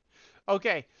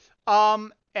 Okay.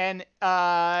 And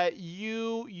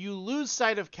you lose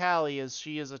sight of Callie as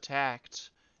she is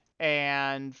attacked,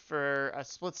 and for a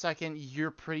split second, you're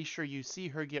pretty sure you see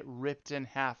her get ripped in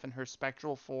half in her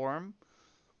spectral form.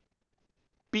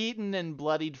 Beaten and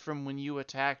bloodied from when you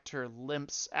attacked her,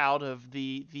 limps out of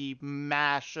the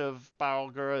mash of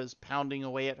Barlgura is pounding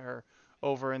away at her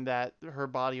over in her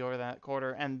body over that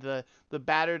corner, and the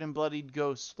battered and bloodied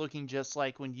ghost looking just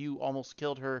like when you almost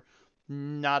killed her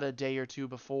not a day or two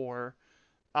before.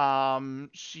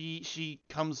 She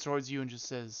comes towards you and just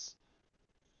says,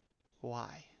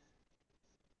 "Why?"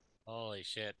 Holy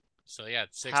shit. So yeah,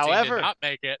 16 However, did not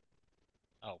make it.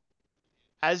 Oh.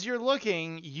 As you're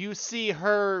looking, you see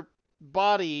her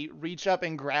body reach up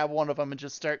and grab one of them and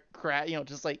just start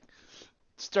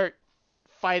start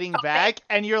fighting back,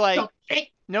 and you're like,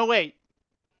 "No, wait.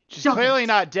 She's clearly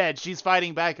not dead. She's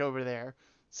fighting back over there."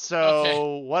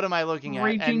 So what am I looking at?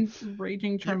 Raging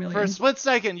Charmeleon. For a split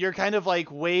second, you're kind of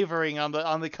like wavering on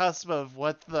the cusp of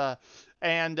what the.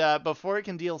 And before it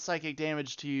can deal psychic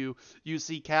damage to you, you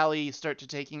see Callie start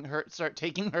taking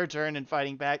her turn and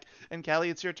fighting back. And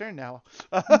Callie, it's your turn now.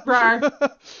 Brar.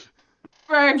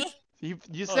 You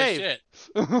Holy saved. shit.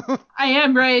 I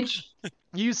am rage.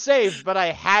 You saved, but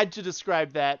I had to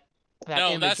describe that No,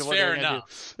 image that's of what fair they're gonna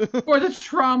enough. do. For the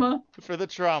trauma. For the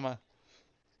trauma.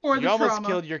 For You the almost trauma.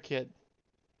 killed your kid.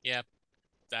 Yep.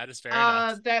 That is fair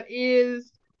enough. That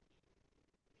is.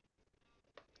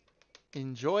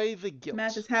 Enjoy the guilt.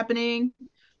 Math is happening.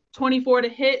 24 to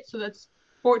hit, so that's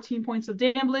 14 points of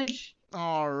damage.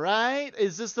 All right.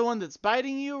 Is this the one that's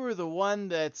biting you or the one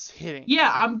that's hitting?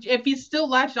 Yeah, if he's still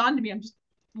latched onto me, I'm just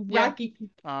whacking.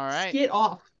 All right. Get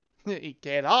off.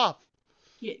 Get off.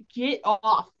 Get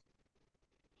off.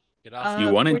 Get off. You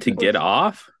wanted to get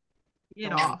off?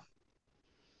 Get off.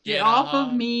 Get off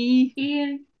of me.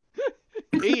 Ian.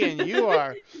 Ian, you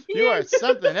are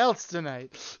something else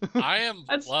tonight. I am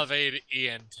loving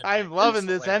Ian tonight. I'm loving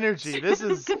this energy. This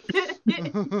is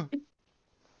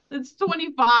It's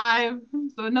 25,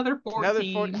 so another 14. Another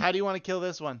 14. How do you want to kill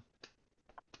this one?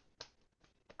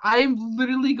 I'm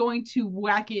literally going to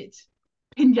whack it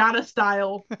pinata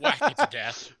style. Whack it to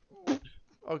death.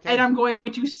 Okay. And I'm going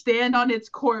to stand on its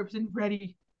corpse and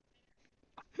ready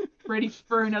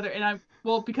for another. And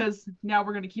because now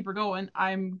we're going to keep her going.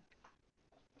 I'm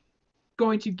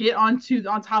going to get on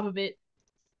top of it,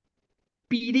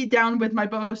 beat it down with my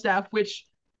bow staff, which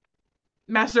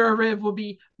Master Riv will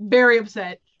be very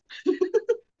upset.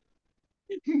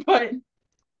 But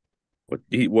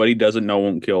what he doesn't know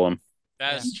won't kill him.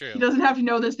 That is true. He doesn't have to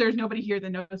know this. There's nobody here that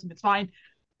knows him. It's fine.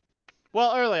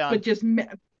 Well, early on. But just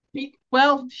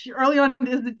early on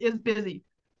is busy.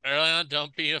 Early on,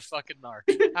 don't be a fucking narc.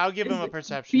 I'll give him a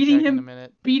perception check in a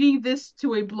minute. Beating this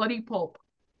to a bloody pulp.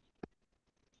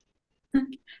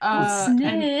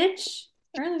 Snitch.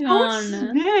 Early on.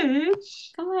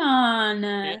 Snitch. Come on.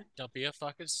 Don't be a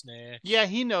fucking snitch. Yeah,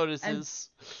 he notices.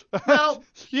 Well,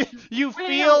 you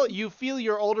feel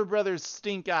your older brother's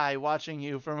stink eye watching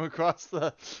you from across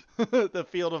the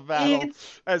field of battle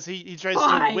as he tries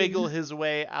to wiggle his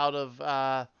way out of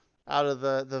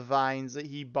the vines that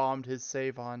he bombed his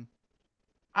save on.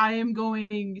 I am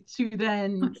going to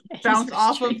then bounce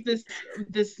off of this.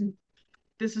 This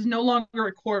is no longer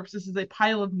a corpse. This is a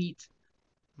pile of meat.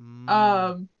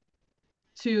 To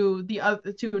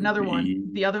another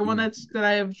one. The other one that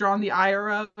I have drawn the ire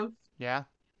of. Yeah.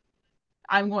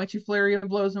 I'm going to flurry of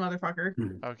blows the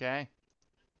motherfucker. Okay.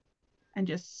 And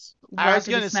just. I was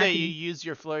gonna say you use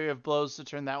your flurry of blows to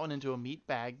turn that one into a meat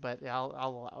bag, but I'll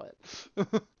allow it.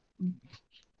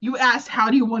 You asked, how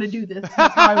do you want to do this?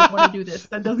 That's how I want to do this.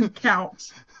 That doesn't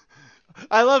count.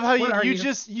 I love how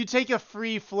you take a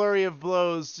free flurry of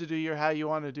blows to do how you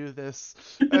want to do this,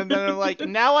 and then I'm like,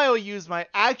 now I will use my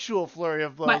actual flurry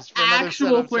of blows. My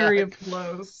actual flurry of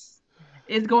blows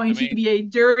is going to be a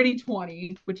dirty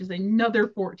 20, which is another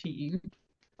 14.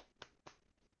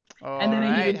 And then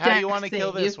I use how do you want to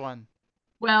kill this one?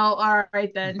 Well, all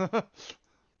right then.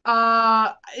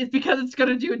 It's because it's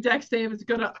gonna do a dex save. It's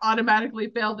gonna automatically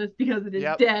fail this because it is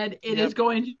dead. It is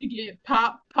going to get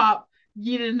pop.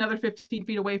 Yeeted another 15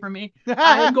 feet away from me.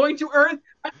 I'm going to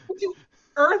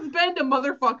earthbend a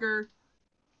motherfucker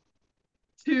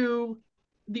to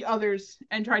the others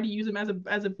and try to use him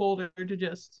as a boulder to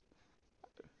just.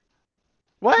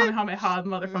 What?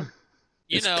 Motherfucker.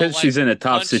 It's because she's in a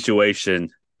tough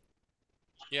situation.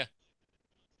 Yeah.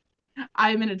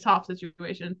 I'm in a top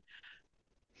situation.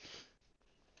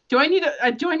 Do I need to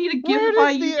give Where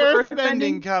does the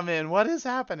earthbending come in? What is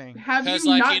happening? Have you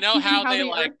not seen how they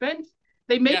earthbend?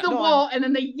 They make the wall and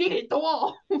then they yeet the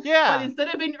wall. Yeah. But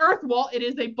instead of an earth wall, it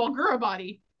is a Barlgura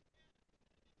body.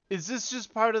 Is this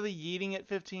just part of the yeeting at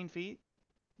 15 feet?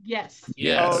 Yes.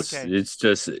 Yes. Oh, okay. It's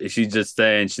just she's just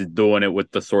saying she's doing it with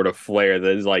the sort of flair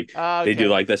that is like they do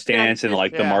like the stance and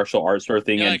like the martial arts sort of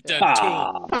thing. Like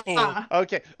and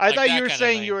okay. I thought you were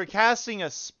saying you were casting a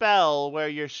spell where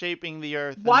you're shaping the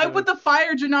earth. Why would the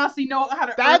fire genasi know how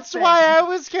to? That's why I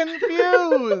was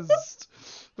confused.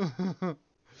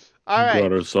 All right.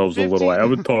 Got ourselves 15... a little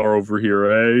avatar over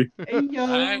here, eh? Hey,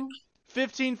 yo.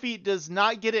 15 feet does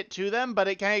not get it to them, but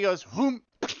it kind of goes whoom,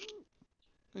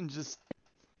 and just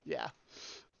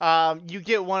you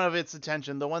get one of its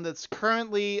attention. The one that's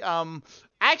currently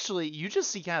actually you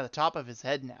just see kind of the top of his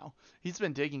head now. He's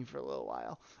been digging for a little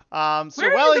while.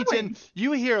 So Wellington,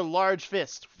 you hear large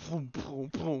fist boom, boom,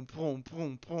 boom, boom,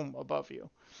 boom, boom above you.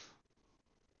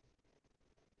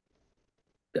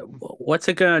 What's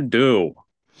it gonna do?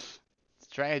 It's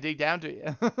trying to dig down to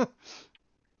you.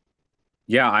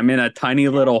 Yeah, I'm in a tiny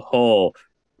little hole,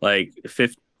 like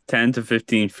 10 to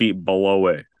 15 feet below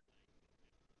it.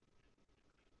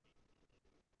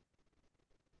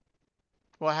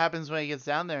 What happens when he gets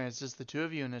down there? It's just the two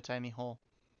of you in a tiny hole.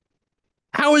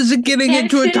 How is it getting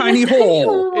into a tiny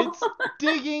hole? It's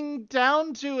digging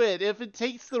down to it. If it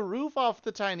takes the roof off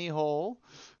the tiny hole.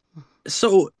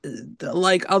 So,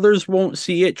 like, others won't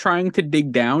see it trying to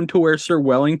dig down to where Sir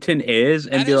Wellington is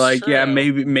and be like, true. yeah,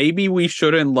 maybe we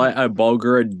shouldn't let a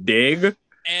Barlgura dig.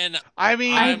 And I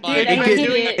mean, I did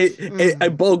it.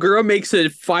 A Barlgura makes a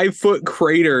 5-foot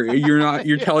crater.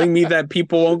 You're telling me that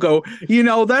people won't go,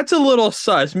 that's a little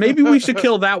sus. Maybe we should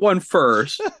kill that one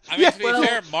first. I mean, to be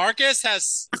fair, Marcus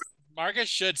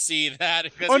should see that.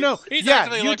 Oh no! You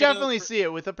definitely see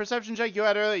it with the perception check you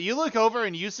had earlier. You look over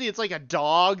and you see it's like a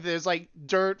dog. There's like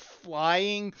dirt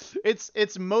flying. It's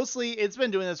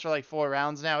been doing this for like 4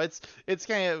 rounds now. It's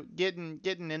kind of getting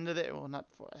into the. Well, not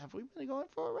 4. Have we been going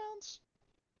 4 rounds?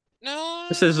 No.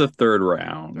 This is the third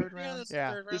round. Third round.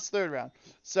 This is third round.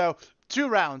 So 2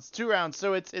 rounds.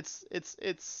 So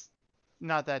it's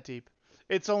not that deep.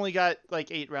 It's only got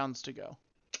like 8 rounds to go.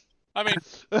 I mean,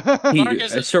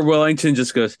 Sir Wellington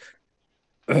just goes,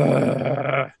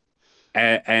 and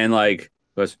like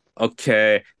goes,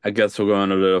 okay, I guess we're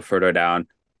going a little further down.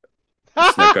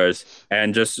 Snickers,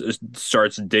 and just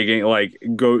starts digging, like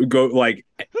go like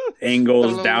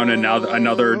angles down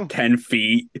another 10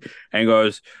 feet, and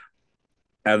goes,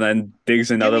 and then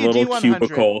digs another little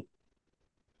cubicle.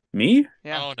 Me?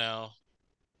 Yeah. Oh no.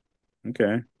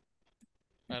 Okay.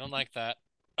 I don't like that.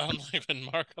 I don't like when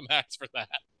Markham acts for that.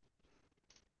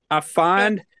 I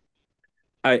find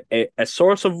a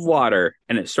source of water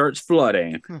and it starts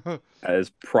flooding. That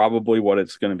is probably what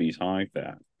it's going to be, something like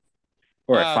that.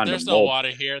 Or I find there's the mole. No water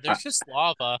here. There's just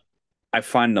lava. I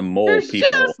find the mole There's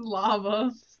people. Just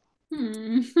lava.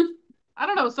 I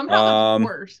don't know. Somehow that's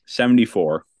worse.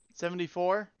 74.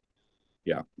 74?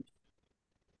 Yeah.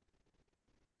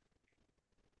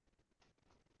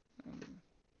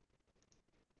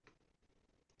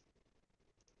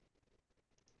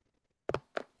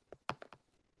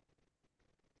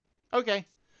 Okay.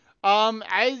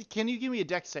 Can you give me a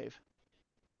dex save?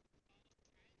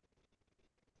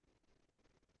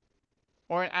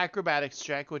 Or an acrobatics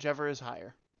check, whichever is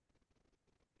higher.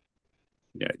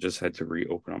 Yeah, I just had to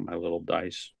reopen on my little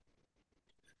dice.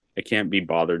 I can't be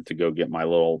bothered to go get my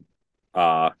little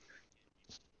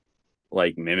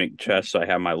like mimic chest, so I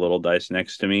have my little dice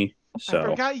next to me. So I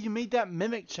forgot you made that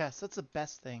mimic chest. That's the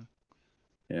best thing.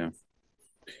 Yeah.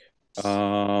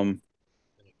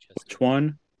 Which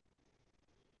one?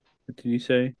 What did you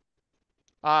say?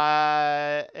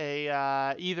 Either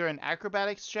an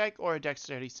acrobatics check or a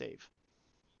dexterity save.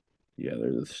 Yeah,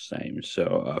 they're the same.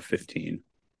 So 15.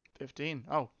 15.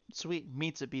 Oh, sweet.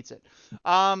 Meets it, beats it.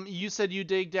 You said you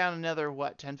dig down another,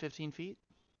 what, 10, 15 feet?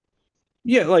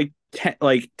 Yeah, like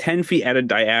 10 feet at a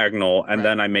diagonal, and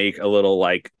then I make a little,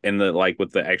 like, in the, like,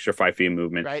 with the extra 5 feet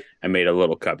movement, I made a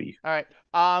little cubby. All right.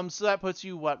 So that puts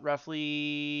you, what,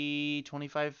 roughly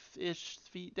 25-ish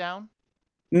feet down?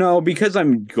 No, because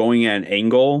I'm going at an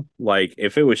angle, like,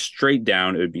 if it was straight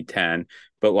down, it would be 10.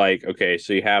 But, like, okay,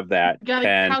 so you have that you gotta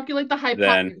 10. Calculate the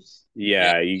hypotenuse. Then,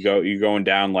 yeah, you're going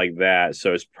down like that,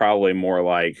 so it's probably more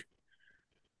like,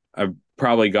 I've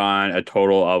probably gone a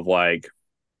total of, like,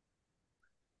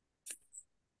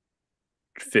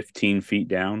 15 feet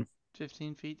down.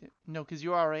 15 feet? No, because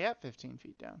you're already at 15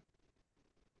 feet down.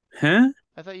 Huh?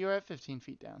 I thought you were at 15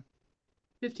 feet down.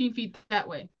 15 feet that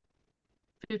way.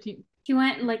 15. You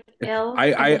went like L.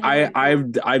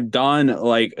 I've done,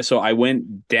 like, so I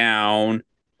went down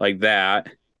like that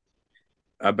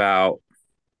about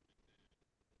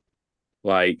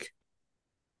like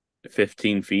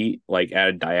 15 feet, like at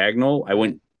a diagonal. I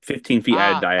went 15 feet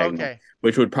at a diagonal,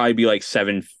 which would probably be like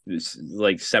 7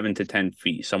 to 10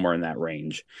 feet, somewhere in that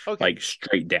range, like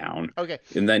straight down. Okay.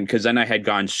 And then, because then I had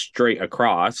gone straight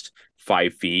across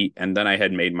 5 feet, and then I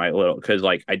had made my little, because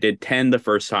like I did 10 the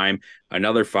first time,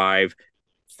 another 5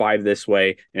 this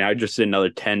way, and I just did another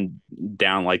 10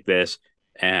 down like this,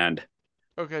 and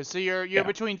okay, so you're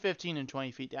between 15 and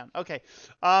 20 feet down. Okay.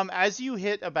 As you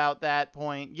hit about that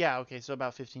point, so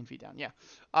about 15 feet down. Yeah.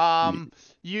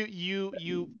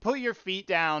 You put your feet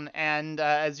down, and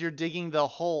as you're digging the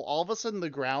hole, all of a sudden the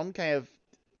ground kind of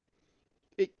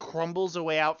it crumbles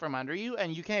away out from under you,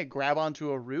 and you can't grab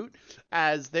onto a root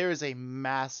as there is a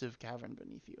massive cavern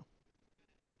beneath you.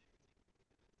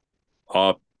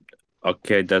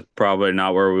 Okay, that's probably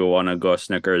not where we want to go,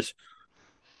 Snickers.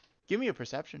 Give me a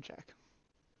perception check.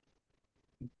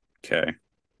 Okay.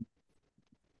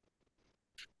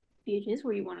 It is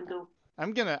where you want to go.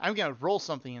 I'm gonna roll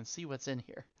something and see what's in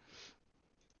here.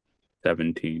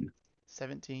 17.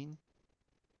 17.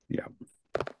 Yeah.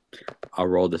 I'll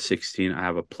roll the 16. I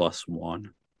have a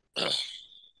 +1.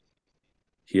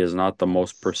 He is not the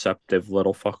most perceptive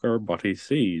little fucker, but he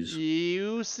sees.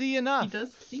 You see enough. He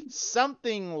does see.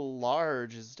 Something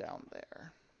large is down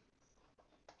there.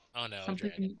 Oh no,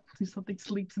 something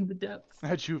sleeps in the depths.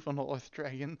 A juvenile earth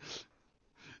dragon.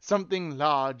 Something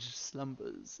large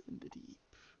slumbers in the deep.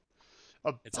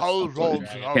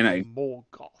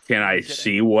 Can I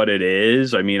see what it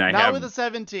is? I mean, Not with a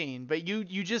 17, but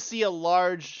you just see a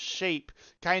large shape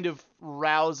kind of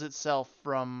rouse itself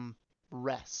from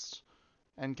rest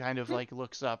and kind of like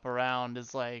looks up around,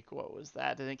 is like, what was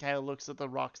that? And it kind of looks at the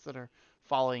rocks that are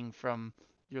falling from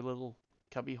your little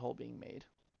cubby hole being made.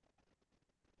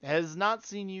 It has not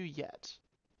seen you yet.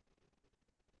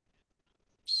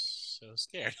 So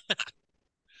scared.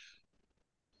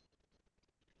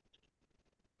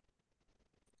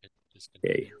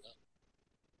 Okay.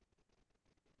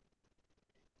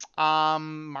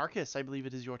 Marcus, I believe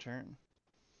it is your turn.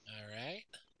 All right.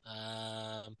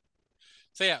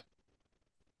 So yeah,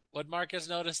 would Marcus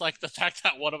notice like the fact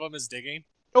that one of them is digging?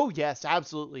 Oh yes,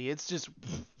 absolutely. It's just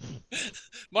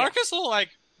Marcus will like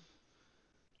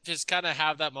just kind of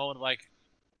have that moment of, like,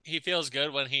 he feels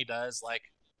good when he does like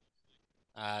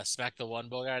smack the one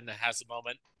booger, and has a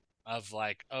moment of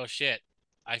like, oh shit,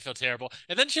 I feel terrible,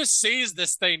 and then just sees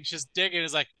this thing just digging and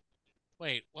is like,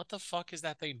 wait, what the fuck is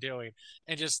that thing doing?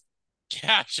 And just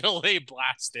casually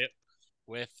blast it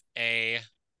with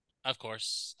of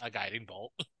course, a guiding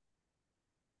bolt.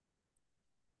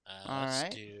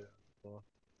 Let's do.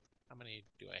 How many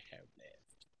do I have left?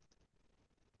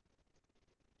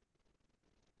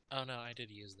 Oh no, I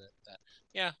did use that.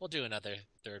 Yeah, we'll do another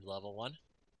 3rd level one.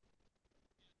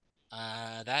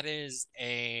 That is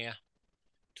a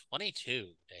 22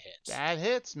 to hit. That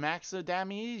hits. Max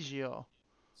damagio.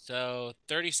 So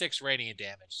 36 radiant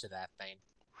damage to that thing.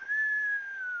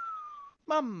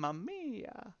 Mamma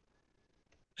mia.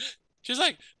 She's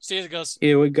like, sees it, goes,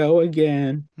 here we go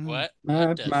again. What?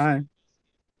 What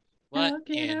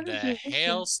in the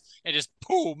hell's? And just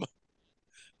boom.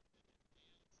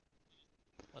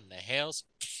 What in the hell's?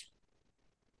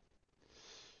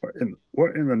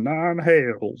 What in the 9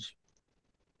 hells?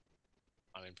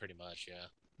 I mean, pretty much, yeah.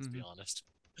 Let's be honest.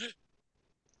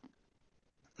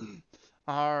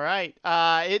 All right.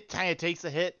 It kind of takes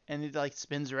a hit and it like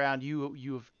spins around.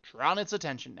 You have drawn its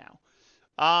attention now.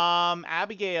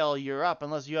 Abigail, you're up.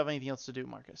 Unless you have anything else to do,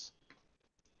 Marcus.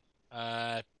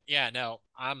 Yeah, no,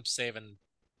 I'm saving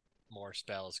more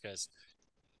spells because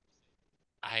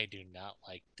I do not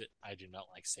like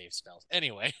save spells.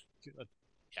 Anyway,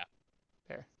 yeah.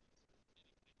 Fair.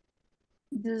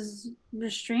 Does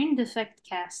restrained affect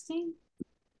casting?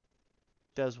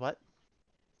 Does what?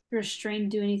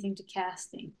 Restrained do anything to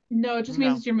casting? No, it just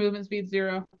means that your movement speed's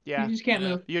 0. Yeah. You just can't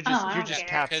move. You're just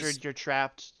captured. You're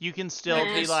trapped. You can still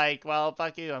be like, well,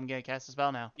 fuck you. I'm gonna cast a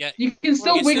spell now. Yeah. You can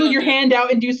still wiggle your hand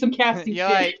out and do some casting you're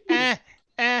shit. Like,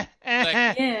 yeah.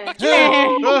 Fuck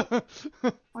you.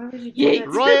 Why would you do that?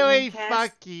 Royally,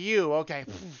 fuck you. Okay.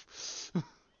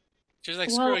 She's like,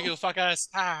 screw you, fuck us.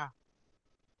 How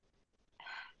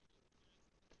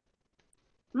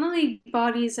many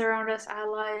bodies around us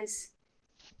allies?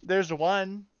 There's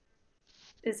one.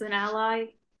 Is an ally?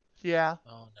 Yeah.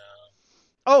 Oh no.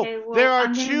 Oh, okay, well, there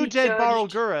are 2 dead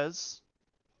Barlguras.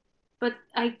 But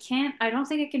I don't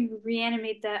think I can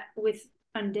reanimate that with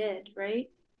undead, right?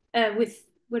 With,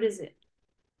 what is it?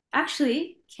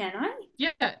 Actually, can I?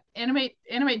 Yeah, animate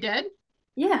dead?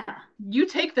 Yeah. You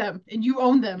take them and you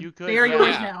own them. You could, they are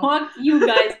yours now. Fuck you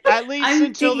guys. At least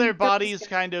until their bodies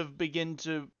kind of begin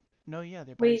to... No, yeah,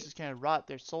 their bodies just kind of rot.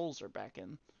 Their souls are back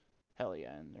in hell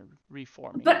yeah, and they're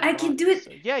reforming. But I can do it.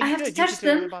 So, yeah, I have to touch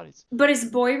them. But is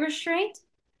boy restrained?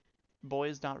 Boy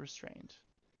is not restrained.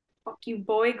 Fuck you,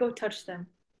 boy. Go touch them.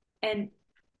 And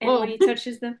when he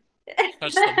touches them...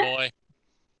 Touch the boy.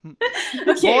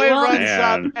 Boy runs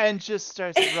up and just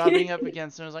starts rubbing up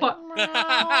against them. Like, and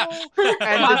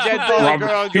the dead boy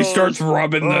girl goes, he starts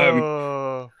rubbing them.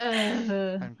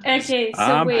 Okay, so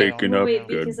I'm picking up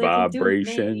good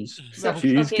vibrations. So,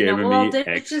 she's giving me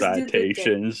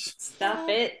excitations. Stop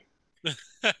it.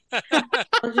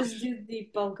 I'll just do the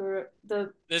Barlgura.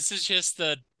 This is just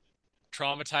the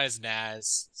traumatized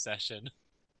Naz session.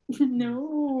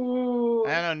 No.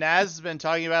 I don't know. Naz has been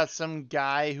talking about some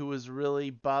guy who was really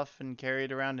buff and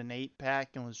carried around an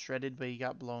 8-pack and was shredded, but he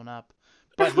got blown up.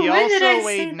 But he also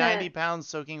weighed 90 pounds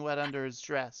soaking wet under his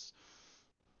dress.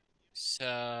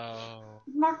 So...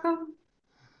 Marco?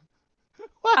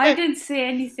 What? I didn't say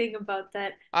anything about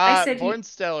that. I said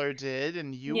Bornsteller did,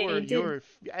 and you were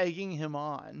egging him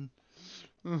on.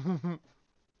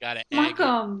 Gotta egg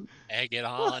it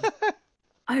on.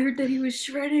 I heard that he was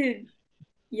shredded.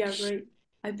 Yeah, right.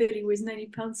 I bet he weighs 90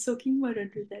 pounds soaking mud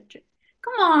under that jacket.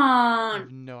 Come I have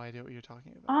on! no idea what you're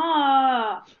talking about.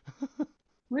 Ah!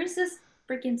 Where's this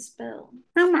freaking spell?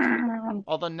 Come on!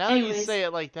 Although now that you say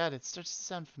it like that, it starts to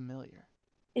sound familiar.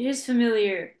 It is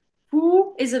familiar.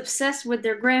 Who is obsessed with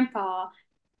their grandpa,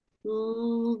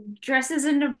 dresses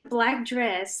in a black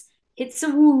dress, hits a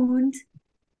wound,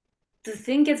 the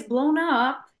thing gets blown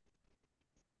up.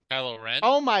 Kylo Ren?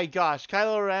 Oh my gosh,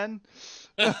 Kylo Ren?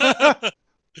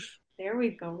 There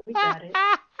we go, we got it.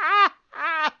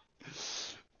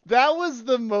 That was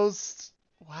the most...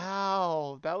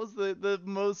 Wow, that was the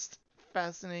most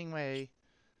fascinating way.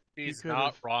 She's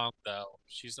not wrong, though.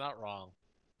 She's not wrong.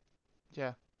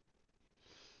 Yeah.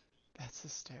 That's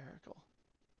hysterical.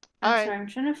 I'm sorry, I'm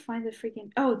trying to find the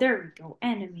freaking... Oh, there we go.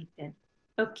 Animate then.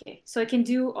 Okay, so I can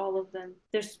do all of them.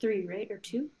 There's 3, right? Or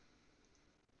 2?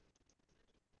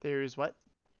 There's what?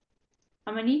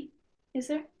 How many is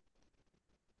there?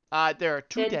 There are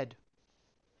 2 dead.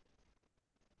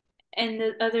 And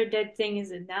the other dead thing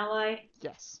is an ally?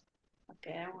 Yes.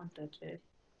 Okay, I won't touch it.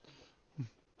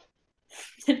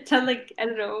 They're like, I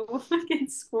don't know, fucking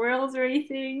squirrels or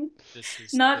anything.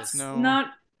 Not.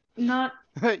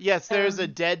 Yes, there's a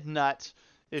dead nut.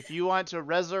 If you want to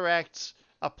resurrect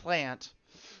a plant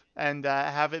and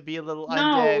have it be a little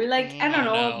undead. No, like, I don't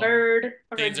know, a bird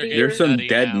or a deer. There's some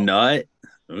dead nut.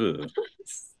 Ugh.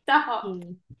 Stop.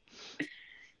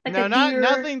 Like no,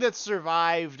 nothing that's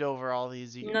survived over all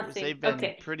these years. Nothing. They've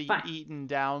been pretty eaten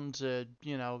down to,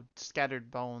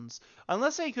 scattered bones.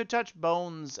 Unless they could touch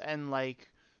bones and, like,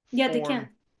 Yeah, they can.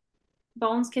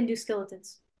 Bones can do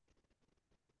skeletons.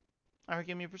 Alright,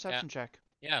 give me a perception check.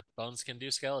 Yeah, bones can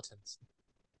do skeletons.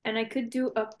 And I could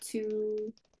do up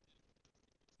to...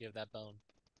 You have that bone.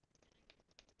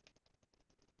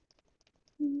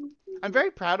 I'm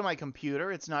very proud of my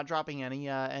computer. It's not dropping any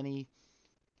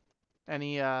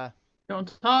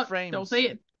Don't talk. frames. Don't say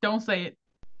it. Don't say it.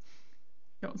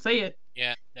 Don't say it.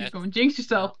 Yeah. You're going to jinx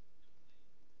yourself.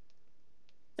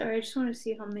 Sorry, I just want to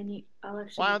see how many I'll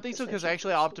actually... Well, I don't think so because I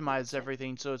actually optimized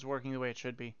everything so it's working the way it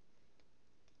should be.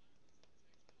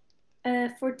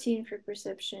 14 for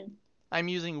perception. I'm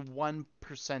using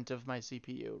 1% of my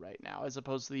CPU right now as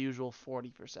opposed to the usual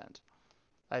 40%.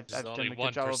 I've done a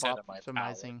good job of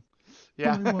optimizing.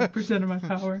 Yeah. Only 1% of my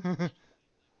power.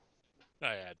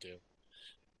 I had to.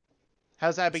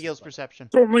 How's Abigail's perception?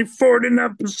 It's only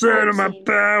 49% of my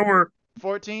power.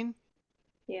 14?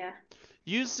 Yeah.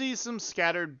 You see some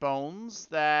scattered bones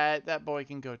that boy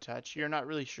can go touch. You're not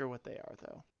really sure what they are,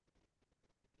 though.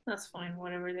 That's fine.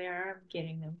 Whatever they are, I'm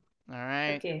getting them. All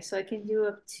right. Okay, so I can do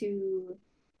up to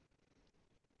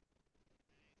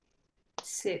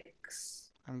 6.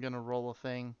 I'm going to roll a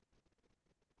thing.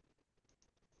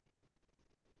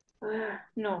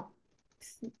 No.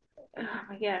 Oh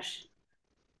my gosh.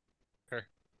 Sure.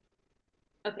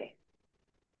 Okay.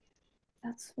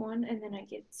 That's 1, and then I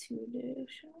get 2 to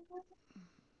show.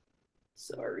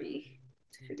 Sorry.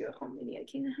 To figure out how many I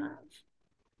can have.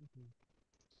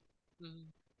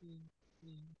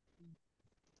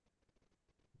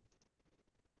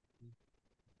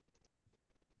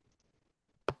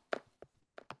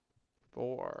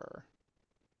 Four.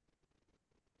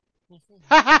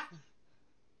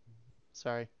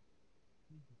 Sorry.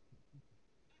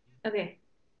 Okay.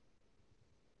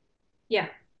 Yeah.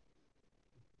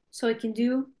 So I can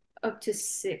do up to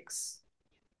 6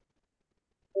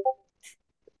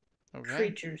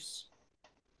 creatures.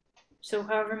 So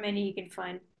however many you can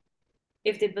find.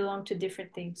 If they belong to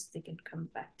different things, they can come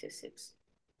back to 6.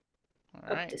 All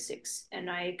right. Up to 6. And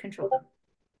I control them.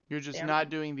 You're just not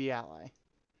doing the ally.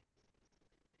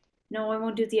 No, I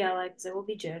won't do the ally because I will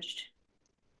be judged.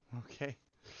 Okay.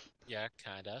 Yeah,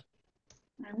 kinda.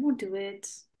 I won't do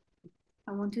it.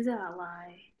 I won't do the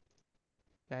ally.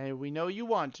 Hey, we know you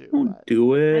want to. Don't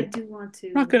do it. I do want to.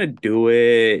 I'm not gonna do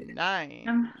it.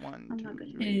 9. 1,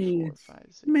 2, 3, 4, 5,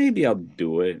 6. Maybe I'll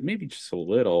do it. Maybe just a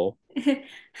little.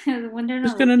 When they're not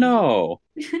Who's gonna know?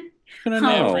 Who's gonna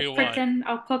know? Everyone. Pretend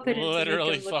I'll pop it into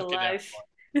Literally make them look fucking alive.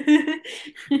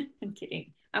 I'm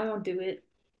kidding. I won't do it.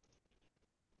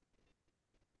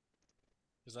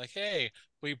 He's like, hey,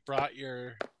 we brought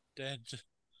your dead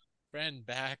friend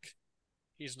back.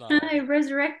 He's not. I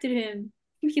resurrected him.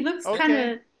 He looks kind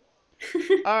of.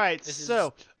 All right,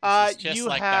 so you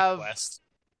like have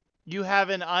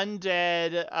an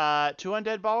undead, 2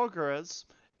 undead Barlguras,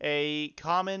 a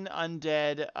common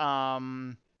undead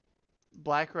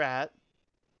black rat,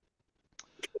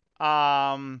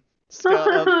 rat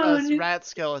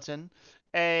skeleton,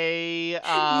 a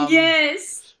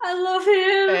yes, I love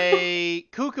him. A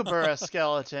kookaburra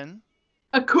skeleton.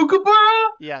 A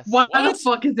kookaburra? Yes. Why the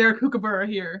fuck is there a kookaburra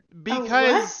here?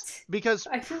 Because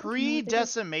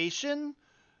pre-decimation,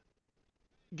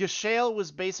 Geshael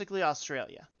was basically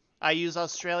Australia. I use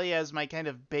Australia as my kind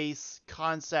of base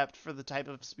concept for the type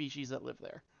of species that live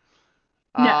there.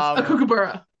 Yes, a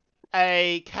kookaburra.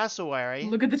 A cassowary.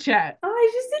 Look at the chat. Oh,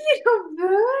 I just think it's a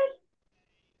bird.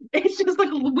 It's just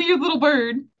like a weird little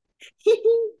bird.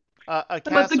 A cassowary.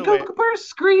 But the kookaburras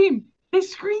scream. They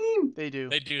scream. They do.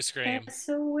 They do scream.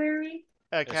 Cassowary.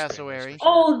 A cassowary.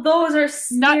 Oh, those are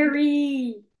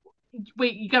scary.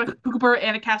 Wait, you got a kookaburra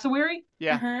and a cassowary?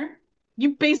 Yeah.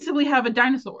 You basically have a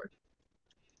dinosaur.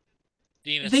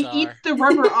 Dinosaur. They eat the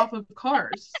rubber off of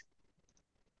cars.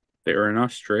 They're in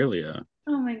Australia.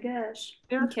 Oh my gosh.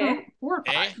 They're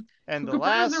horrifying. And the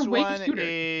last one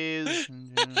is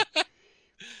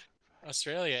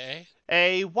Australia, eh?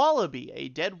 A wallaby, a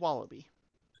dead wallaby.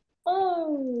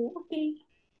 Oh, okay.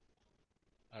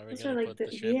 Are we gonna put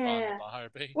the ship on the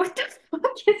Barbie? What the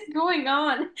fuck is going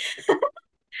on?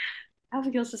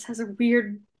 Abigail just has a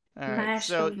weird mash.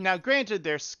 So now, granted,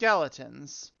 they're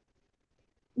skeletons.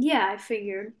 Yeah, I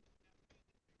figured.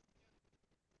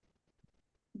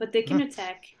 But they can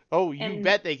attack. Oh, you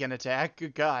bet they can attack.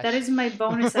 Good gosh. That is my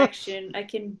bonus action. I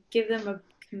can give them a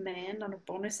command on a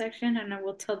bonus action, and I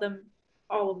will tell them,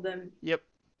 all of them,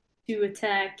 to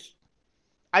attack.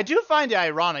 I do find it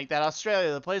ironic that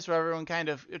Australia, the place where everyone kind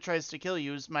of tries to kill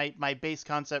you, is my base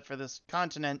concept for this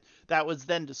continent that was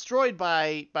then destroyed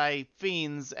by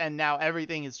fiends, and now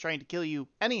everything is trying to kill you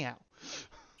anyhow.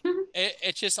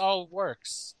 It just all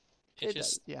works. It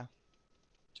does, yeah.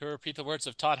 To repeat the words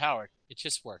of Todd Howard, it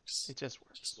just works. It just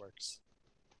works. It just works.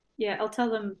 Yeah, I'll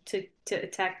tell them to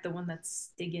attack the one that's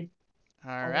digging.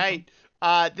 All right.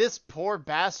 This poor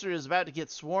bastard is about to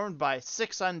get swarmed by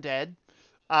 6 undead.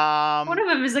 One of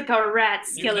them is like a rat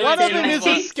skeleton. One of them is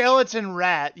a skeleton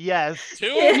rat, yes. Two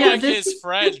of like his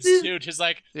friends, too, just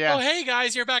like, oh, hey,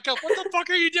 guys, you're back up. What the fuck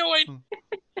are you doing?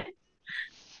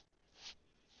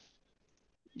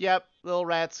 Yep, little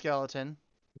rat skeleton.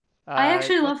 I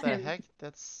actually love him. What the heck?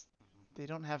 They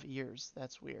don't have ears.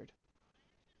 That's weird.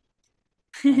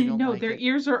 No, their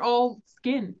ears are all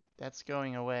skin. That's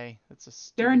going away. That's a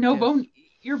there are no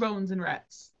ear bones in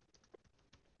rats.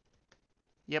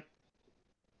 Yep.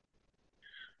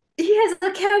 He has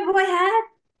a cowboy hat.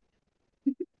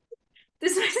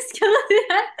 This is my skeleton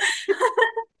hat.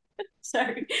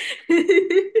 Sorry.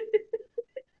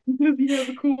 Does he have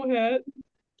a cool hat?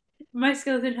 My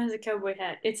skeleton has a cowboy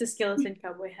hat. It's a skeleton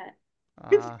cowboy hat.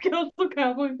 Skeleton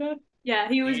cowboy hat? Yeah,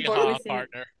 he was born with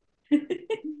partner.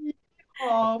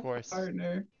 Of course.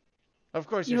 Partner. Of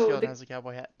course your skeleton has a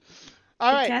cowboy hat.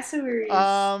 All right.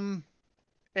 Cassowaries.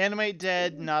 Animate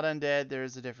dead, not undead. There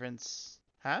is a difference.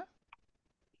 Huh?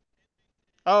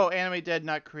 Oh, animate dead,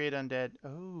 not create undead.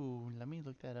 Oh, let me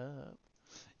look that up.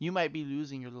 You might be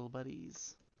losing your little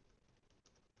buddies.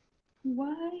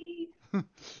 Why?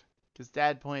 Because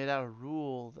Dad pointed out a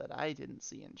rule that I didn't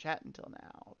see in chat until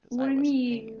now. What do you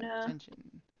mean?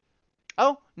 Attention.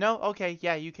 Oh, no, okay,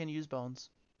 yeah, you can use bones.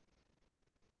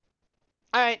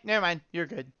 Alright, never mind, you're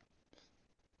good.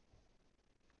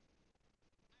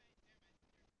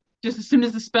 Just as soon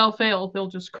as the spell fails, they'll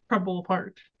just crumble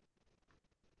apart.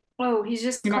 Oh, he's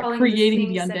just calling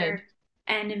creating the undead. That are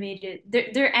animated.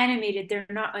 They're animated, they're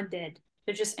not undead.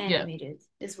 They're just animated,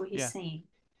 is what he's saying.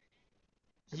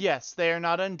 Yes, they are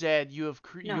not undead. You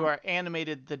are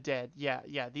animated the dead.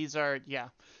 Yeah. These are they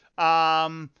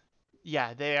are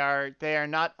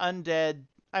not undead.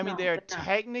 I mean, they are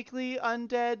technically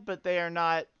undead, but they are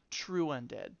not true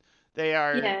undead. They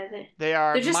are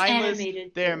they're just mindless.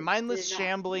 Animated. They are mindless,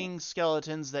 shambling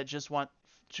skeletons that just want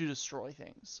to destroy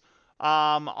things.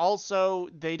 Also,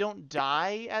 they don't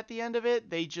die at the end of it.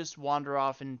 They just wander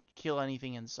off and kill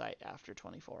anything in sight after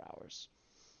 24 hours.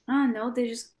 No,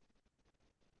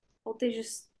 they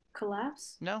just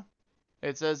collapse? No.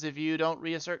 It says if you don't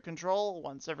reassert control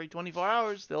once every 24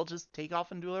 hours, they'll just take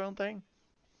off and do their own thing.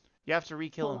 You have to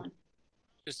re-kill them.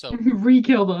 Just a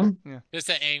re-kill them. Yeah. Just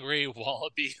an angry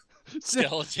wallaby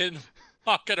skeleton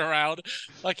walking around.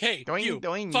 Like, hey, fucker,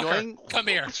 come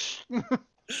here.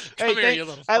 Come here, you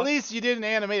little fuck. At least you didn't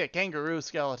animate a kangaroo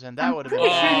skeleton. That would have been sure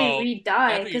they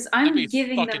re-die, because I'm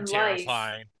giving them life.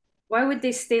 Why would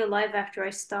they stay alive after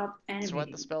I stop animating? That's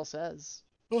what the spell says.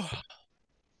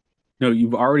 No,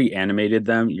 you've already animated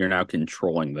them. You're now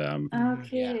controlling them.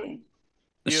 Okay.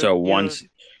 Yeah. So once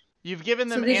you've given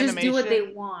them they animation, just do what they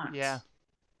want. Yeah.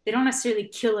 They don't necessarily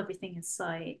kill everything in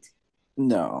sight.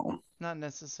 No. Not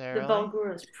necessarily. The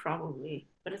Barlguras probably,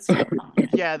 but it's not.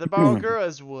 Yeah, the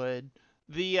Barlguras would.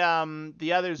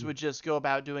 The others would just go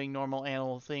about doing normal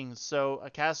animal things. So a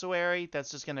cassowary, that's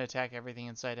just gonna attack everything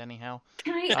in sight anyhow.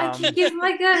 I can give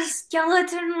like a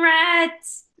skeleton rat.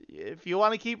 If you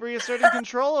want to keep reasserting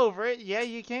control over it, yeah,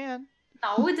 you can.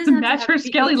 No, it doesn't Match have her to be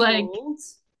skelly leg. controlled.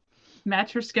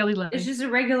 Match her skelly leg. It's just a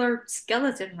regular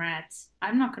skeleton rat.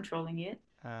 I'm not controlling it.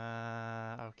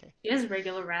 Okay. It has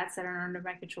regular rats that are under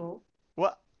my control.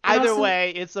 Well, either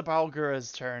way, it's the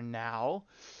Barlgura's turn now.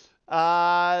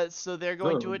 So they're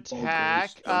going to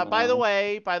attack. By the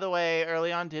way,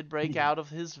 Early did break out of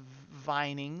his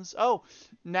vinings. Oh,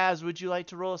 Naz, would you like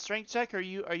to roll a strength check, or are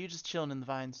you just chilling in the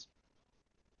vines?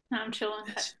 No, I'm chilling.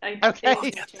 Okay.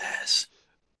 Look at this.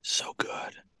 So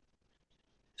good.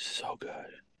 So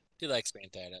good. He likes being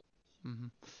at it.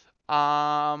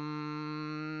 All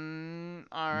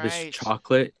right. This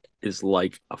chocolate is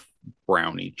like a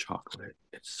brownie chocolate.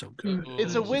 It's so good. Ooh,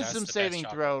 It's a that's wisdom the best saving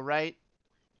chocolate. throw, right?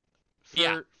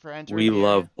 For entering We the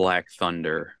love area. Black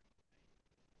Thunder.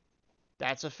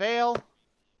 That's a fail.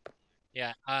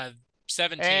 Yeah,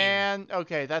 17. And,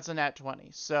 okay, that's a nat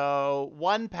 20. So,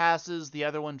 one passes, the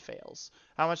other one fails.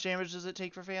 How much damage does it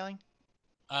take for failing?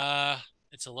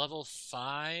 It's a level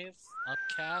 5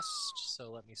 upcast,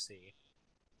 so let me see.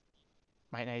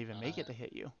 Might not even make it to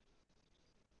hit you.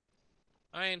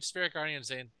 I mean, Spirit Guardian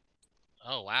saying,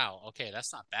 oh, wow, okay,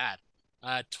 that's not bad.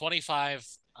 25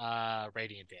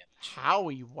 radiant damage.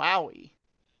 Howie wowie.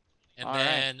 And All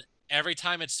then right. every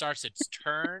time it starts its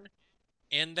turn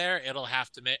in there, it'll have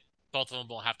to make, both of them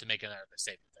will have to make another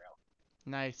saving throw.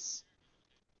 Nice.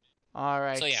 All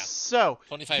right. So, yeah. So,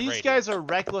 25 these radiant. guys are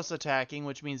reckless attacking,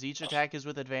 which means each attack is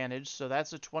with advantage. So,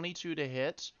 that's a 22 to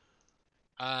hit.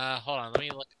 Hold on, let me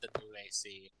look at the new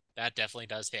AC. That definitely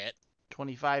does hit.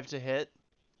 25 to hit.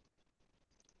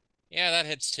 Yeah, that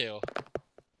hits too.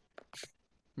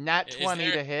 Nat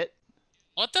 20 to hit.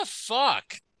 What the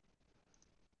fuck?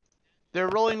 They're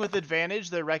rolling with advantage.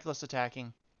 They're reckless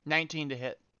attacking. 19 to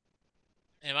hit.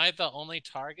 Am I the only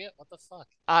target? What the fuck?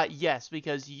 Yes,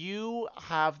 because you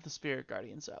have the Spirit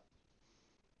Guardians up.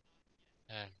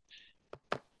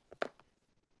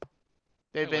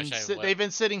 They've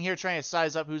been sitting here trying to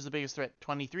size up who's the biggest threat.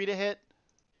 23 to hit.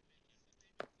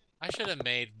 I should have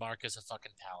made Marcus a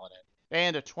fucking paladin.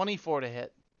 And a 24 to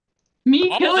hit. Me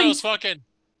All killing those fucking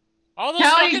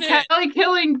hit. Kelly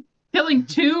killing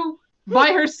two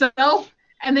by herself,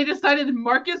 and they decided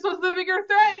Marcus was the bigger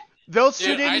threat. Those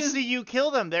two didn't see you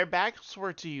kill them. Their backs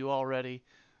were to you already.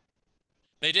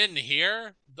 They didn't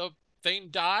hear the thing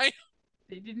die?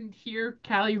 They didn't hear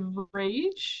Callie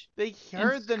rage? They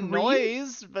heard the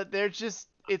noise, but they're just...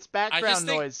 It's background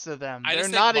noise to them. They're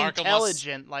not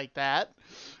intelligent like that.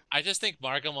 I just think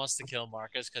Markham wants to kill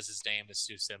Marcus because his name is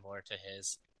too similar to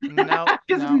his. No.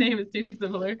 Because his name is too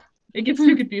similar. It gets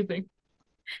too confusing.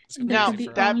 Now,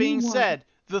 that being said,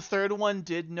 the third one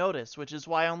did notice, which is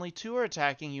why only two are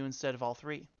attacking you instead of all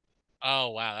three. Oh,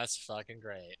 wow, that's fucking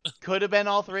great. Could have been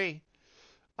all three.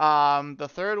 The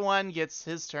third one gets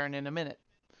his turn in a minute.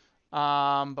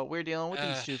 But we're dealing with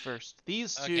these two first.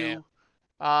 These two...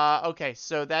 okay,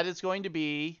 so that is going to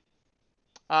be...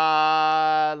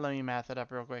 let me math it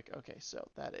up real quick. Okay, so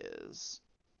that is...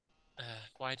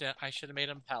 I should have made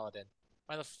him paladin.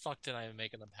 Why the fuck did I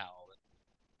make him paladin?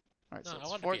 Alright, so I it's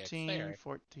wanted 14, to be a cleric.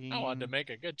 14... I wanted to make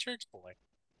a good church boy.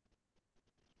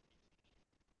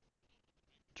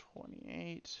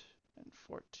 28 and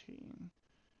 14.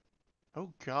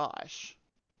 Oh gosh.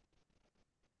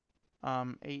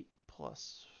 8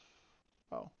 plus...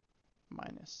 Oh.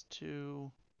 Minus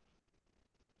 2.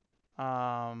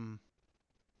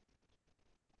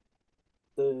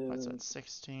 What's that?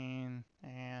 16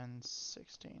 and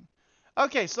 16.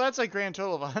 Okay, so that's a grand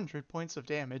total of 100 points of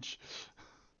damage.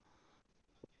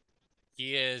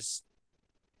 He's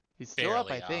still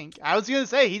up, I think. I was gonna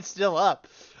say he's still up.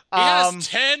 He has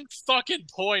 10 fucking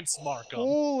points, Markham.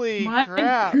 Holy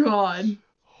crap! My God.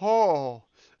 Oh.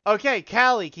 Okay,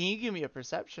 Callie, can you give me a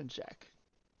perception check?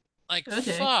 Like,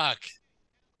 fuck.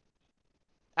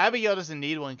 Abigail doesn't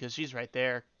need one because she's right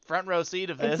there. Front row seat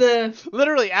of this.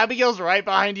 Literally, Abigail's right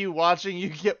behind you watching you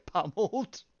get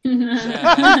pummeled. Don't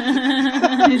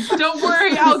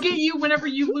worry, I'll get you whenever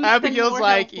you lose. Abigail's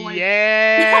like,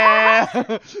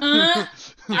 yeah.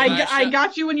 I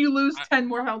got you when you lose 10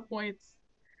 more health points.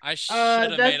 I should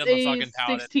have made him a fucking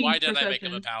paladin. Why did perception. I make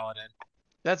him a paladin?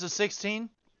 That's a 16?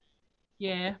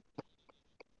 Yeah.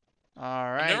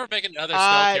 Alright. I'm never making another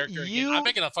spell character again. I'm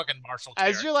making a fucking martial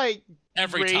character. As you're like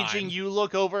every raging, time. you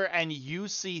look over and you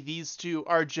see these two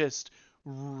are just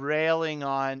railing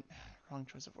on... Wrong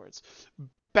choice of words.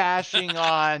 bashing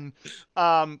on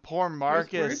poor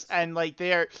Marcus, and like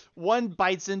one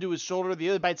bites into his shoulder, the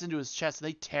other bites into his chest, and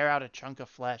they tear out a chunk of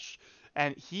flesh,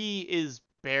 and he is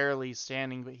barely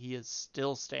standing, but he is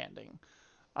still standing.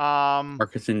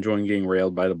 Marcus enjoying getting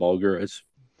railed by the Barlguras.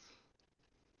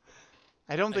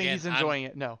 I don't think he's enjoying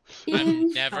it. No.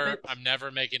 I'm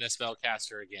never making a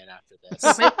spellcaster again after this.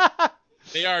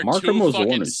 They are Markham too was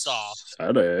fucking soft.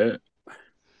 Said it.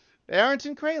 They aren't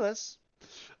in Kralis.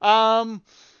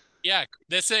 Yeah,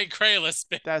 this ain't Kralis.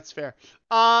 That's fair.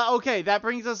 Okay, that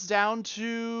brings us down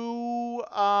to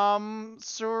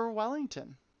Sir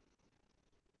Wellington.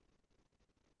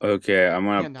 Okay, I'm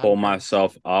gonna pull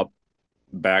myself up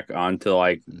back onto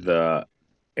like the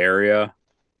area.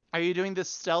 Are you doing this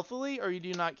stealthily, or you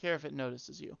do not care if it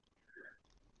notices you?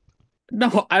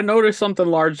 No, I noticed something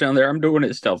large down there. I'm doing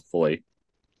it stealthily.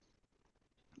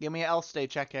 Give me an L stay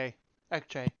check A.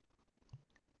 X-ray.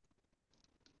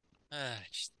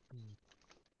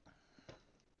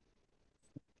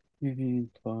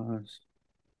 Plus.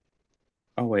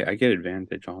 Oh wait, I get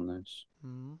advantage on this.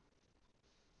 Mm-hmm.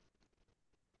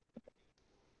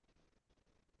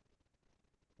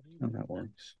 Oh, that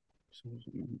works. So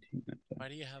 19. Why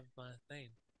do you have my thing?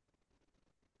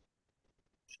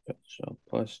 So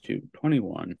 +2,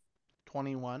 21.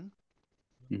 21.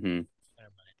 Mm-hmm.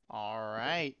 All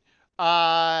right.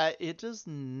 It does.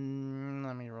 Let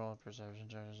me roll a perception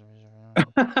check.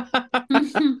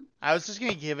 I was just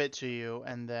gonna give it to you,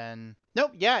 and then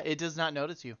nope. Yeah, it does not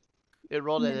notice you. It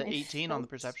rolled at 18 on the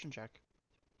perception check.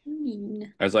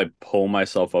 As I pull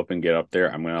myself up and get up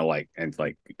there, I'm gonna kind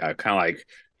of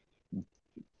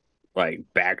like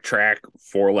backtrack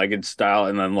 4-legged style,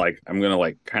 and then I'm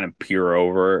gonna kind of peer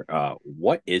over.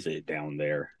 What is it down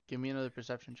there? Give me another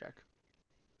perception check.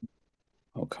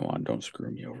 Oh, come on, don't screw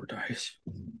me over, dice.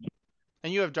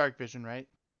 And you have dark vision, right?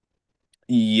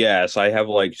 Yes, I have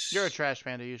You're a trash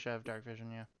panda, you should have dark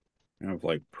vision, yeah. I have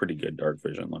pretty good dark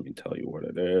vision, let me tell you what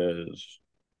it is.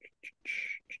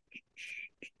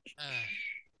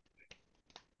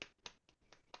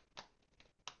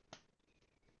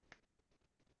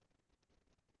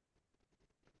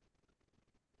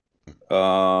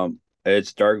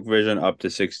 It's dark vision up to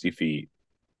 60 feet.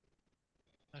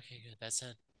 Okay, good. That's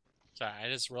it. Sorry, I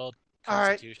just rolled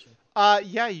Constitution. All right.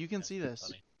 Yeah, you can see this.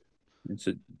 Funny. It's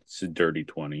a dirty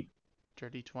 20.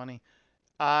 Dirty 20.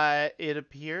 It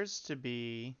appears to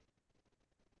be.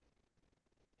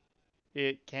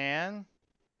 It can.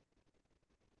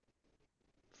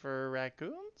 For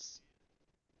raccoons.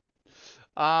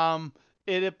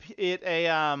 It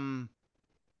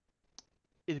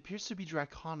appears to be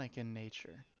draconic in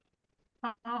nature.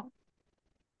 Oh.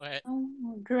 What?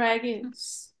 Oh,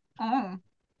 dragons. Oh.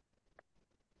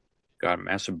 Got a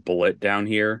massive bullet down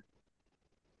here.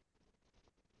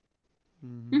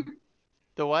 Mm-hmm.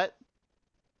 The what?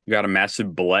 Got a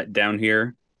massive bullet down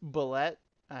here. Bullet?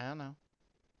 I don't know.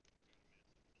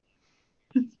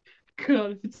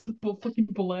 God, if it's the fucking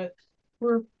bullet,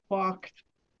 we're fucked.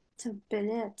 It's a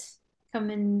bullet.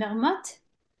 Comme une marmotte?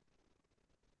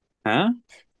 Huh?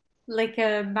 Like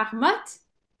a marmotte?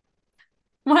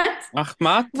 What?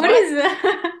 Ahmat? What is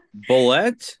that?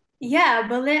 Bullet? Yeah,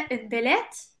 bullet and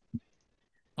bullet?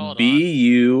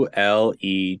 Bullette.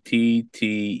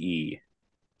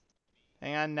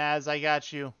 Hang on, Naz, I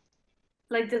got you.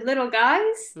 Like the little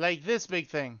guys? Like this big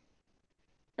thing.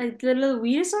 Like the little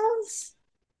weasels?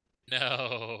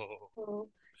 No. Oh.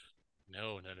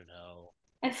 No.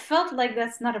 I felt like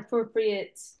that's not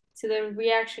appropriate to the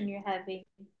reaction you're having.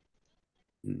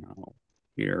 No.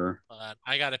 Here. Hold on.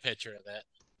 I got a picture of it.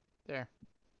 There.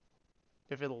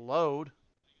 If it'll load.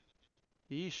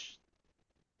 Yeesh.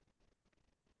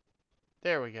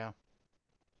 There we go.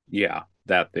 Yeah,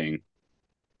 that thing.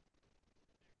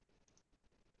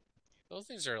 Those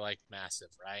things are massive,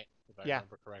 right? If I Yeah.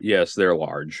 remember correctly. Yes, they're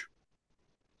large.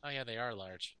 Oh yeah, they are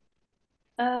large.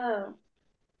 Oh.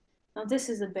 No, this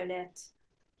is a bullet.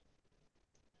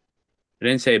 I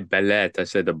didn't say bullet, I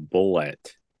said a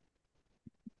bullet.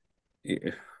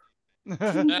 Yeah.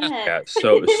 Yeah.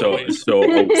 So if it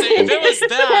was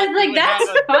that,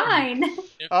 that's fine.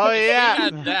 Oh yeah.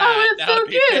 That would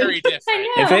be very different.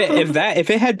 If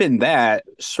it had been that,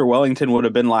 Sir Wellington would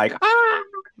have been like,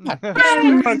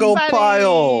 struggle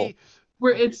pile.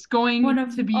 Where it's going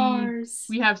to be ours.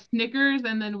 We have Snickers,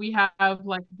 and then we have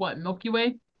what, Milky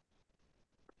Way?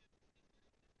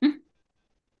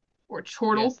 Or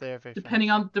chortle, yes, depending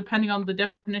on the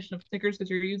definition of Snickers that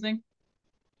you're using.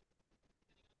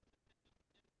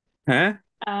 Huh?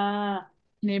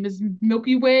 Name is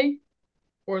Milky Way,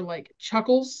 or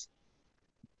Chuckles.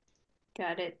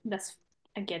 Got it.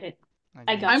 I get it.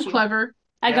 I'm clever.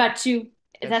 I got you.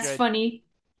 That's good. funny.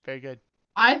 Very good.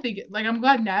 I think I'm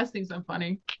glad Naz thinks I'm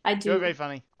funny. I do. You're very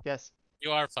funny. Yes.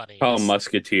 You are funny. Oh, Yes.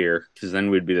 Musketeer, because then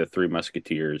we'd be the three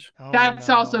Musketeers. Oh, That's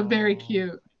also very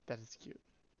cute. That is cute.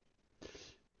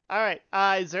 All right.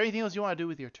 Is there anything else you want to do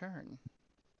with your turn?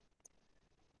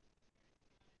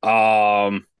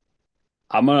 I'm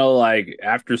gonna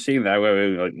after seeing that,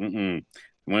 I'm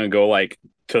gonna go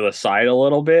to the side a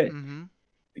little bit,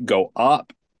 go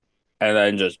up, and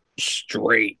then just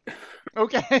straight.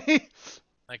 Okay.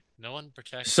 Like no one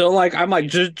protects. So I'm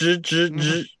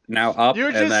now up. You're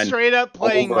and just then straight up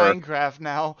playing over. Minecraft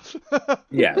now.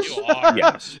 Yes. You are.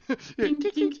 Yes.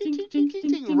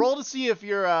 Roll to see if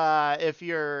your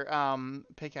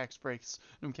pickaxe breaks.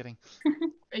 I'm kidding.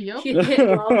 Yep. You hit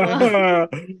lava.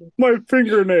 My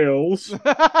fingernails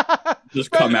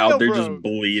just come out. They're broke. just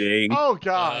bleeding. Oh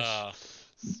gosh.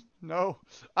 No.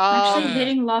 Actually,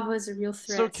 hitting lava is a real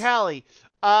threat. So Callie,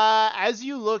 as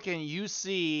you look and you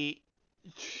see,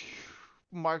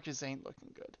 Marcus ain't looking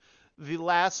good. The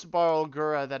last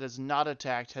Barlgura that is not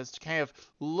attacked has kind of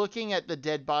looking at the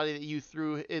dead body that you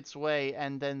threw its way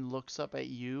and then looks up at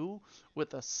you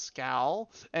with a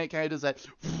scowl, and it kind of does that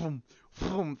vroom,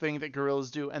 vroom thing that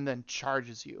gorillas do and then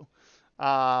charges you.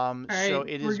 So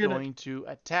it is going to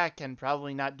attack and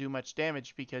probably not do much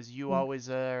damage because you always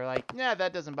are like, yeah,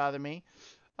 that doesn't bother me.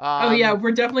 Oh yeah,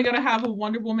 we're definitely gonna have a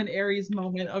Wonder Woman Ares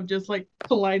moment of just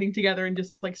colliding together and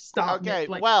just stop. Okay,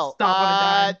 stop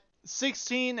on a dime.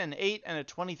 16, an 8, and a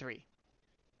 23.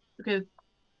 Okay,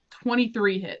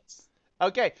 23 hits.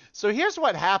 Okay, so here's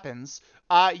what happens.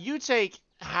 You take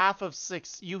half of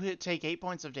 6. You take 8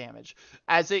 points of damage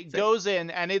as it goes in,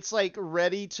 and it's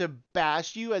ready to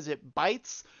bash you as it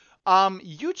bites. How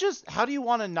do you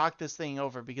want to knock this thing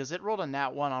over? Because it rolled a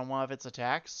nat 1 on one of its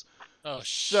attacks. Oh,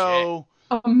 so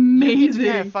amazing.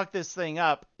 You can't fuck this thing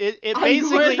up. It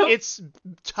basically its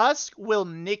tusk will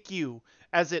nick you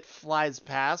as it flies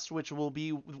past, which will be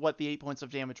what the 8 points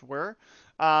of damage were.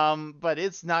 But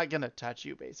it's not gonna touch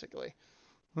you basically.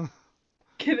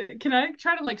 Can I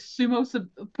try to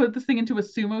put this thing into a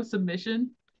sumo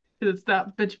submission? Because it's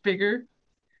that bitch bigger.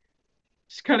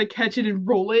 Just kind of catch it and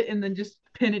roll it and then just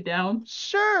pin it down.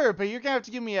 Sure, but you're gonna have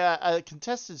to give me a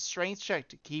contested strength check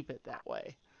to keep it that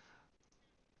way.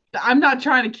 I'm not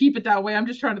trying to keep it that way. I'm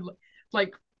just trying to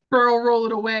barrel roll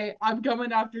it away. I'm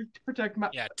coming after to protect my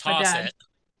toss dad. it.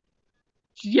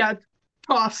 Yeah,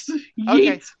 toss. Okay,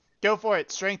 Yeet. go for it.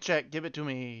 Strength check. Give it to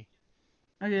me.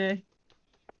 Okay.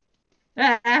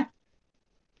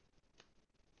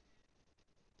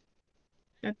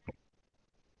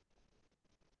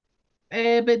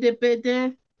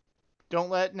 Don't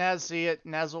let Naz see it.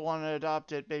 Naz will want to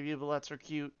adopt it. Baby bullets are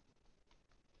cute.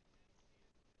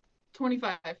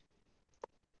 25. All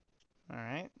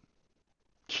right.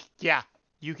 Yeah,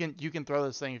 you can throw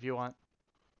this thing if you want.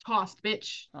 Tossed,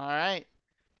 bitch. All right.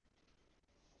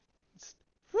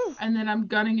 And then I'm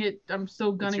gunning it. I'm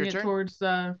still gunning it towards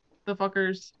the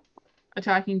fuckers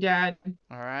attacking Dad.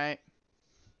 All right.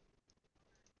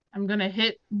 I'm gonna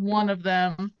hit one of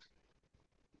them.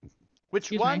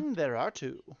 Which one? There are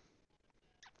 2.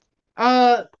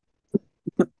 The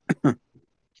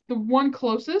one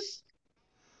closest.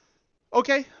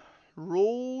 Okay.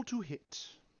 Roll to hit.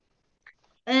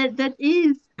 That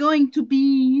is going to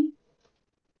be.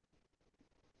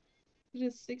 Is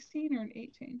it 16 or an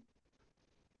 18?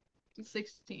 It's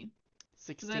 16.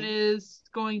 16. That is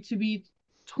going to be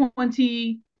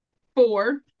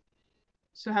 24.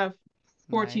 So have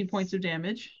 14 points of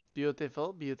damage.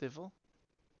 Beautiful, beautiful.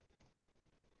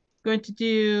 Going to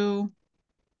do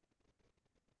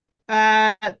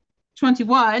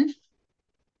 21.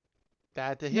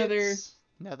 That hits.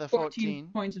 Another 14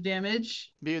 points of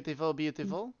damage. Beautiful,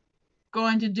 beautiful.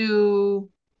 Going to do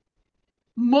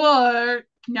more.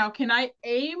 Now, can I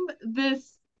aim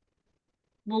this?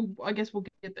 Well, I guess we'll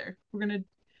get there. We're gonna.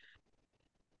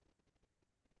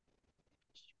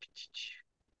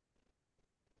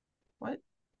 What?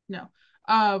 No.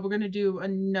 We're gonna do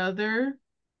another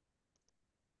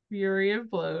Fury of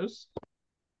Blows,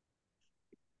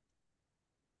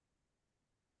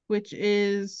 which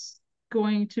is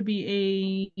going to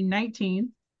be a 19.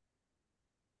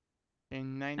 A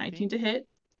 19 to hit.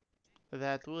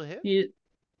 That will hit. Need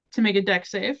to make a dex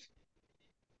save.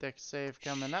 Dex save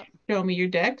coming up. Show me your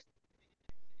dex.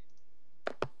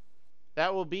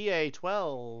 That will be a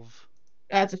 12.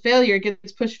 That's a failure. It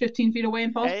gets pushed 15 feet away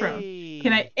and falls prone.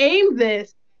 Can I aim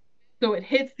this so it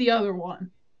hits the other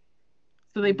one?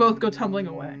 So they both go tumbling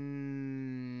away.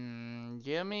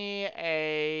 Give me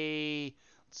a...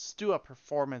 Let's do a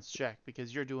performance check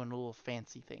because you're doing a little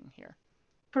fancy thing here.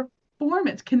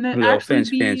 Performance. Can that actually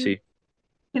be... fancy.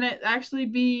 Can it actually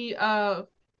be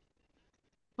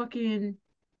fucking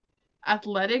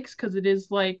athletics because it is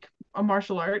like a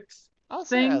martial arts I'll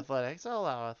thing. say athletics. I'll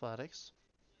allow athletics.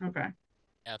 Okay.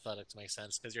 Athletics makes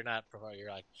sense because you're not.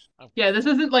 You're like. Yeah, this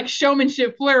isn't like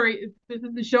showmanship flurry. This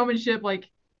isn't showmanship like.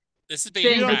 This is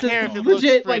being. You don't care if it looks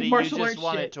pretty. You just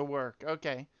want it to work.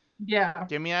 Okay. Yeah.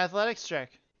 Give me an athletics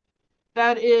check.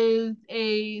 That is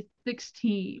a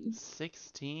 16.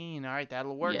 16. All right,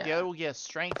 that'll work. Yeah. The other will get a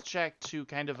strength check to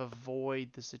kind of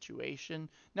avoid the situation.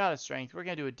 Not a strength. We're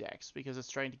gonna do a dex because it's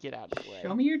trying to get out of the way.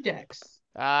 Show me your dex.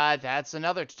 That's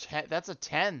another 10. That's a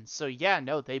 10. So yeah,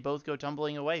 no, they both go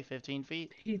tumbling away 15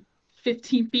 feet.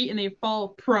 15 feet and they fall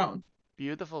prone.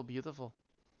 Beautiful, beautiful.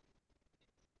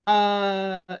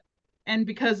 And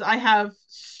because I have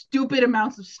stupid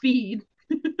amounts of speed,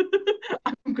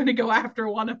 I'm gonna go after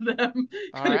one of them.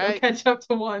 Go catch up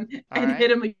to one and hit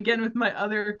him again with my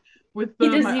other. He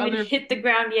doesn't even hit the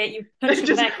ground yet. You punch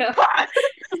him back up.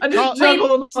 I just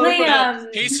juggle him.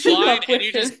 He's flying and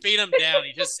you just beat him down.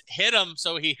 You just hit him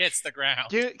so he hits the ground.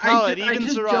 Call it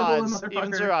evens or odds.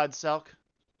 Evens or odds, Selk.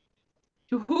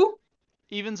 To who?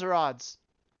 Evens or odds?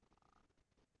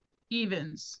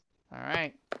 Evens. All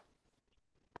right.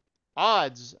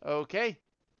 Odds. Okay.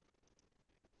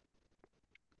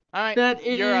 All right. That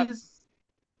is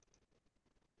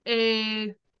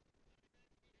a.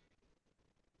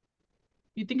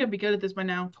 You'd think I'd be good at this by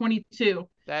now. 22.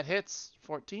 That hits.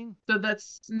 14. So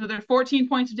that's another 14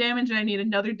 points of damage, and I need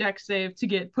another dex save to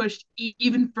get pushed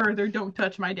even further. Don't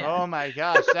touch my dad. Oh my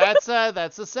gosh, that's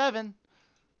a 7.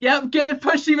 Yep, get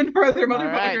pushed even further, motherfucker.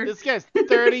 All right, this guy's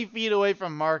 30 feet away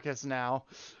from Marcus now,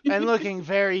 and looking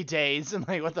very dazed and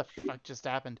like, what the fuck just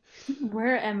happened?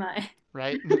 Where am I?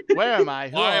 Right? Where am I?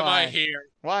 Why am I here?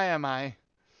 Why am I?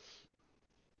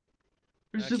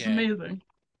 It's just amazing.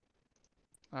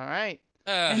 All right.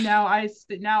 And now I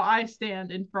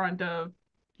stand in front of.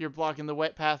 You're blocking the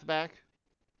wet path back?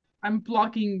 I'm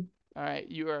blocking. All right,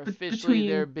 you are officially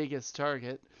their biggest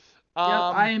target. Yep,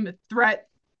 I am a threat.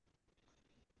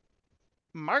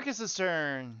 Marcus's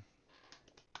turn.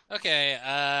 Okay,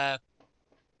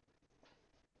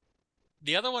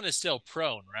 the other one is still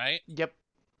prone, right? Yep.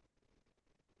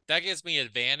 That gives me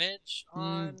advantage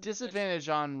on... disadvantage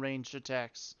on ranged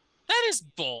attacks. That is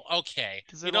bull. Okay.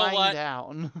 Because they're lying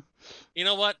down. You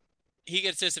know what? He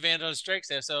gets disadvantage on strength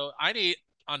save, so I need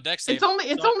on dex save.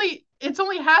 It's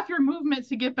only half your movement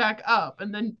to get back up,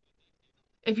 and then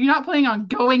if you're not planning on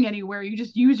going anywhere, you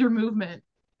just use your movement.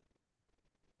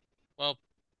 Well,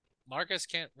 Marcus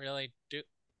can't really do.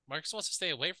 Marcus wants to stay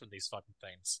away from these fucking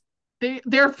things.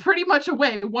 They're pretty much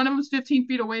away. One of them's 15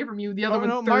 feet away from you. The other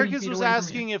one's 30 Marcus feet was away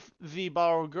asking if the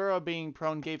Barlgura being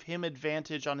prone gave him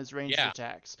advantage on his ranged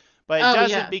attacks. But it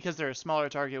doesn't because they're a smaller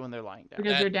target when they're lying down.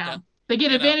 Because they're down. They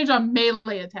get advantage on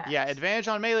melee attacks. Yeah, advantage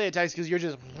on melee attacks because you're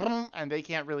just... and they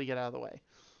can't really get out of the way.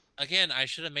 Again, I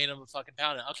should have made him a fucking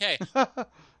paladin. Okay.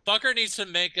 Fucker needs to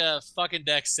make a fucking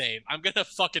dex save. I'm gonna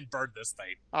fucking burn this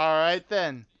thing. Alright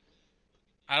then.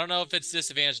 I don't know if it's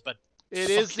disadvantage, but...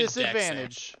 It is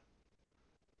disadvantage.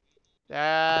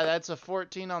 That's a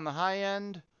 14 on the high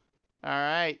end.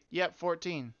 Alright. Yep,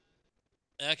 14.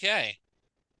 Okay.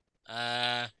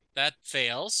 That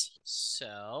fails.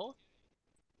 So...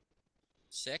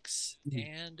 6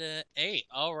 and 8.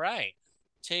 All right.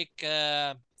 Take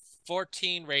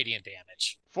 14 radiant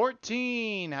damage.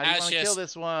 14. How do you want to kill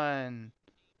this one?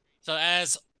 So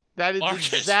as that is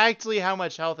exactly how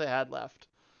much health it had left.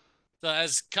 So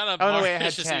as kind of no, wait, it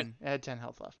had 10. It had 10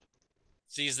 health left.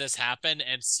 Sees this happen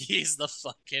and sees the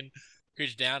fucking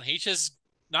creature down. He just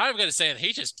not even gonna say it.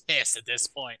 He's just pissed at this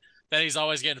point that he's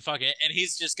always getting fucking, and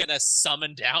he's just gonna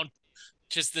summon down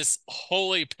just this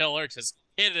holy pillar, just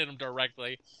hitting him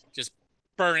directly, just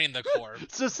burning the core.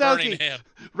 So Selkie,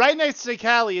 right next to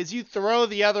Callie, as you throw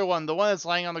the other one, the one that's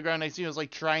lying on the ground next to you is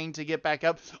like trying to get back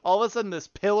up. All of a sudden, this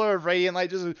pillar of radiant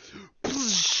light just,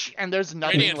 and there's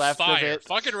nothing left of it.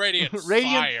 Fucking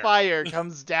radiant fire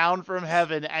comes down from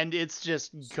heaven, and it's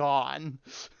just gone.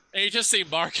 And you just see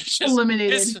Marcus just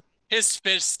eliminated. His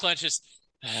fist clenches.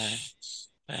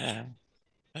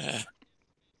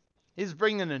 He's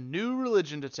bringing a new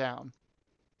religion to town.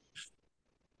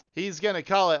 He's gonna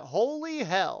call it Holy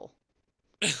Hell.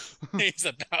 He's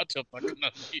about to fucking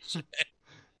unleash it.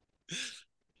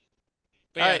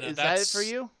 All right, is that it for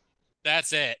you?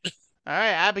 That's it. All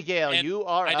right, Abigail, you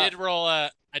are up. I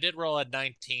did roll a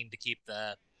 19 to keep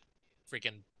the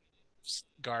freaking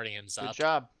guardians up. Good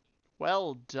job.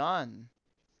 Well done.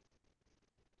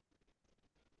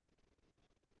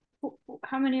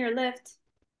 How many are left?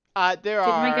 There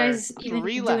are Did my guys even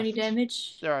do any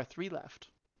damage? There are 3 left.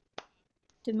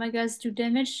 Did my guys do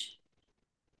damage?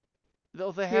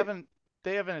 Though they haven't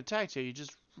attacked you. You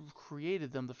just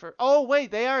created them the first. Oh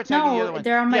wait, they are attacking the other one.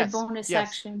 They're on my bonus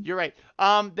section. You're right.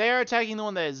 They are attacking the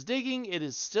one that is digging. It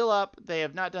is still up. They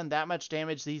have not done that much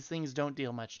damage. These things don't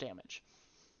deal much damage.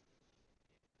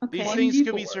 Okay. These things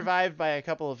could be survived by a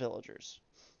couple of villagers.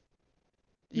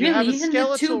 You have a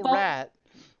skeletal rat.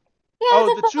 Yeah,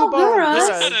 the two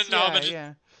Barlguras.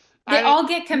 Yeah. They all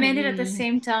get commanded at the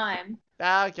same time.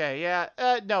 Okay,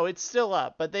 yeah. No, it's still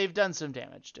up, but they've done some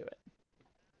damage to it.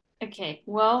 Okay,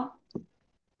 well,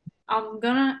 I'm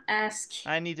gonna ask.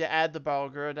 I need to add the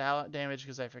Barlgura damage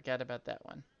because I forgot about that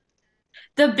one.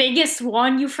 The biggest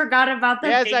one? You forgot about the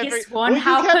biggest one? Well,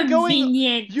 how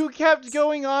convenient. You kept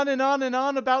going on and on and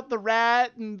on about the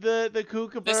rat and the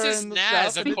kookaburra. This is and the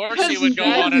Naz. stuff. Of course you would go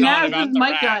on and on about the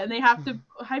Micah, rat. And they have to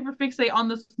hyperfixate on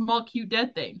the small, cute,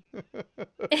 dead thing.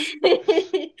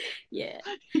 Yeah.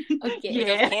 Okay.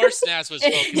 Yeah. Like, of course Naz was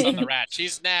focused on the rat.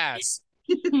 She's Naz.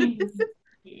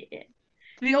 Yeah.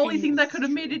 The only thing that could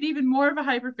have made it even more of a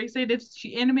hyperfixate if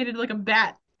she animated like a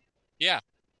bat. Yeah.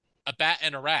 A bat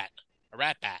and a rat. A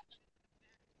rat bat.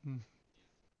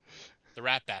 The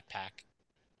rat bat pack.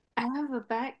 I have a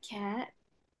bat cat.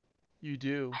 You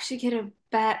do. I should get a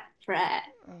bat rat.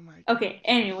 Oh my God. Okay,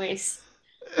 anyways.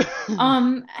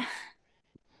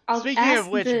 Speaking of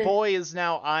which, Boy is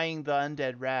now eyeing the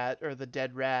undead rat, or the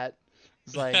dead rat.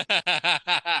 It's like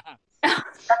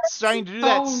starting to do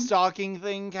that stalking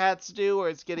thing cats do, where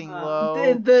it's getting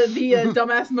low. The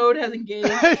dumbass mode has engaged.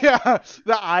 Yeah,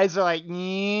 the eyes are like.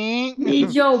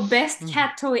 Yo, best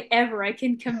cat toy ever. I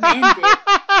can command it.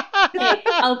 Okay,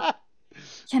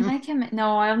 can I command?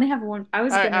 No, I only have one. I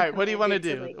was gonna. All right. What do you want to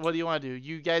do? What do you want to do?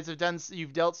 You guys have done.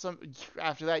 You've dealt some.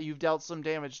 After that, you've dealt some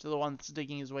damage to the one that's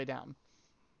digging his way down.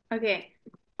 Okay,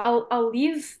 I'll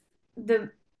leave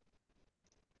the.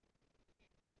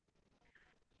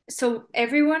 So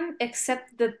everyone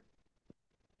except the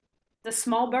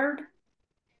small bird.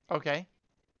 Okay.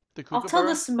 The I'll tell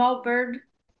the small bird.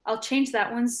 I'll change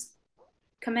that one's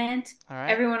command. All right.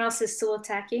 Everyone else is still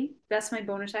attacking. That's my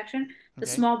bonus action. The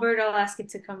small bird, I'll ask it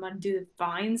to come undo the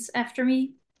vines after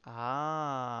me.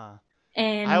 Ah.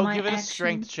 And I'll give it a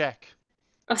strength check.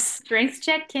 A strength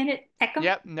check? Can it peck them?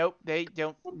 Yep. Nope. They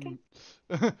don't. Okay.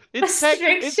 It's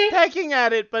pecking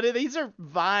at it, but these are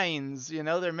vines. You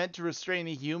know, they're meant to restrain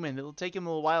a human. It'll take him a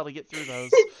little while to get through those.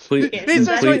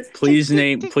 Please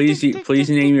name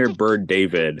your bird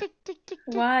David.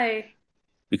 Why?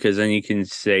 Because then you can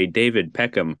say David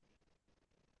Peckham.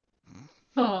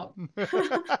 Oh.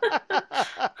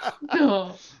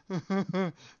 No.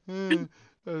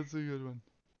 That's a good one.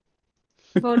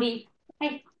 Bodhi.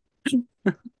 Hey.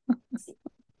 All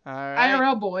right.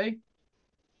 IRL boy.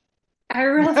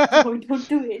 IRL boy, don't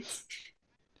do it.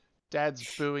 Dad's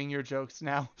booing your jokes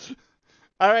now.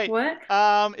 All right. What?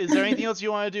 Is there anything else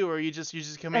you want to do, or you just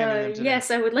commanding them today?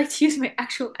 Yes, I would like to use my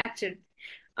actual action.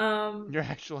 Your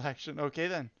actual action. Okay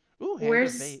then. Ooh,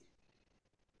 where's bait.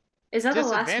 Is that the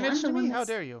last one? Disadvantage to me? How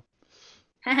dare you?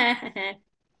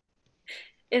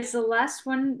 Is the last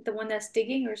one the one that's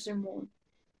digging, or is there more?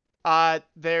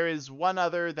 There is one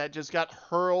other that just got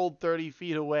hurled 30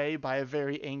 feet away by a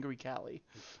very angry Callie.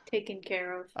 Taken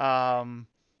care of. I'll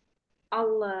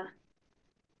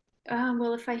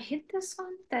well, if I hit this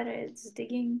one that is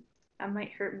digging, I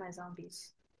might hurt my zombies.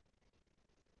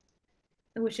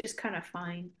 Which is kind of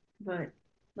fine, but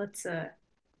let's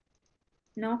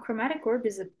no, chromatic orb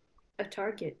is a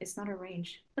target. It's not a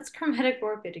range. Let's chromatic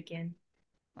orb it again.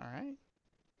 All right.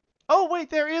 Oh, wait,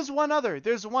 there is one other.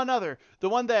 There's one other. The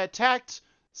one that attacked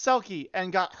Selkie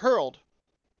and got hurled.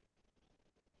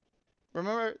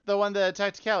 Remember the one that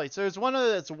attacked Callie? So there's one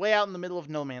other that's way out in the middle of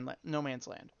no man's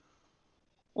land.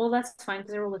 Well, that's fine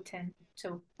because I rolled a 10,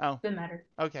 so doesn't matter.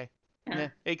 Okay. Yeah,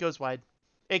 it goes wide.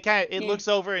 It looks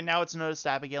over and now it's noticed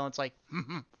Abigail and it's like,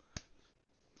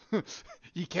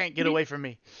 you can't get away from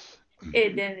me.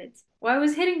 It didn't. Well, I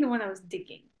was hitting the one that was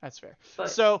digging. That's fair. But...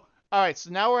 So, all right.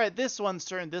 So now we're at this one's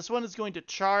turn. This one is going to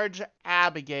charge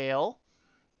Abigail.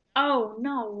 Oh,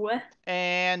 no.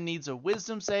 And needs a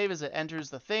wisdom save as it enters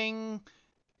the thing.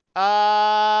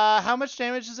 How much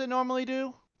damage does it normally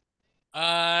do?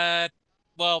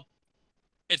 Well,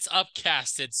 it's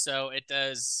upcasted, so it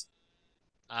does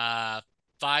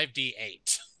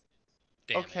 5d8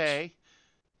 damage. Okay.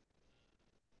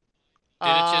 Did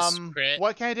it just crit?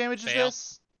 What kind of damage is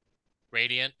this?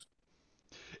 Radiant.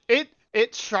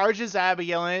 It charges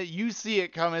Abigail and you see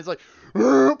it come. It's like,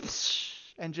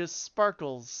 and just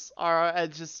sparkles. Wait, I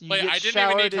didn't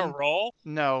even need to roll?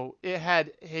 No, it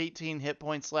had 18 hit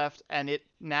points left and it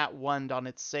nat 1'd on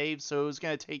its save, so it was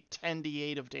going to take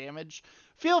 10d8 of damage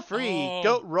feel free.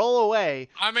 Go roll away.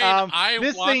 I mean,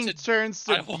 this thing turns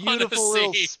to beautiful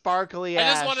little sparkly ash.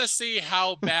 I just want to see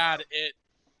how bad it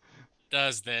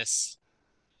does this.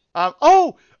 And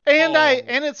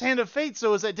it's Hand of Fate, so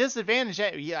it was at disadvantage.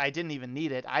 Yeah, I didn't even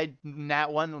need it. I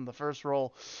nat 1 on the first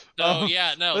roll. So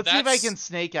yeah, no. Let's see if I can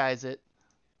Snake Eyes it.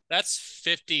 That's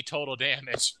 50 total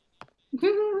damage.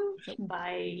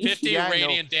 Bye. 50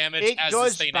 radiant damage. It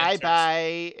goes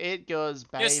bye-bye. It goes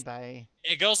bye-bye.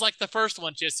 It goes like the first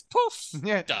one, just poof,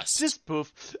 dust. Just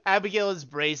poof. Abigail is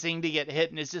bracing to get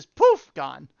hit, and it's just poof,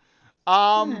 gone.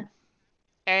 And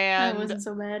that wasn't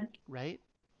so bad, right?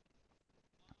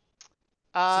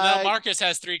 So now Marcus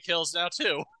has 3 kills now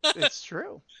too. It's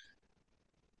true.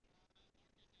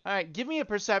 All right, give me a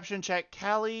perception check,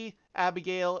 Callie,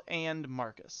 Abigail, and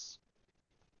Marcus.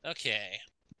 Okay.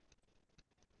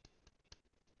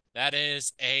 That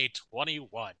is a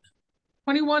 21.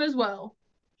 21 as well.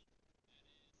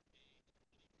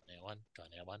 21.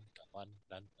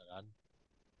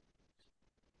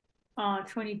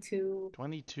 22.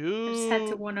 22. I just had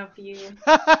to one up you.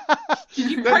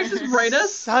 Did you Price is Right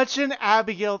us? Such an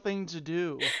Abigail thing to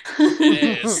do.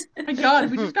 It is. Oh my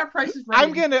God, we just got Price is Right.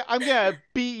 I'm gonna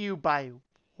beat you by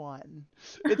 1.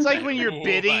 It's like when you're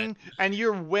bidding and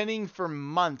you're winning for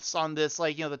months on this,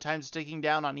 like, the time's ticking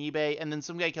down on eBay, and then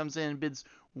some guy comes in and bids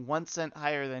 1 cent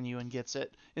higher than you and gets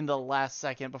it in the last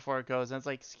second before it goes, and it's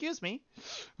like, excuse me.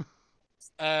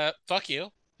 Fuck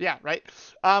you. Yeah, right.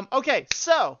 Okay,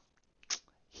 so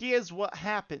here's what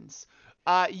happens.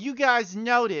 You guys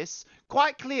notice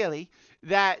quite clearly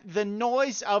that the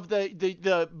noise of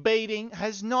the baiting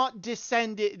has not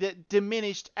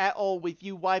diminished at all with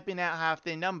you wiping out half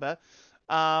their number.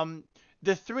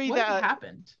 The 3 what that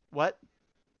happened? What?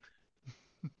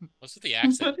 What's with the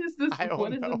accent? What is this?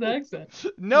 What is this accent?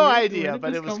 No idea,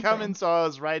 but it was coming, so I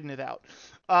was writing it out.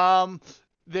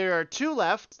 There are 2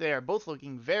 left. They are both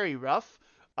looking very rough.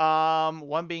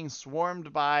 One being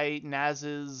swarmed by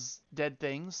Naz's dead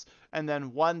things, and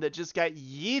then one that just got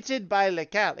yeeted by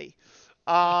Lekali.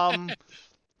 You're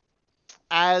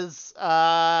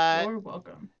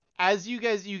welcome. As you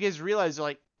guys realize,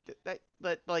 like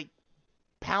that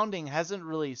pounding hasn't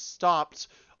really stopped.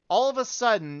 All of a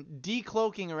sudden,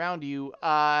 decloaking around you.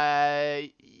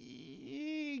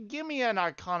 Give me an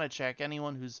Arcana check.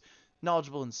 Anyone who's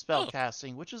knowledgeable in spell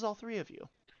casting, which is all 3 of you.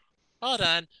 Hold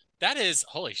on. That is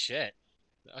holy shit.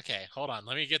 Okay, hold on.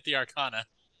 Let me get the Arcana.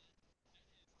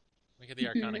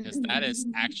 Because that is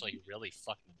actually really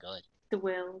fucking good. The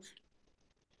Wills.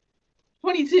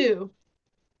 22.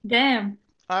 Damn.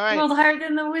 All right. Rolled higher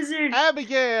than the wizard.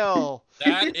 Abigail.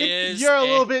 That is. You're a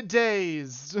little bit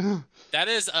dazed. That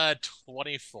is a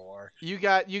 24. You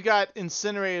got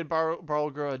incinerated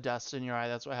Barlgura dust in your eye.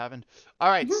 That's what happened. All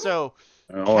right, so.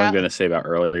 All I'm gonna say about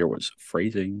earlier was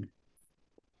phrasing.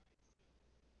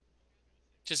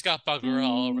 Just got Barlgura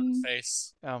all over the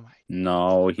face. Oh my.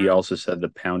 No, he also said the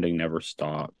pounding never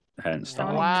stopped. Hadn't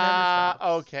stopped. Wow.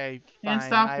 Okay. Fine. Can't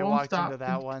stop. I Won't walked stop. into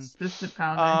that one. Consistent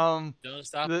pounding. Don't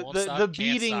stop. The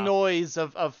beating noise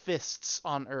of fists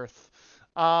on earth.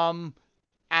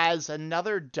 As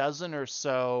another dozen or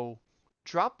so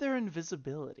drop their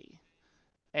invisibility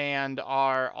and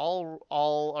are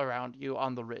all around you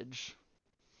on the ridge.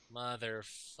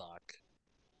 Motherfuck.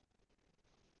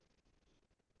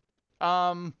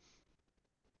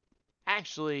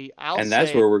 Actually,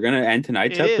 that's where we're going to end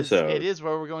tonight's episode. It is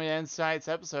where we're going to end tonight's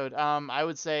episode. I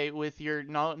would say with your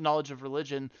knowledge of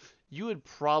religion, you would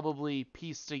probably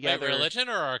piece together... Wait, religion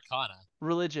or Arcana?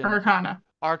 Religion.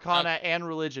 Arcana and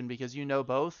religion, because you know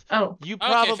both. Oh. You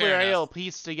probably are able to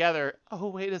piece together, oh,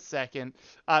 wait a second.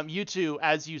 You two,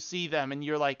 as you see them, and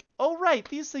you're like, oh, right,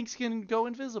 these things can go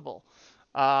invisible.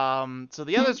 So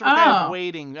the others were kind of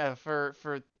waiting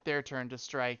for their turn to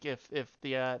strike if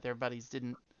their buddies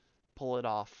didn't pull it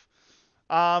off.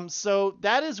 So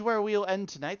that is where we'll end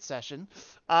tonight's session.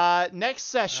 Next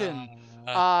session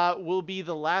will be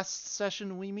the last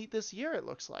session we meet this year, it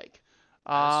looks like.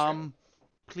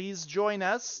 Please join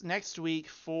us next week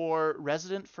for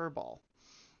Resident Furball.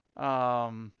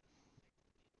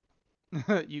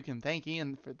 You can thank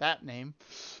Ian for that name.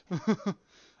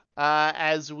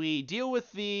 As we deal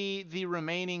with the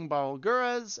remaining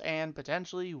Barlguras and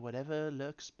potentially whatever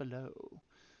lurks below.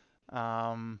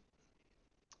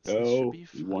 So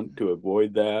you want to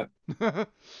avoid that?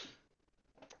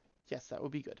 Yes, that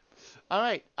would be good. All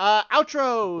right.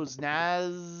 Outros.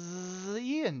 Naz,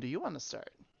 Ian, do you want to start?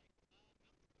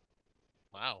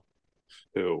 Wow.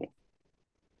 Who?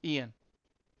 Ian.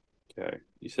 Okay.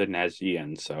 You said Naz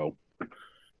Ian, so.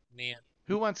 Ian.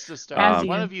 Who wants to start?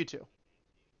 One of you two.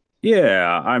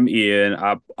 Yeah, I'm Ian.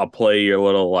 I'll play your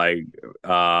little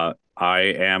I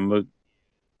am a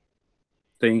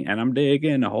thing, and I'm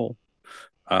digging a hole.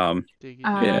 I am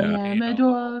a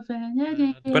dwarf and I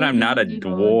dig but I'm not a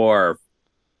dwarf.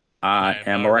 I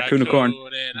am a raccoonicorn.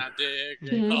 And I'm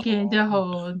digging the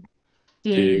hole.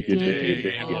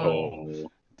 Diggy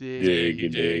hole.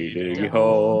 Diggy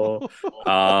hole.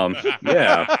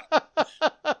 Yeah.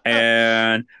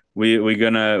 And we're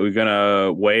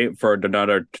gonna wait for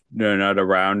another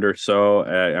round or so.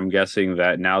 I'm guessing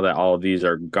that now that all of these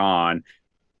are gone,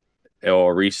 it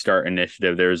will restart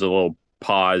initiative. There's a little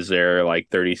pause there, like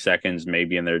 30 seconds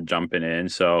maybe, and they're jumping in.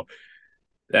 So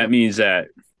that means that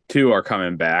 2 are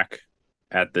coming back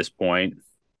at this point,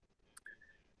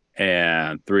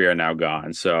 and 3 are now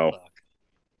gone. So,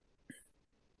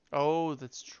 oh,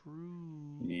 that's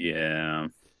true. Yeah.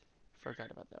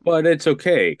 Forgot about that. But it's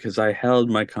okay because I held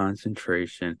my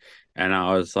concentration, and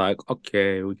I was like,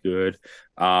 okay, we're good.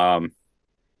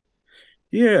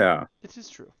 Yeah. It is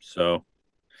true. So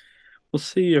we'll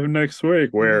see you next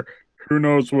week, where who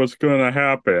knows what's gonna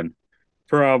happen.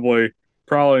 Probably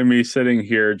me sitting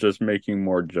here just making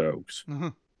more jokes.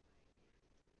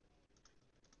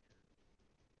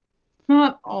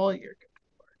 Not all your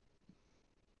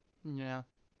good. Yeah.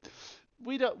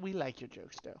 We like your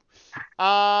jokes though.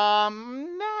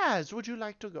 Naz, would you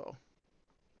like to go?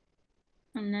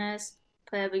 Naz,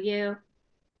 play Abigail.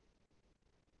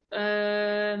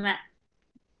 Matt.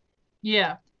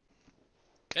 Yeah.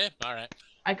 Okay, all right.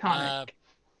 Iconic.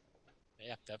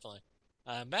 Yeah, definitely.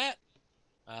 Matt,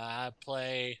 I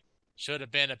play should have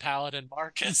been a paladin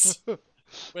Marcus.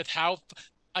 With how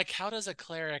does a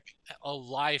cleric, a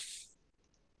life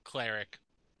cleric,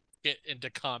 get into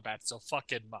combat so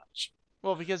fucking much?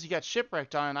 Well, because you got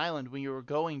shipwrecked on an island when you were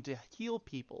going to heal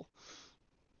people.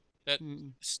 That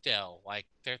still, like,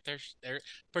 they're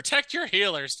protect your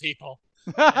healers, people.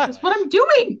 That's what I'm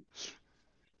doing.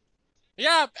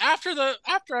 Yeah, after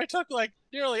I took like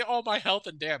nearly all my health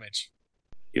and damage.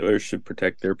 Healers should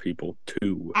protect their people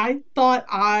too. I thought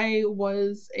I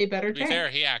was a better tank. To be fair,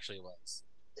 he actually was.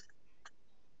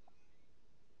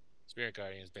 Spirit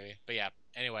Guardians, baby. But yeah,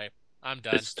 anyway, I'm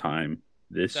done. This time.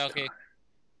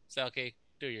 Selkie,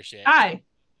 do your shit. Hi.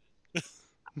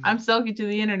 I'm Selkie to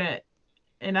the internet,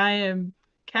 and I am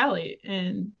Callie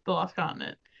in the Lost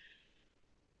Continent.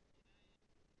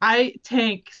 I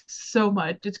tank so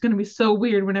much. It's going to be so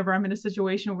weird whenever I'm in a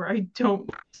situation where I don't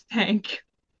tank.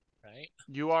 Right?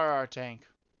 You are our tank.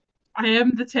 I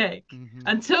am the tank. Mm-hmm.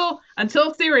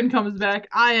 Until Theron comes back,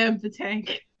 I am the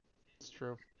tank. It's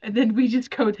true. And then we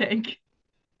just co-tank.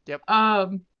 Yep.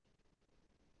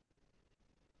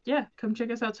 Yeah, come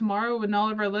check us out tomorrow when all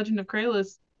of our Legend of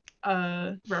Kralis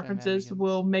references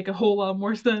will make a whole lot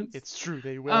more sense. It's true,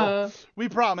 they will. We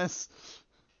promise.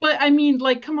 But I mean,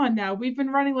 like, come on now. We've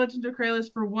been running Legend of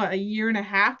Kralis for what, a year and a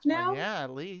half now? Yeah,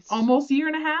 at least. Almost a year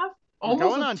and a half? Almost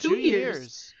going on 2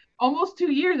 years. Almost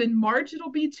 2 years. In March,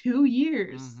 it'll be 2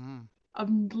 years of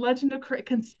Legend of Kralis,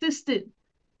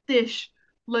 consistent-ish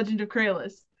Legend of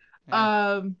Kralis.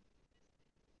 Yeah.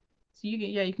 So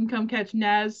you can come catch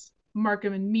Naz,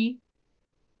 Markham, and me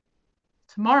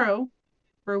tomorrow,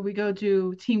 where we go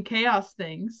do Team Chaos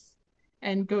things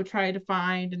and go try to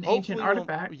find an ancient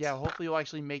artifact. Hopefully we'll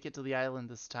actually make it to the island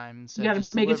this time. You gotta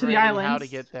make it to the islands. How to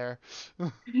get there.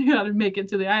 You gotta make it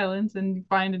to the islands and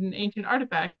find an ancient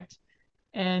artifact.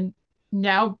 And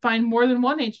now find more than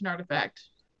one ancient artifact.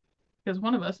 Because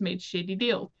one of us made shady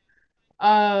deal.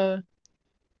 Come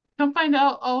find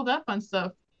out all that fun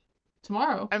stuff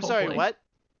tomorrow. I'm sorry, what?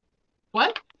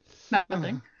 What?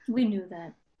 Nothing. We knew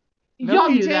that. No, Y'all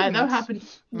knew that. That happened.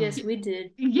 Yes, we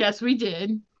did. Yes, we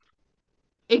did.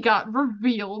 It got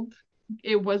revealed.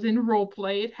 It was in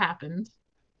roleplay. It happened.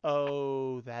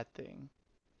 Oh, that thing.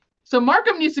 So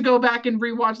Markham needs to go back and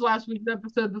rewatch last week's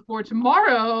episode before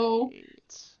tomorrow.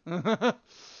 I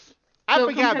So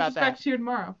forgot about that. Back here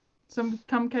tomorrow.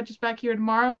 Come catch us back here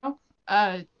tomorrow.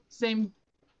 Same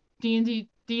D&D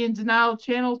Denial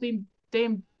channel, same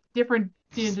different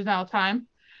D&D Denial time.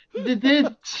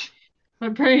 My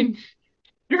brain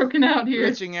broken out here.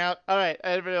 Glitching out. All right,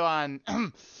 everyone.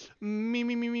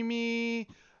 me.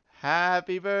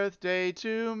 Happy birthday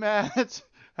to Matt.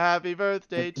 Happy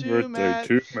birthday to Matt.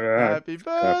 Happy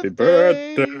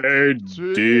birthday,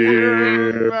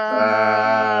 dear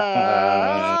Matt.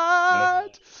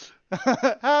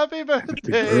 Happy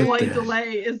birthday. Slight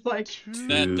delay is like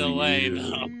that delay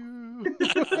though.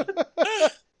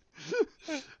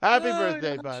 Happy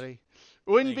birthday, buddy.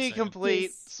 Wouldn't Thanks, be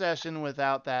complete session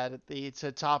without that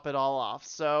to top it all off.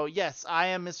 So yes, I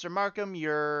am Mr. Markham,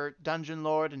 your dungeon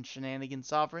lord and shenanigan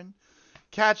sovereign.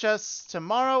 Catch us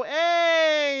tomorrow.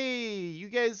 Hey, you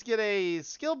guys get a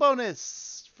skill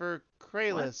bonus for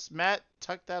Kralis. Matt,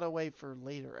 tuck that away for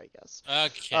later, I guess.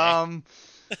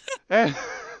 Okay.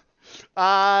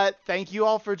 Thank you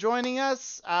all for joining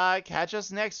us. Catch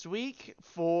us next week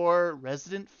for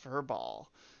Resident Furball.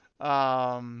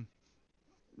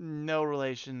 No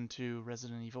relation to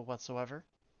Resident Evil whatsoever.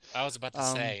 I was about to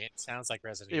say, it sounds like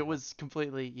Resident Evil. It was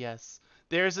completely, yes.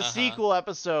 There's a sequel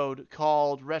episode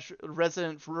called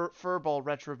Resident Furball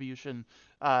Retribution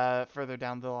further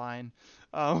down the line.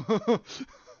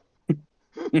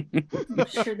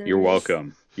 You're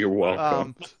welcome. You're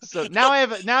welcome. So now I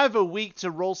have a week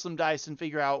to roll some dice and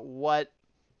figure out what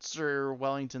Sir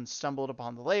Wellington stumbled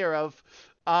upon the layer of.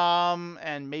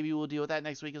 And maybe we'll deal with that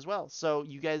next week as well. So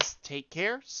you guys take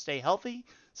care, stay healthy,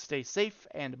 stay safe,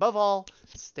 and above all,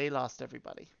 stay lost,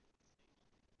 everybody.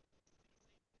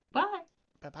 Bye.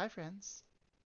 Bye-bye, friends.